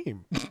shit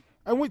team,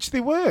 and which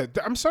they were.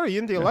 I'm sorry,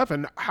 Indy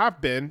 11 have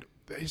been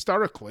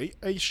historically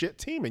a shit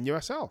team in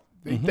USL.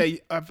 They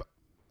have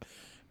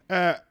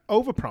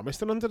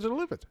overpromised and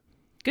underdelivered.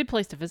 Good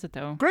place to visit,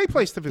 though. Great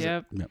place to visit.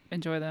 Yep. Yep.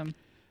 Enjoy them.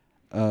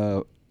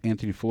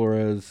 Anthony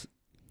Flores,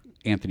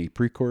 Anthony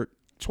Precourt.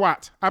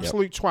 Twat,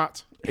 absolute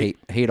twat.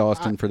 Hate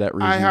Austin for that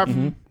reason. I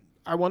have.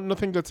 I want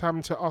nothing good to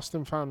happen to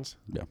Austin fans.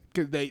 Yeah.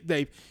 'Cause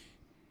they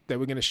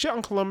were going to shit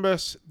on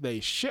Columbus. They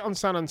shit on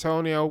San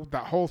Antonio.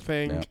 That whole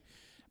thing. Yeah.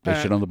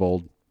 They shit on the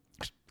Bold.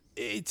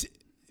 It's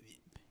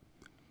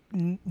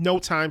no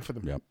time for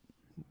them. Yep.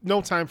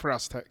 No time for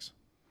Aztecs.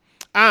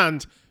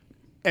 And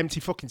empty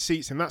fucking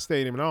seats in that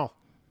stadium and all.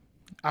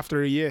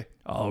 After a year.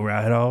 All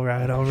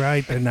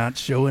right. They're not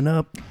showing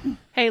up.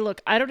 Hey,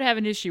 look, I don't have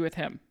an issue with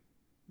him.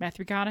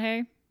 Matthew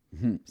McConaughey,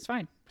 it's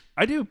fine.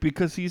 I do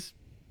because he's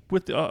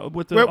with the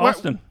Where-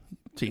 Austin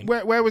team.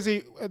 Where was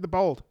he at the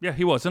Bold? Yeah,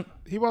 he wasn't.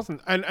 He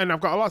wasn't. And I've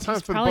got a lot of time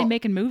He's for probably the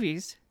making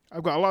movies.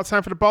 I've got a lot of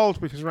time for the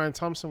Bold because Ryan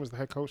Thompson was the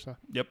head coach there.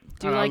 Yep.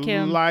 Do you And like I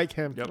him? Like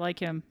him. Yep. Like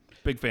him.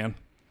 Big fan.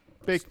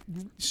 Big,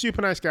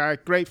 super nice guy.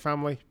 Great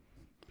family.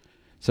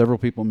 Several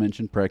people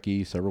mentioned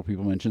Preki. Several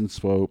people mentioned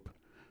Swope.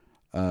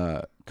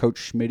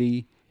 Coach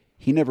Schmitty,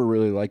 he never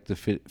really liked the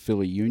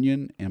Philly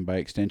Union and by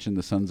extension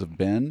the Sons of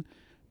Ben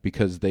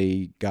because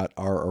they got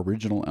our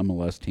original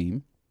MLS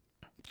team.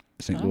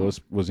 St. Louis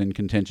was in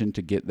contention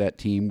to get that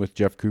team with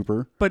Jeff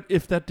Cooper. But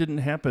if that didn't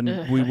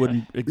happen, we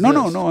wouldn't exist.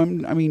 No.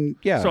 I mean,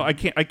 yeah. So I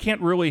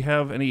can't really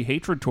have any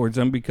hatred towards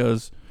them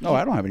because No,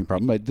 I don't have any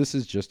problem. But this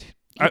is just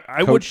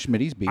I Coach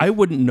Schmitty's beef. I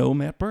wouldn't know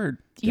Matt Bird.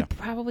 You Yeah.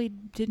 probably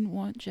didn't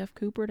want Jeff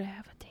Cooper to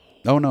have a team.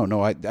 Oh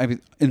no. I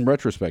mean, in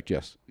retrospect,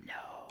 yes.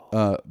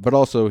 No. But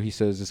also, he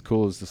says, as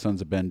cool as the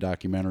Sons of Ben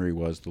documentary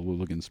was, the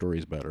Luligan story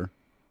is better.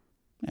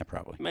 Yeah,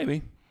 probably.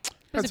 Maybe.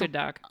 That's a good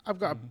doc. I've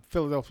got a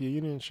Philadelphia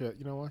Union shirt.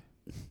 You know why?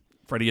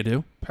 Freddie, you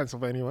do?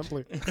 Pennsylvania went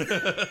blue.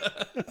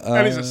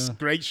 And it's a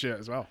great shirt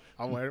as well.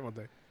 I'll wear it one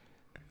day.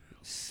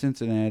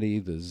 Cincinnati,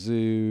 the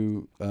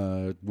Zoo.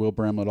 Will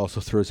Bramlett also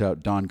throws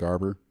out Don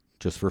Garber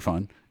just for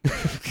fun.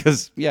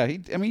 Because, yeah,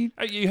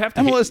 You have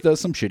to MLS hate, does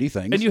some shitty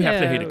things. and you have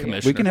to hate a Yeah.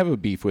 commissioner. We can have a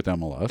beef with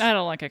MLS. I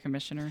don't like a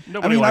commissioner. I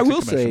Nobody mean, I likes a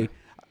will say, commissioner.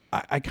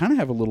 I kind of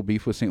have a little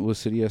beef with St. Louis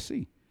City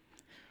SC.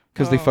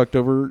 Because they Oh. fucked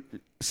over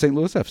St.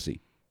 Louis FC.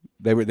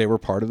 They were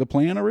part of the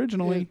plan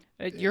originally.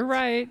 You're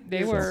right.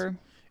 They were.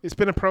 It's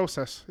been a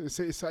process.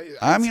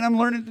 I mean, I'm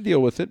learning to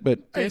deal with it, but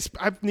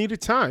I've needed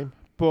time,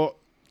 but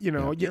you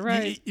know, You're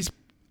right.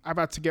 I've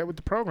had to get with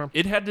the program.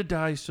 It had to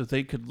die so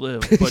they could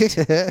live, but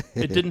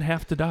it didn't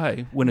have to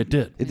die when it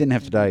did. it didn't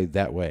have to die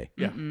that way.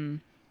 Yeah.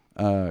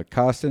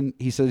 Costin,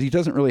 he says he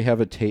doesn't really have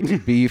a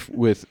beef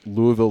with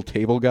Louisville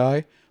Table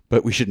Guy,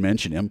 but we should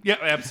mention him. Yeah,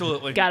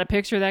 absolutely. Got a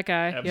picture of that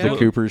guy. Absolutely. The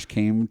Coopers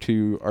came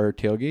to our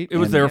tailgate. It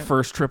was and- their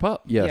first trip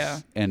up. Yes,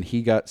 Yeah. and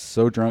he got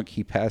so drunk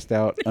he passed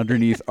out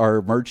underneath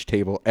our merch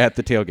table at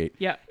the tailgate.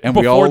 Yeah. And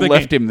we Before all the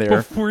left game. him there.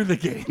 Before the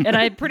game. And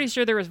I'm pretty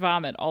sure there was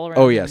vomit all around.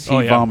 Oh him. yes, he Oh,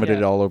 yeah. vomited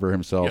Yeah. all over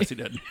himself. Yes, he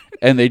did.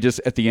 And they just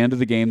at the end of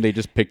the game they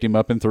just picked him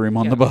up and threw him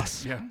on the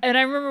bus. Yeah. And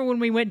I remember when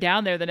we went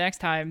down there the next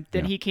time,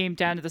 then Yeah. he came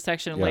down to the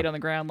section and Yeah. laid on the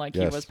ground like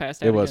Yes. he was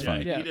passed out. It was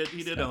again. funny. Yeah.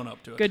 He did own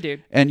up to it. Good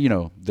dude. And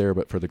there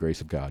but for the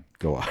grace of God,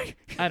 go I.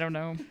 I don't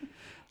know.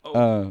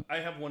 Oh, I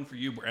have one for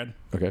you, Brad.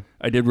 Okay.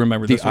 I did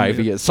remember The this one.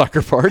 Ivy at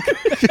Soccer Park.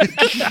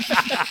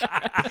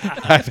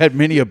 I've had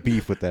many a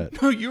beef with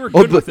that. No, you were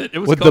good with it. It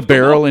was with the comfortable.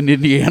 barrel in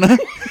Indiana.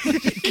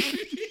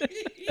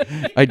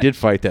 I did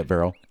fight that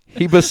barrel.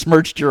 He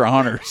besmirched your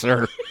honor,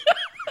 sir.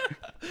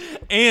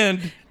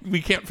 And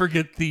we can't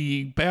forget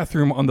the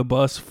bathroom on the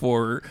bus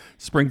for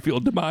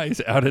Springfield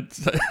Demise out at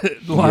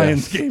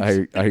Lions Yes,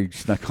 games. I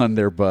snuck on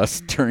their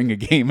bus during a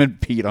game and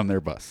peed on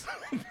their bus.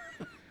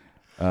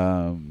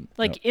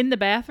 Like in the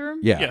bathroom?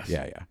 Yeah, Yes.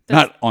 yeah.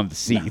 Not on the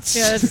seats.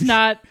 Yeah, it's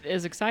not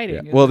as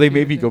exciting. Yeah. Well, they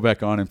made me go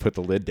back on and put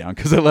the lid down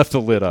because I left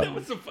the lid up. That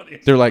was so funny.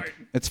 They're like,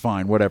 it's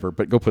fine, whatever,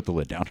 but go put the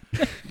lid down.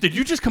 Did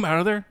you just come out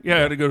of there? Yeah, I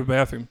had to go to the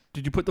bathroom.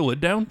 Did you put the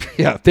lid down?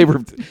 Yeah,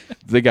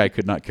 the guy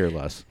could not care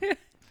less.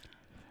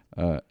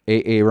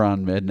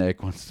 Aaron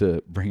Mednick wants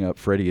to bring up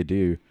Freddie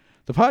Adu.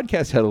 The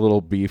podcast had a little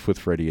beef with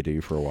Freddie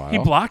Adu for a while. He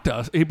blocked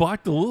us. He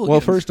blocked the Luligans.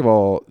 Well, first of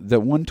all,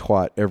 that one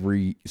twat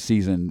every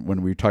season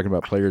when we were talking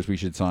about players we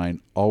should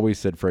sign always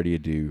said Freddie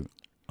Adu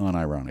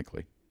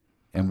unironically.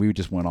 And we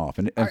just went off.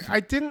 And I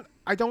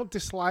don't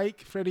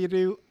dislike Freddie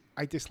Adu.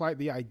 I dislike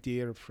the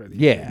idea of Freddie.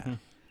 yeah.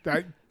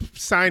 That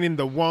signing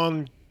the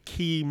one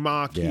key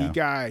marquee Yeah.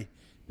 guy,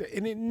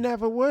 and it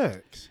never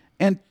works.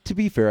 And to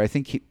be fair, I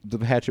think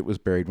the hatchet was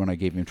buried when I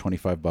gave him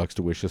 $25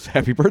 to wish us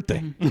happy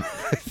birthday. I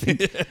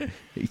think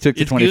he took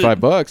the It's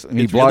 $25. And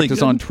he It's blocked really us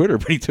good. on Twitter,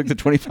 but he took the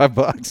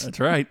 $25. That's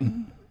right.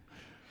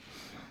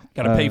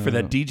 Got to pay for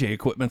that DJ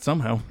equipment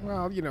somehow.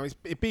 Well,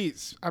 it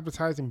beats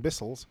advertising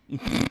Bissell's.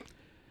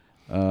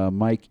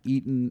 Mike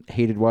Eaton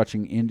hated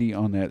watching Indy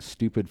on that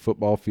stupid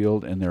football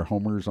field and their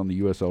homers on the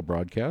USL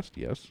broadcast.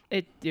 Yes.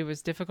 It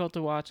was difficult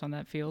to watch on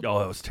that field. Oh,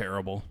 that was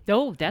terrible.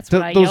 Oh, that's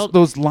what I Those yelled.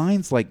 those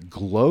lines like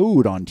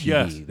glowed on TV.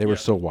 Yes. They were Yeah.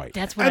 so white.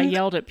 That's what I And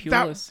yelled at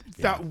Pulis.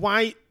 That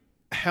white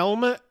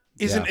helmet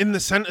isn't Yeah. in the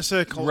center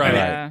circle. Right,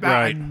 and that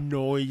right.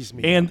 annoys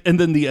me. And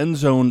then the end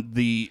zone,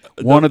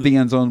 One of the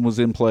end zone was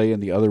in play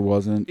and the other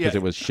wasn't because Yeah.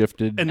 it was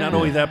shifted. and not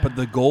only that, but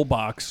the goal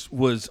box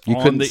was You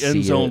on couldn't the end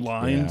see zone it,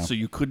 line, yeah. so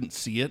you couldn't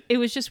see it. It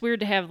was just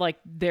weird to have like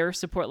their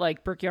support,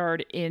 like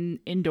Brickyard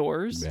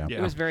indoors. Yeah. It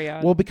was very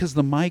odd. Well, because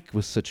the mic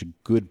was such a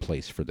good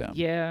place for them.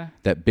 yeah.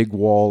 That big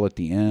wall at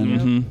the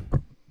end.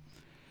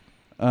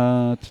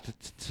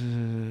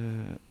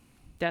 Mm-hmm.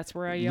 That's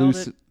where I yelled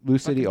at. Lou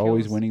City fucking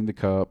always kills. winning the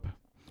cup.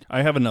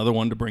 I have another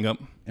one to bring up.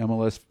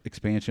 MLS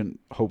expansion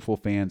hopeful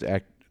fans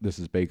act. This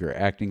is Baker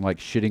acting like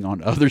shitting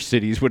on other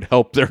cities would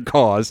help their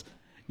cause.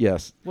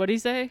 Yes, What'd he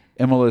say?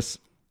 MLS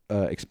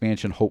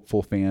expansion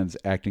hopeful fans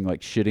acting like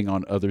shitting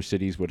on other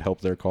cities would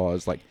help their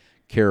cause, like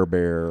Care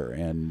Bear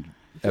and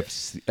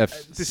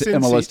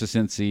MLS to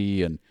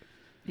Cincy, and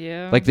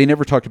Yeah. like they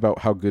never talked about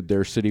how good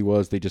their city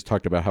was. They just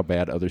talked about how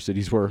bad other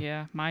cities were.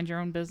 Yeah. Mind your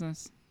own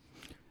business.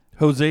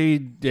 Jose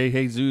de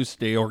Jesus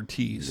de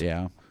Ortiz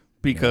Yeah.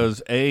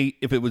 because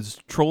if it was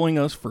trolling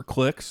us for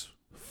clicks,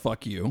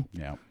 fuck you.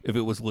 Yeah. If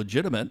it was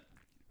legitimate,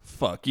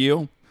 fuck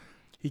you.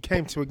 He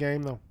came to a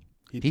game though.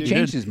 He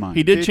changed his mind.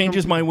 He did Did change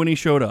his come- mind when he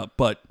showed up,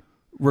 but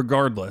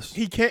regardless,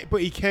 He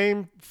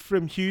came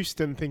from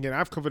Houston thinking,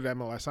 I've covered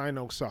MLS, I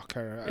know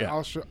soccer.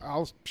 Yeah.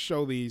 I'll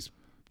show these,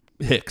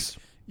 Hicks.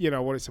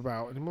 what it's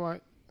about. And I'm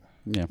like,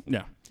 Yeah.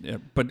 Yeah.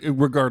 But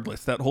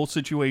regardless, that whole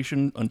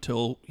situation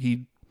until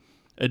he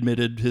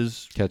admitted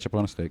his Ketchup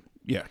on a steak.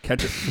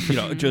 catch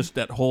it, just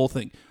that whole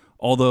thing.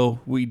 Although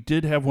we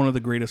did have one of the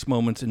greatest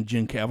moments in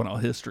Jim Kavanaugh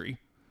history,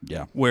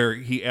 Yeah. where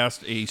he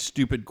asked a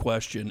stupid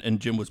question, and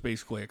Jim was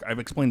basically like, "I've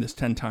explained this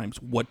 10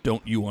 times. What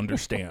don't you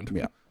understand?"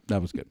 Yeah.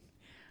 That was good.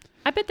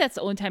 I bet that's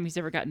the only time he's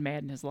ever gotten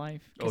mad in his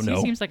life. Oh 'Cause no!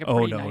 He seems like a oh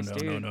pretty no! nice no!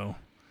 dude.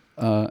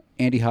 No!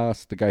 Andy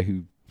Haas, the guy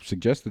who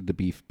suggested the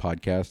Beef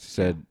podcast,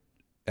 said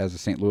as a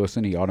St.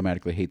 Louisan, he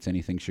automatically hates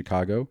anything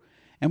Chicago.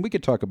 And we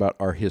could talk about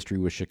our history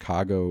with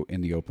Chicago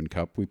in the Open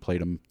Cup. We played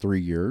them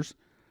 3 years.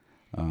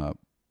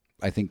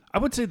 I think, I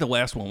would say the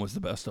last one was the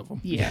best of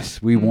them. Yeah.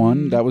 yes, we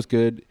won. That was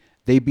good.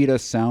 They beat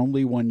us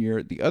soundly one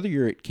year. The other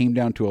year, it came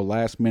down to a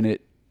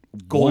last-minute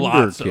wonder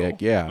Golazo.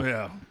 kick.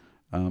 Yeah.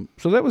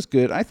 So that was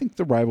good. I think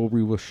the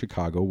rivalry with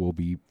Chicago will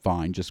be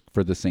fine just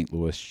for the St.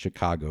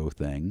 Louis-Chicago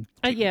thing.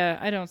 Yeah,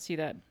 I don't see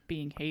that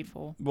being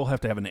hateful. We'll have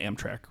to have an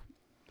Amtrak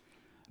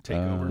take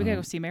over. We gotta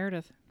go see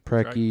Meredith.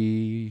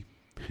 Precky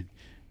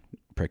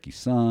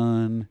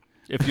son.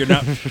 If you're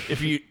not,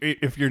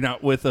 if you're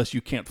not with us,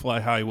 you can't fly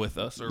high with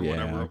us, or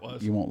whatever it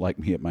was. You won't like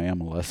me at my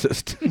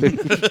MLSist.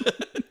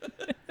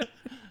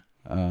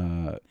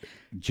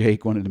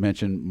 Jake wanted to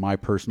mention my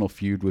personal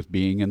feud with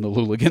being in the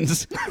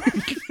Luligans.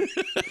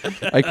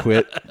 I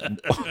quit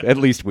at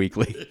least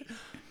weekly.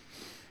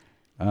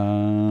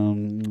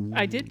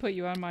 I did put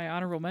you on my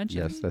honorable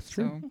mention. Yes, that's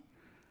true.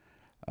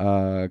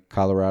 So.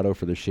 Colorado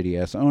for their shitty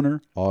ass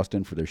owner,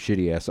 Austin for their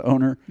shitty ass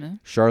owner, Yeah.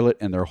 Charlotte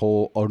and their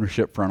whole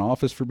ownership front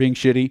office for being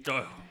shitty.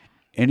 Ugh.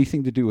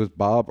 Anything to do with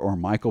Bob or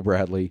Michael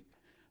Bradley.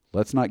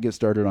 Let's not get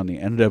started on the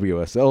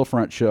NWSL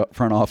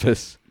front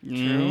office.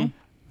 True.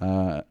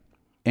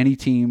 Any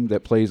team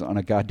that plays on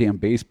a goddamn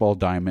baseball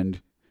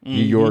diamond,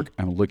 New York,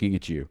 I'm looking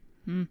at you.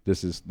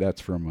 That's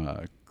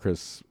from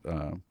Chris.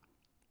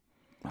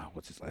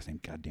 What's his last name?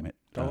 God damn it,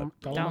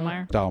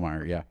 Dahlmeyer.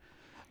 Dahlmeyer.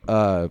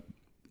 Yeah.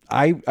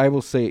 I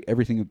will say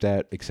everything of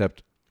that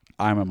except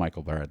I'm a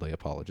Michael Bradley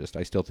apologist.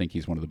 I still think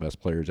he's one of the best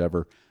players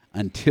ever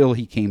until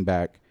he came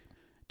back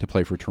to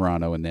play for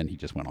Toronto, and then he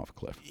just went off a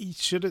cliff. he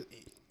should have.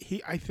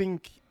 I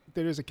think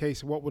there is a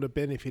case of what would have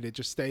been if he'd have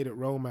just stayed at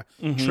Roma.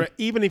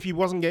 Even if he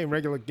wasn't getting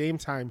regular game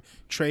time,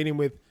 training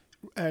with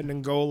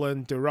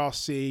Nangolan, De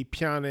Rossi,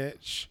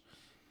 Pjanic,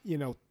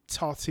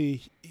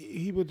 Totti,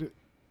 he would.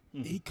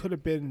 He could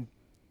have been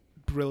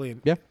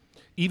brilliant. Yeah.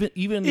 Even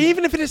Even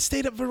if it had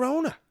stayed at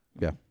Verona.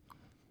 Yeah.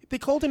 They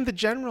called him the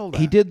general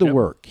there. He did the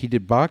work. He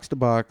did box to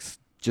box,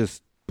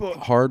 just But-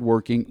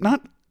 hardworking.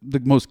 Not the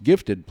most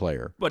gifted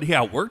player. but he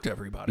outworked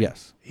everybody.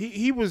 Yes.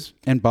 He was,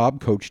 And Bob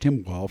coached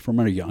him well from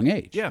a young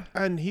age. Yeah.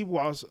 and he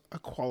was a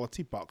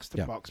quality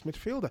Yeah. box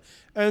midfielder.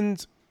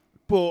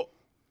 But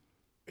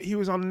he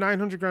was on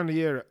 $900,000 a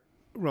year at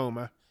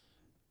Roma,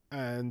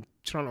 and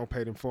Toronto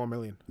paid him $4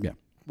 million. Yeah.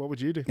 What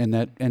would you do? And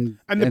that and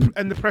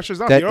The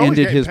pressure's off. that You're always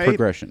ended getting his paid.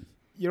 progression.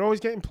 You're always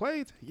getting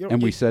played.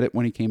 And we said it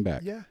when he came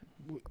back. yeah,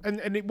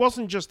 and it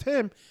wasn't just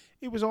him.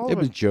 It was all It of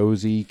was them.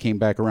 Josie came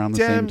back around the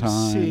same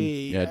time.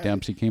 Dempsey, Yeah,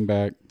 Dempsey came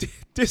back.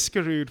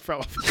 Discarud fell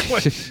off a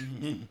cliff.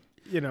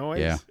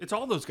 Yeah. It's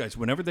all those guys.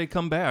 Whenever they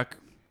come back,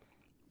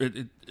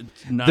 it's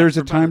not. There's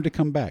a for time better. to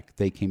come back.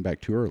 They came back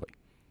too early.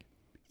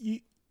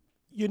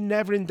 You're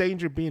never in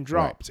danger of being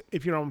dropped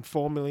if you're on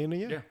 $4 million a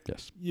year. Yeah.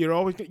 Yes. You're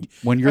always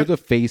When you're the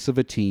face of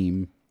a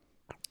team,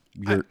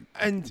 you're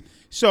and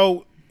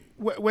so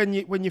when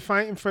you're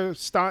fighting for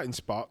starting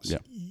spots, Yeah.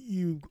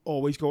 you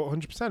always go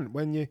 100%.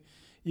 When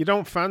you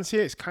don't fancy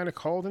it, it's kind of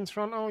cold in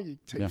Toronto. You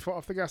take your foot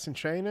off the gas in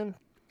training,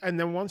 and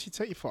then once you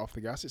take your foot off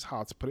the gas, it's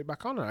hard to put it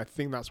back on. And I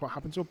think that's what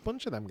happened to a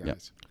bunch of them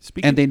guys.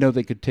 Speaking and they know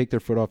they could take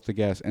their foot off the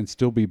gas and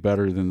still be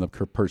better than the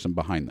person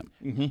behind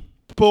them.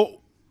 But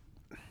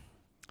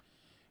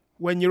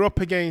when you're up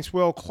against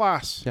world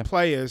class Yeah.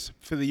 players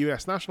for the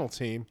US national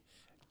team,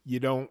 you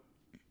don't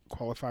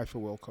qualify for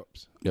World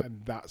Cups, Yep.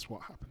 and that's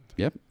what happened.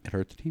 Yep, it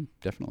hurt the team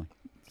definitely.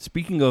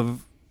 Speaking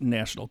of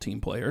national team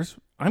players,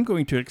 I'm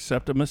going to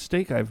accept a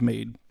mistake I've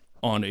made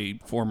on a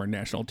former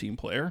national team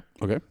player.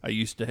 Okay, I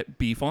used to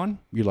beef on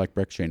you like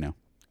Breck Shea now?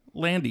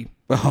 Landy.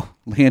 Oh,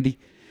 Landy.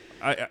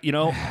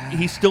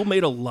 He still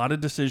made a lot of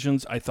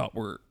decisions I thought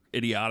were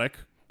idiotic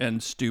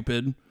and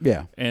stupid.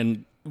 Yeah,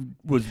 And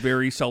was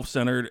very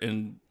self-centered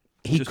and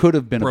he just could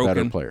have been a better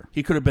broken. player.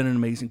 He could have been an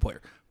amazing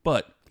player,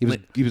 but He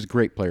was a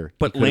great player.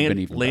 But he could have been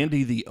even better.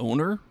 Landy, the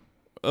owner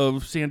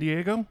of San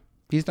Diego,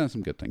 He's done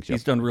some good things. Yep.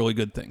 he's done really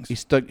good things. He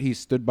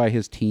stood by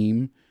his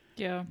team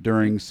Yeah.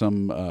 during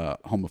some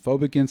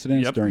homophobic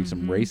incidents, Yep. during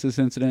some racist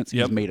incidents.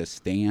 Yep. He's made a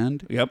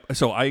stand. Yep.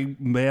 So I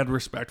mad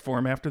respect for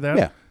him after that.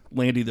 Yeah.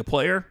 Landy, the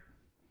player,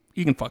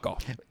 he can fuck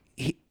off.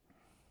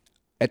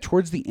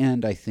 Towards the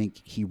end, I think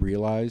he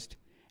realized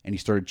and he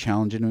started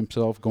challenging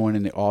himself going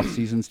in the off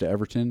seasons to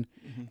Everton,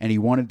 and he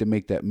wanted to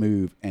make that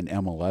move, and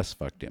MLS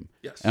fucked him.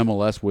 Yes.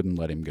 MLS wouldn't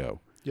let him go.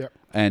 Yep.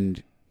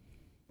 And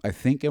I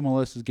think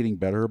MLS is getting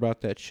better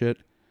about that shit.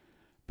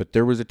 But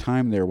there was a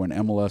time there when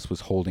MLS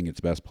was holding its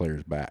best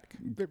players back.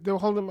 They were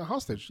holding him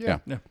hostage. Yeah.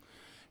 Yeah.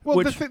 Well,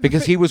 Which-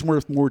 Because he was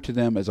worth more to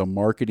them as a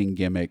marketing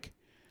gimmick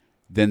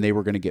than they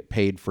were going to get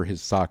paid for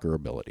his soccer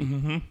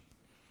ability.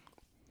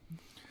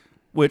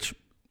 Which,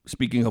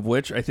 speaking of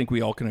which, I think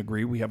we all can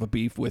agree we have a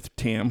beef with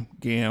Tam,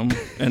 Gam,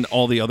 and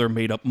all the other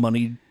made-up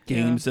money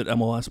games that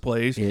MLS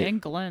plays.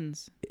 And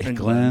Glenn's. And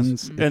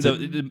Glenn's.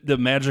 And the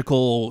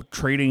magical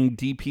trading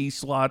DP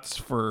slots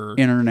for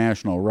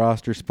International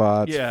roster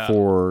spots Yeah.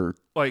 for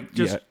like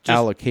just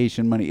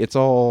allocation money. It's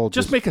all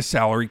just make a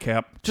salary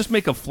cap. Just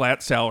make a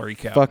flat salary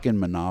cap. fucking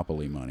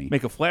monopoly money.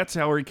 Make a flat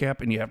salary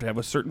cap, and you have to have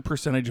a certain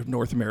percentage of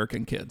North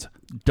American kids.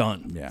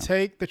 Done. Yeah.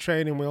 Take the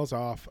training wheels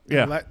off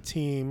Yeah. and let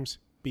teams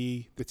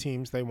be the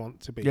teams they want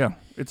to be. Yeah,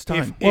 it's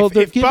time. Well,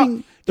 If-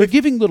 they're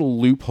giving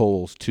little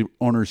loopholes to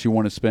owners who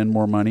want to spend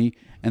more money,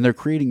 and they're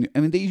creating.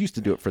 I mean, they used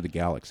to do it for the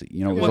Galaxy.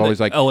 You know, it was When always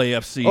the like,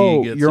 LAFC.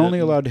 oh, gets you're it. only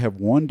allowed to have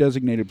one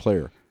designated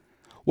player.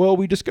 Well,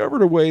 we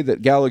discovered a way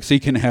that Galaxy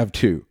can have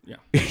two. Yeah.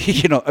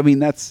 You know, I mean,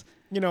 that's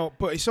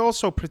but it's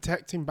also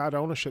protecting bad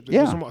ownership that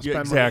Yeah. doesn't want to Yeah,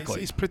 spend exactly.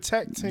 money. It's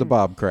protecting the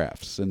Bob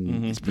Crafts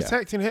and It's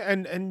protecting it,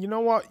 and you know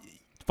what?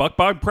 Fuck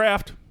Bob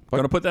Kraft.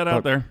 Gonna put that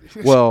out there.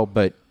 well,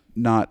 but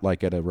not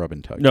like at a rub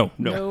and tug. No.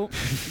 No.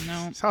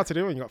 It's hard to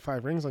do when you got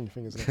 5 rings on your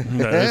fingers.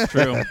 That is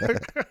true.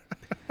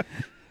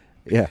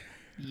 Yeah.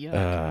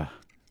 Yuck.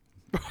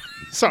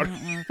 Sorry. I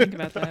don't want to think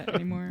about that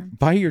anymore.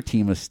 Buy your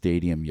team a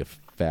stadium, you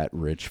fat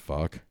rich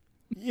fuck.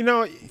 You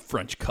know,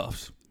 French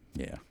cuffs.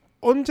 Yeah.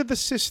 under the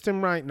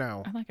system right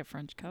now, I like a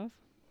French cuff.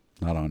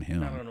 Not on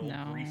him. Not an old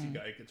No. greasy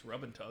guy who gets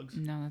rubbing tugs.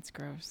 No, that's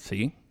gross.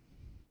 See?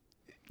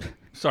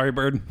 Sorry,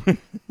 Bird.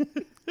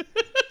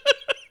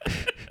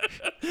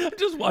 I'm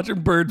just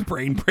watching Bird's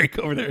brain break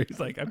over there. He's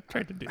like, I'm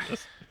trying to do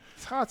this.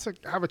 it's hard to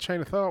have a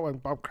train of thought when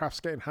Bob Kraft's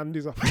getting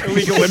handies off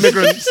illegal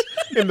immigrants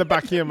in the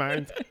back of your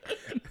mind.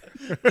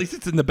 At least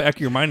it's in the back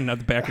of your mind and not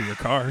the back of your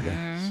car.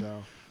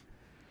 So,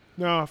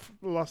 no, I've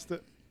lost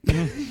it.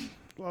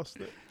 Lost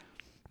it.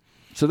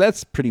 So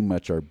that's pretty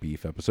much our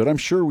beef episode. I'm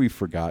sure we've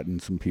forgotten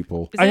some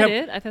people. Is I that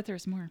have- it? I thought there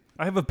was more.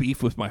 I have a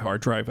beef with my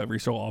hard drive every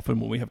so often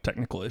when we have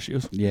technical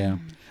issues. Yeah.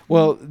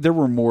 Well, there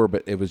were more,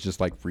 but it was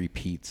just like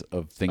repeats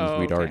of things Oh,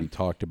 we'd okay. already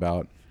talked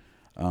about.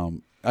 I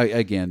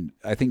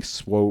think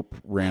Swope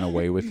ran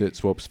away with it.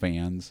 Swope's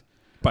fans.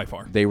 By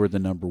far. They were the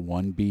number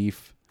one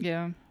beef.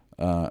 Yeah.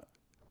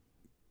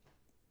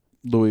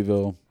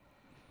 Louisville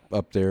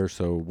up there.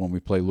 So when we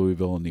play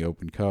Louisville in the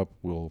Open Cup,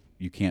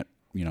 you can't,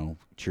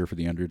 cheer for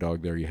the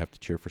underdog there. You have to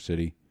cheer for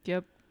City.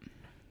 Yep.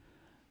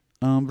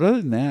 But other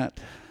than that,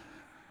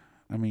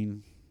 I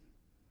mean,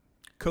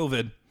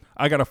 COVID.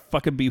 I got a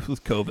fucking beef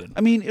with COVID.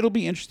 it'll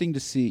be interesting to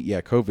see.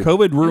 Yeah, COVID.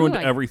 COVID ruined Ooh,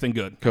 I- everything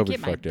good. COVID Get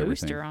my fucked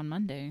booster everything. on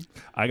Monday.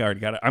 I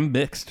already got it. I'm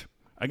mixed.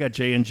 I got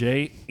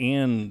J&J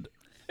and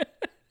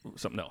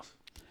something else.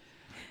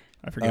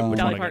 I forget which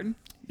Dolly one Parton.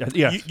 I got.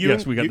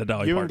 Yes, we got the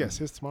Dolly Ewan Parton. gets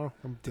his tomorrow.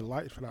 I'm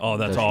delighted for that. Oh,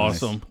 that's That's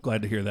nice. awesome.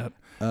 Glad to hear that.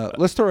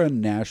 Let's throw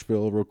in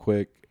Nashville real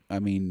quick.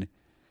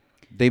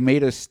 They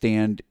made us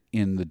stand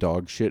in the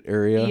dog shit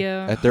area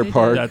Yeah, at their they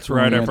park. did. That's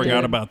right. I Yeah,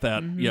 forgot they- about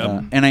that.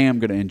 Yep. And I am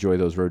going to enjoy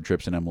those road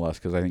trips in MLS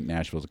because I think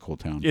Nashville's a cool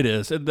town. It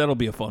is. That'll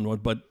be a fun one.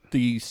 But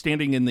the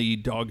standing in the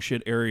dog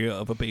shit area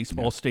of a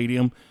baseball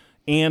stadium,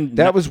 and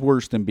That was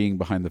worse than being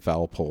behind the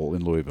foul pole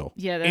in Louisville.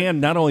 Yeah. That, and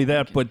not only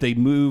that, but they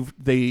moved.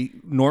 They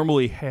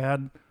normally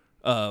had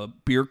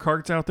beer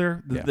carts out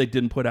there that Yeah. they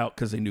didn't put out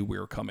because they knew we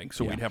were coming,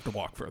 so Yeah. we'd have to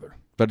walk further.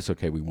 But it's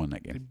okay. We won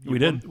that game. We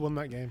did. Won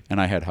that game.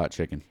 And I had hot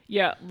chicken.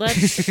 yeah.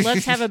 Let's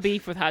have a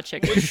beef with hot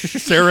chicken.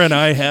 Sarah and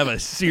I have a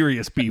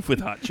serious beef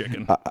with hot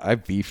chicken, I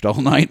beefed all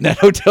night in that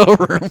hotel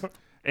room.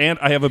 and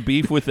I have a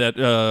beef with that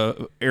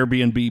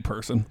Airbnb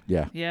person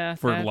Yeah. Yeah.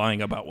 for that-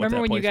 lying about what Remember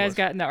that when you place guys was.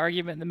 got in the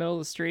argument in the middle of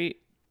the street?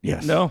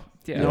 Yes. No,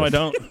 Yeah. no, I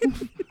don't.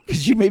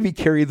 Because you made me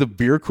carry the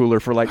beer cooler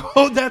for like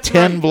Oh, that's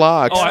 10 right.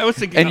 blocks. Oh, I was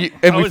thinking.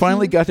 And we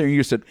finally got there and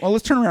you said, well,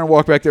 let's turn around and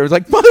walk back there. I was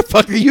like,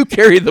 motherfucker, you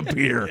carry the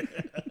beer.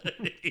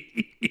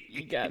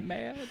 You got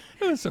mad.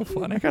 It was so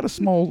funny. I got a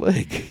small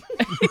leg.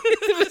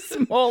 It was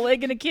a small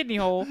leg and a kidney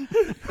hole.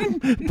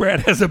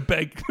 Brad has a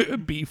big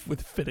beef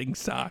with fitting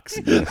socks.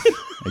 Yes,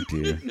 I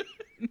do.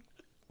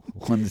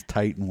 One's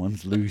tight and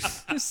one's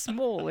loose. A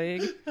small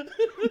leg.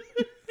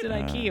 It's an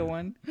IKEA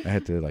one. I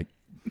had to like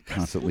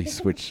constantly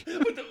switch.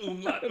 With the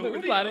umlaut over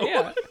the O.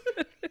 Yeah.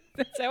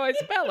 That's how I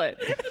spell it.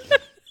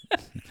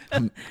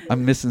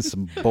 I'm missing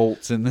some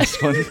bolts in this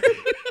one.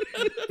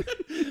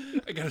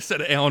 I got a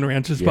set of Allen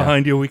wrenches Yeah.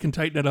 behind you. We can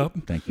tighten it up.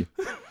 Thank you.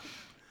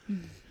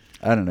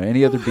 I don't know.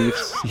 Any other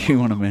beefs you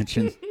want to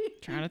mention?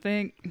 Trying to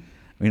think.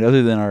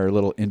 Other than our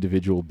little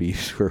individual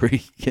beefs where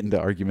we get into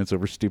arguments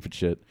over stupid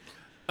shit.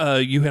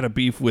 You had a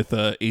beef with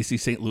AC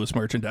St. Louis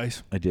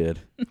merchandise. I did.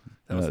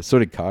 So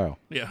did Kyle.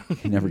 Yeah.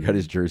 He never got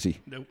his jersey.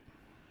 Nope.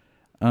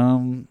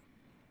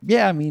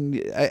 Yeah,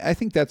 I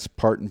think that's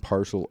part and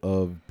parcel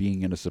of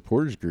being in a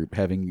supporters group,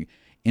 having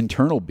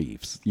internal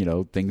beefs,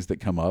 things that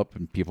come up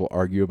and people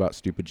argue about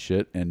stupid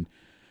shit. And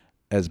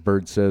as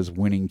Bird says,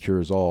 winning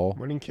cures all.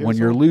 When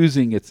you're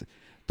losing,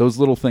 those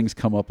little things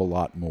come up a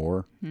lot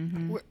more.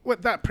 Mm-hmm.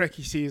 With that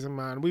Preki season,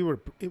 man,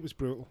 it was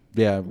brutal.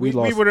 Yeah, we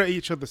lost. We were at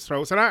each other's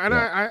throats, and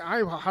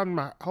I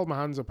hold my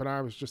hands up, and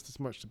I was just as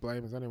much to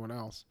blame as anyone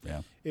else.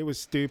 Yeah, it was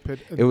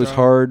stupid. It was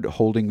hard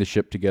holding the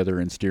ship together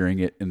and steering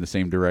it in the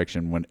same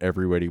direction when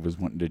everybody was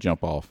wanting to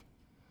jump off.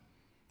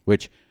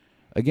 Which,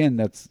 again,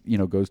 that's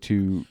goes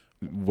to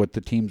what the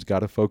team's got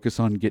to focus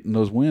on, getting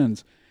those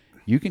wins.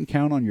 You can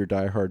count on your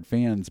diehard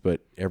fans,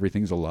 but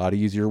everything's a lot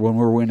easier when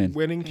we're winning.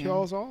 Winning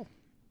cures all.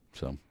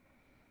 So,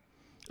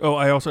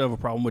 I also have a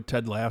problem with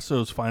Ted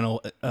Lasso's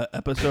final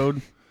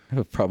episode. I have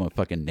a problem with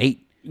fucking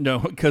Nate. No,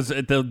 because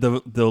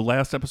the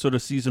last episode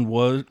of season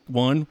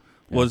 1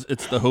 was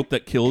It's the Hope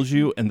That Kills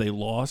You, and they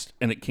lost,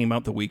 and it came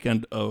out the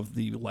weekend of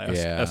the last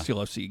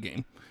STLFC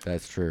game.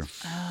 That's true.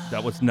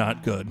 That was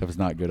not good. That was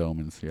not good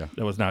omens. Yeah,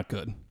 that was not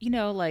good.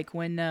 Like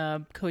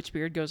when Coach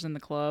Beard goes in the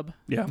club.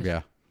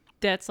 Yeah.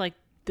 That's like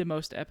the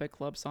most epic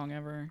club song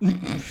ever.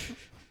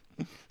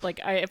 Like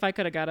if I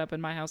could have got up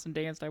in my house and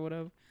danced, I would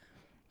have.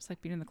 It's like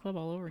being in the club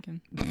all over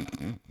again.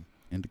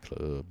 In the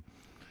club.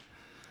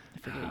 I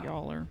forget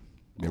y'all are.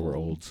 They were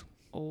olds.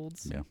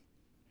 Yeah.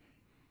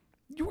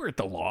 You were at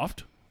the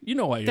Loft.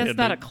 I. That's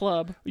not a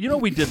club.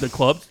 We did the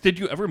clubs. Did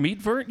you ever meet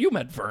Vern? You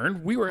met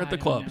Vern. We were at the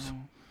clubs.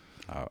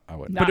 I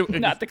wouldn't.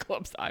 Not the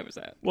clubs I was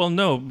at. Well,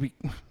 no.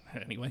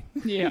 Anyway.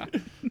 Yeah.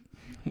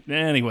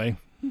 Anyway.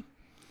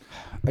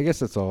 I guess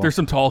that's all. There's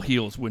some tall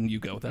heels when you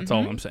go. That's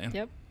all I'm saying.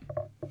 Yep.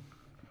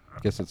 I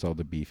guess that's all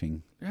the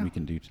beefing we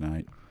can do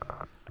tonight.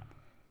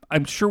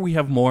 I'm sure we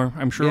have more.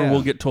 I'm sure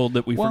we'll get told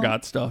that we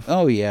forgot stuff.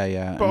 Oh,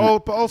 yeah.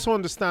 But also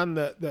understand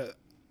that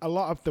a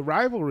lot of the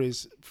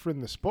rivalries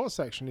from the sports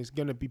section is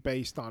going to be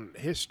based on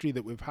history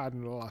that we've had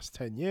in the last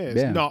 10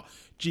 years, not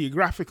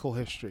geographical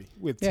history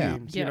with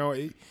teams.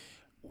 Yeah.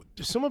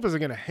 Some of us are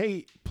going to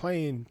hate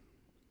playing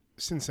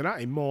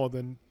Cincinnati more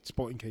than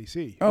Sporting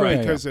KC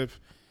because of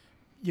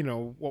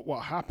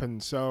what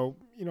happened. So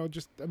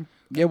just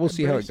we'll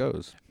see how it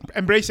goes.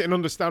 Embrace it and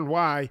understand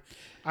why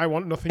I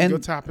want nothing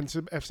good to happen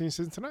to FC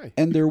Cincinnati.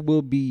 And there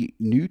will be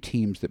new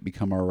teams that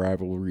become our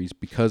rivalries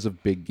because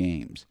of big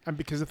games. And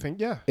because of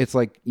it's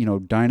like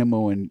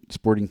Dynamo and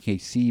Sporting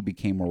KC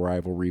became a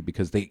rivalry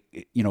because they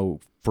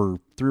for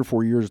 3 or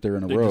 4 years there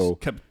in a row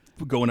just kept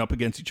going up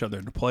against each other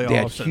in the playoffs. They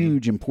had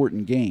huge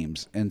important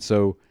games, and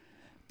so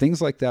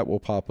things like that will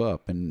pop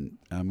up. And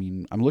I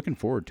mean, I'm looking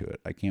forward to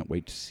it. I can't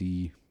wait to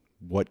see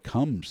what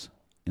comes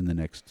in the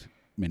next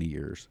many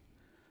years,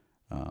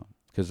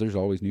 because there's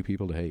always new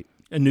people to hate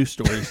and new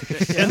stories.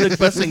 And the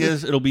best thing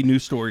is, it'll be new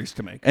stories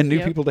to make and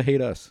new people to hate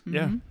us.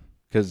 Yeah,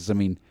 because I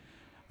mean,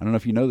 I don't know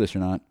if you know this or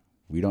not.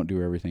 We don't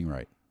do everything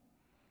right.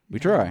 We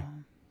try,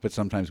 but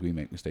sometimes we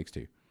make mistakes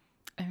too.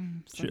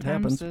 Shit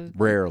happens.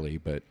 Rarely,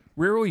 but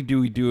rarely do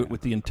we do it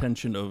with the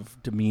intention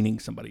of demeaning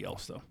somebody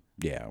else, though.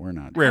 Yeah, we're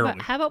not. Rarely.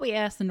 How about we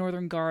ask the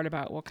Northern Guard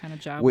about what kind of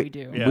job we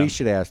do? Yeah. We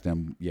should ask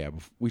them. Yeah,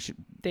 we should.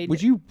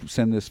 Would you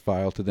send this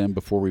file to them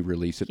before we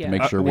release it to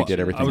make sure we did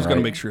everything right? I was going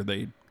to make sure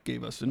they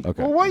gave us.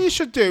 Okay. Well, what you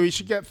should do, you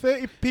should get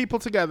 30 people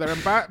together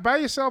and buy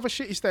yourself a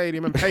shitty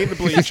stadium and paint the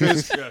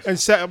bleachers and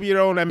set up your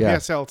own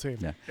NPSL team.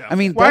 Yeah. I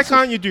mean, why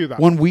can't you do that?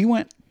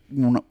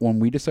 When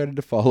we decided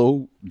to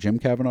follow Jim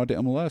Kavanaugh to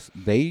MLS,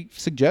 they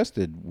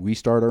suggested we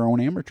start our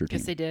own amateur team.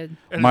 Yes, they did.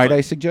 Might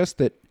I suggest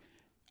that?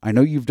 I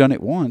know you've done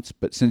it once,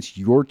 but since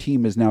your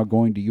team is now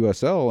going to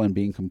USL and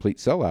being complete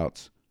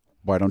sellouts,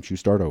 why don't you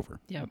start over?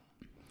 Yep.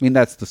 I mean,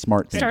 that's the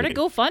smart thing. Start a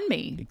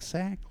GoFundMe.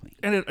 Exactly.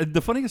 And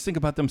the funniest thing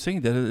about them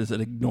saying that is it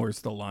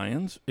ignores the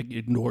Lions. It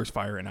ignores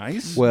Fire and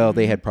Ice. Well,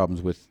 they had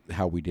problems with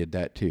how we did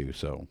that too.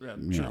 So,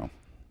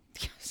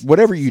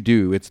 whatever you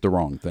do, it's the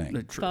wrong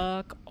thing.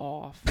 Fuck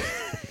off.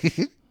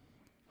 I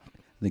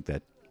think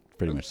that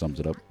pretty much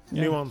sums it up.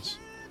 Yeah.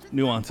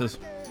 Nuances.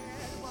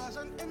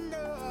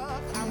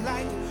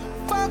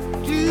 Fuck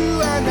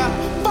you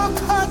and fuck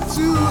her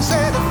too.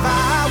 Said if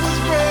I was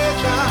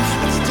rich,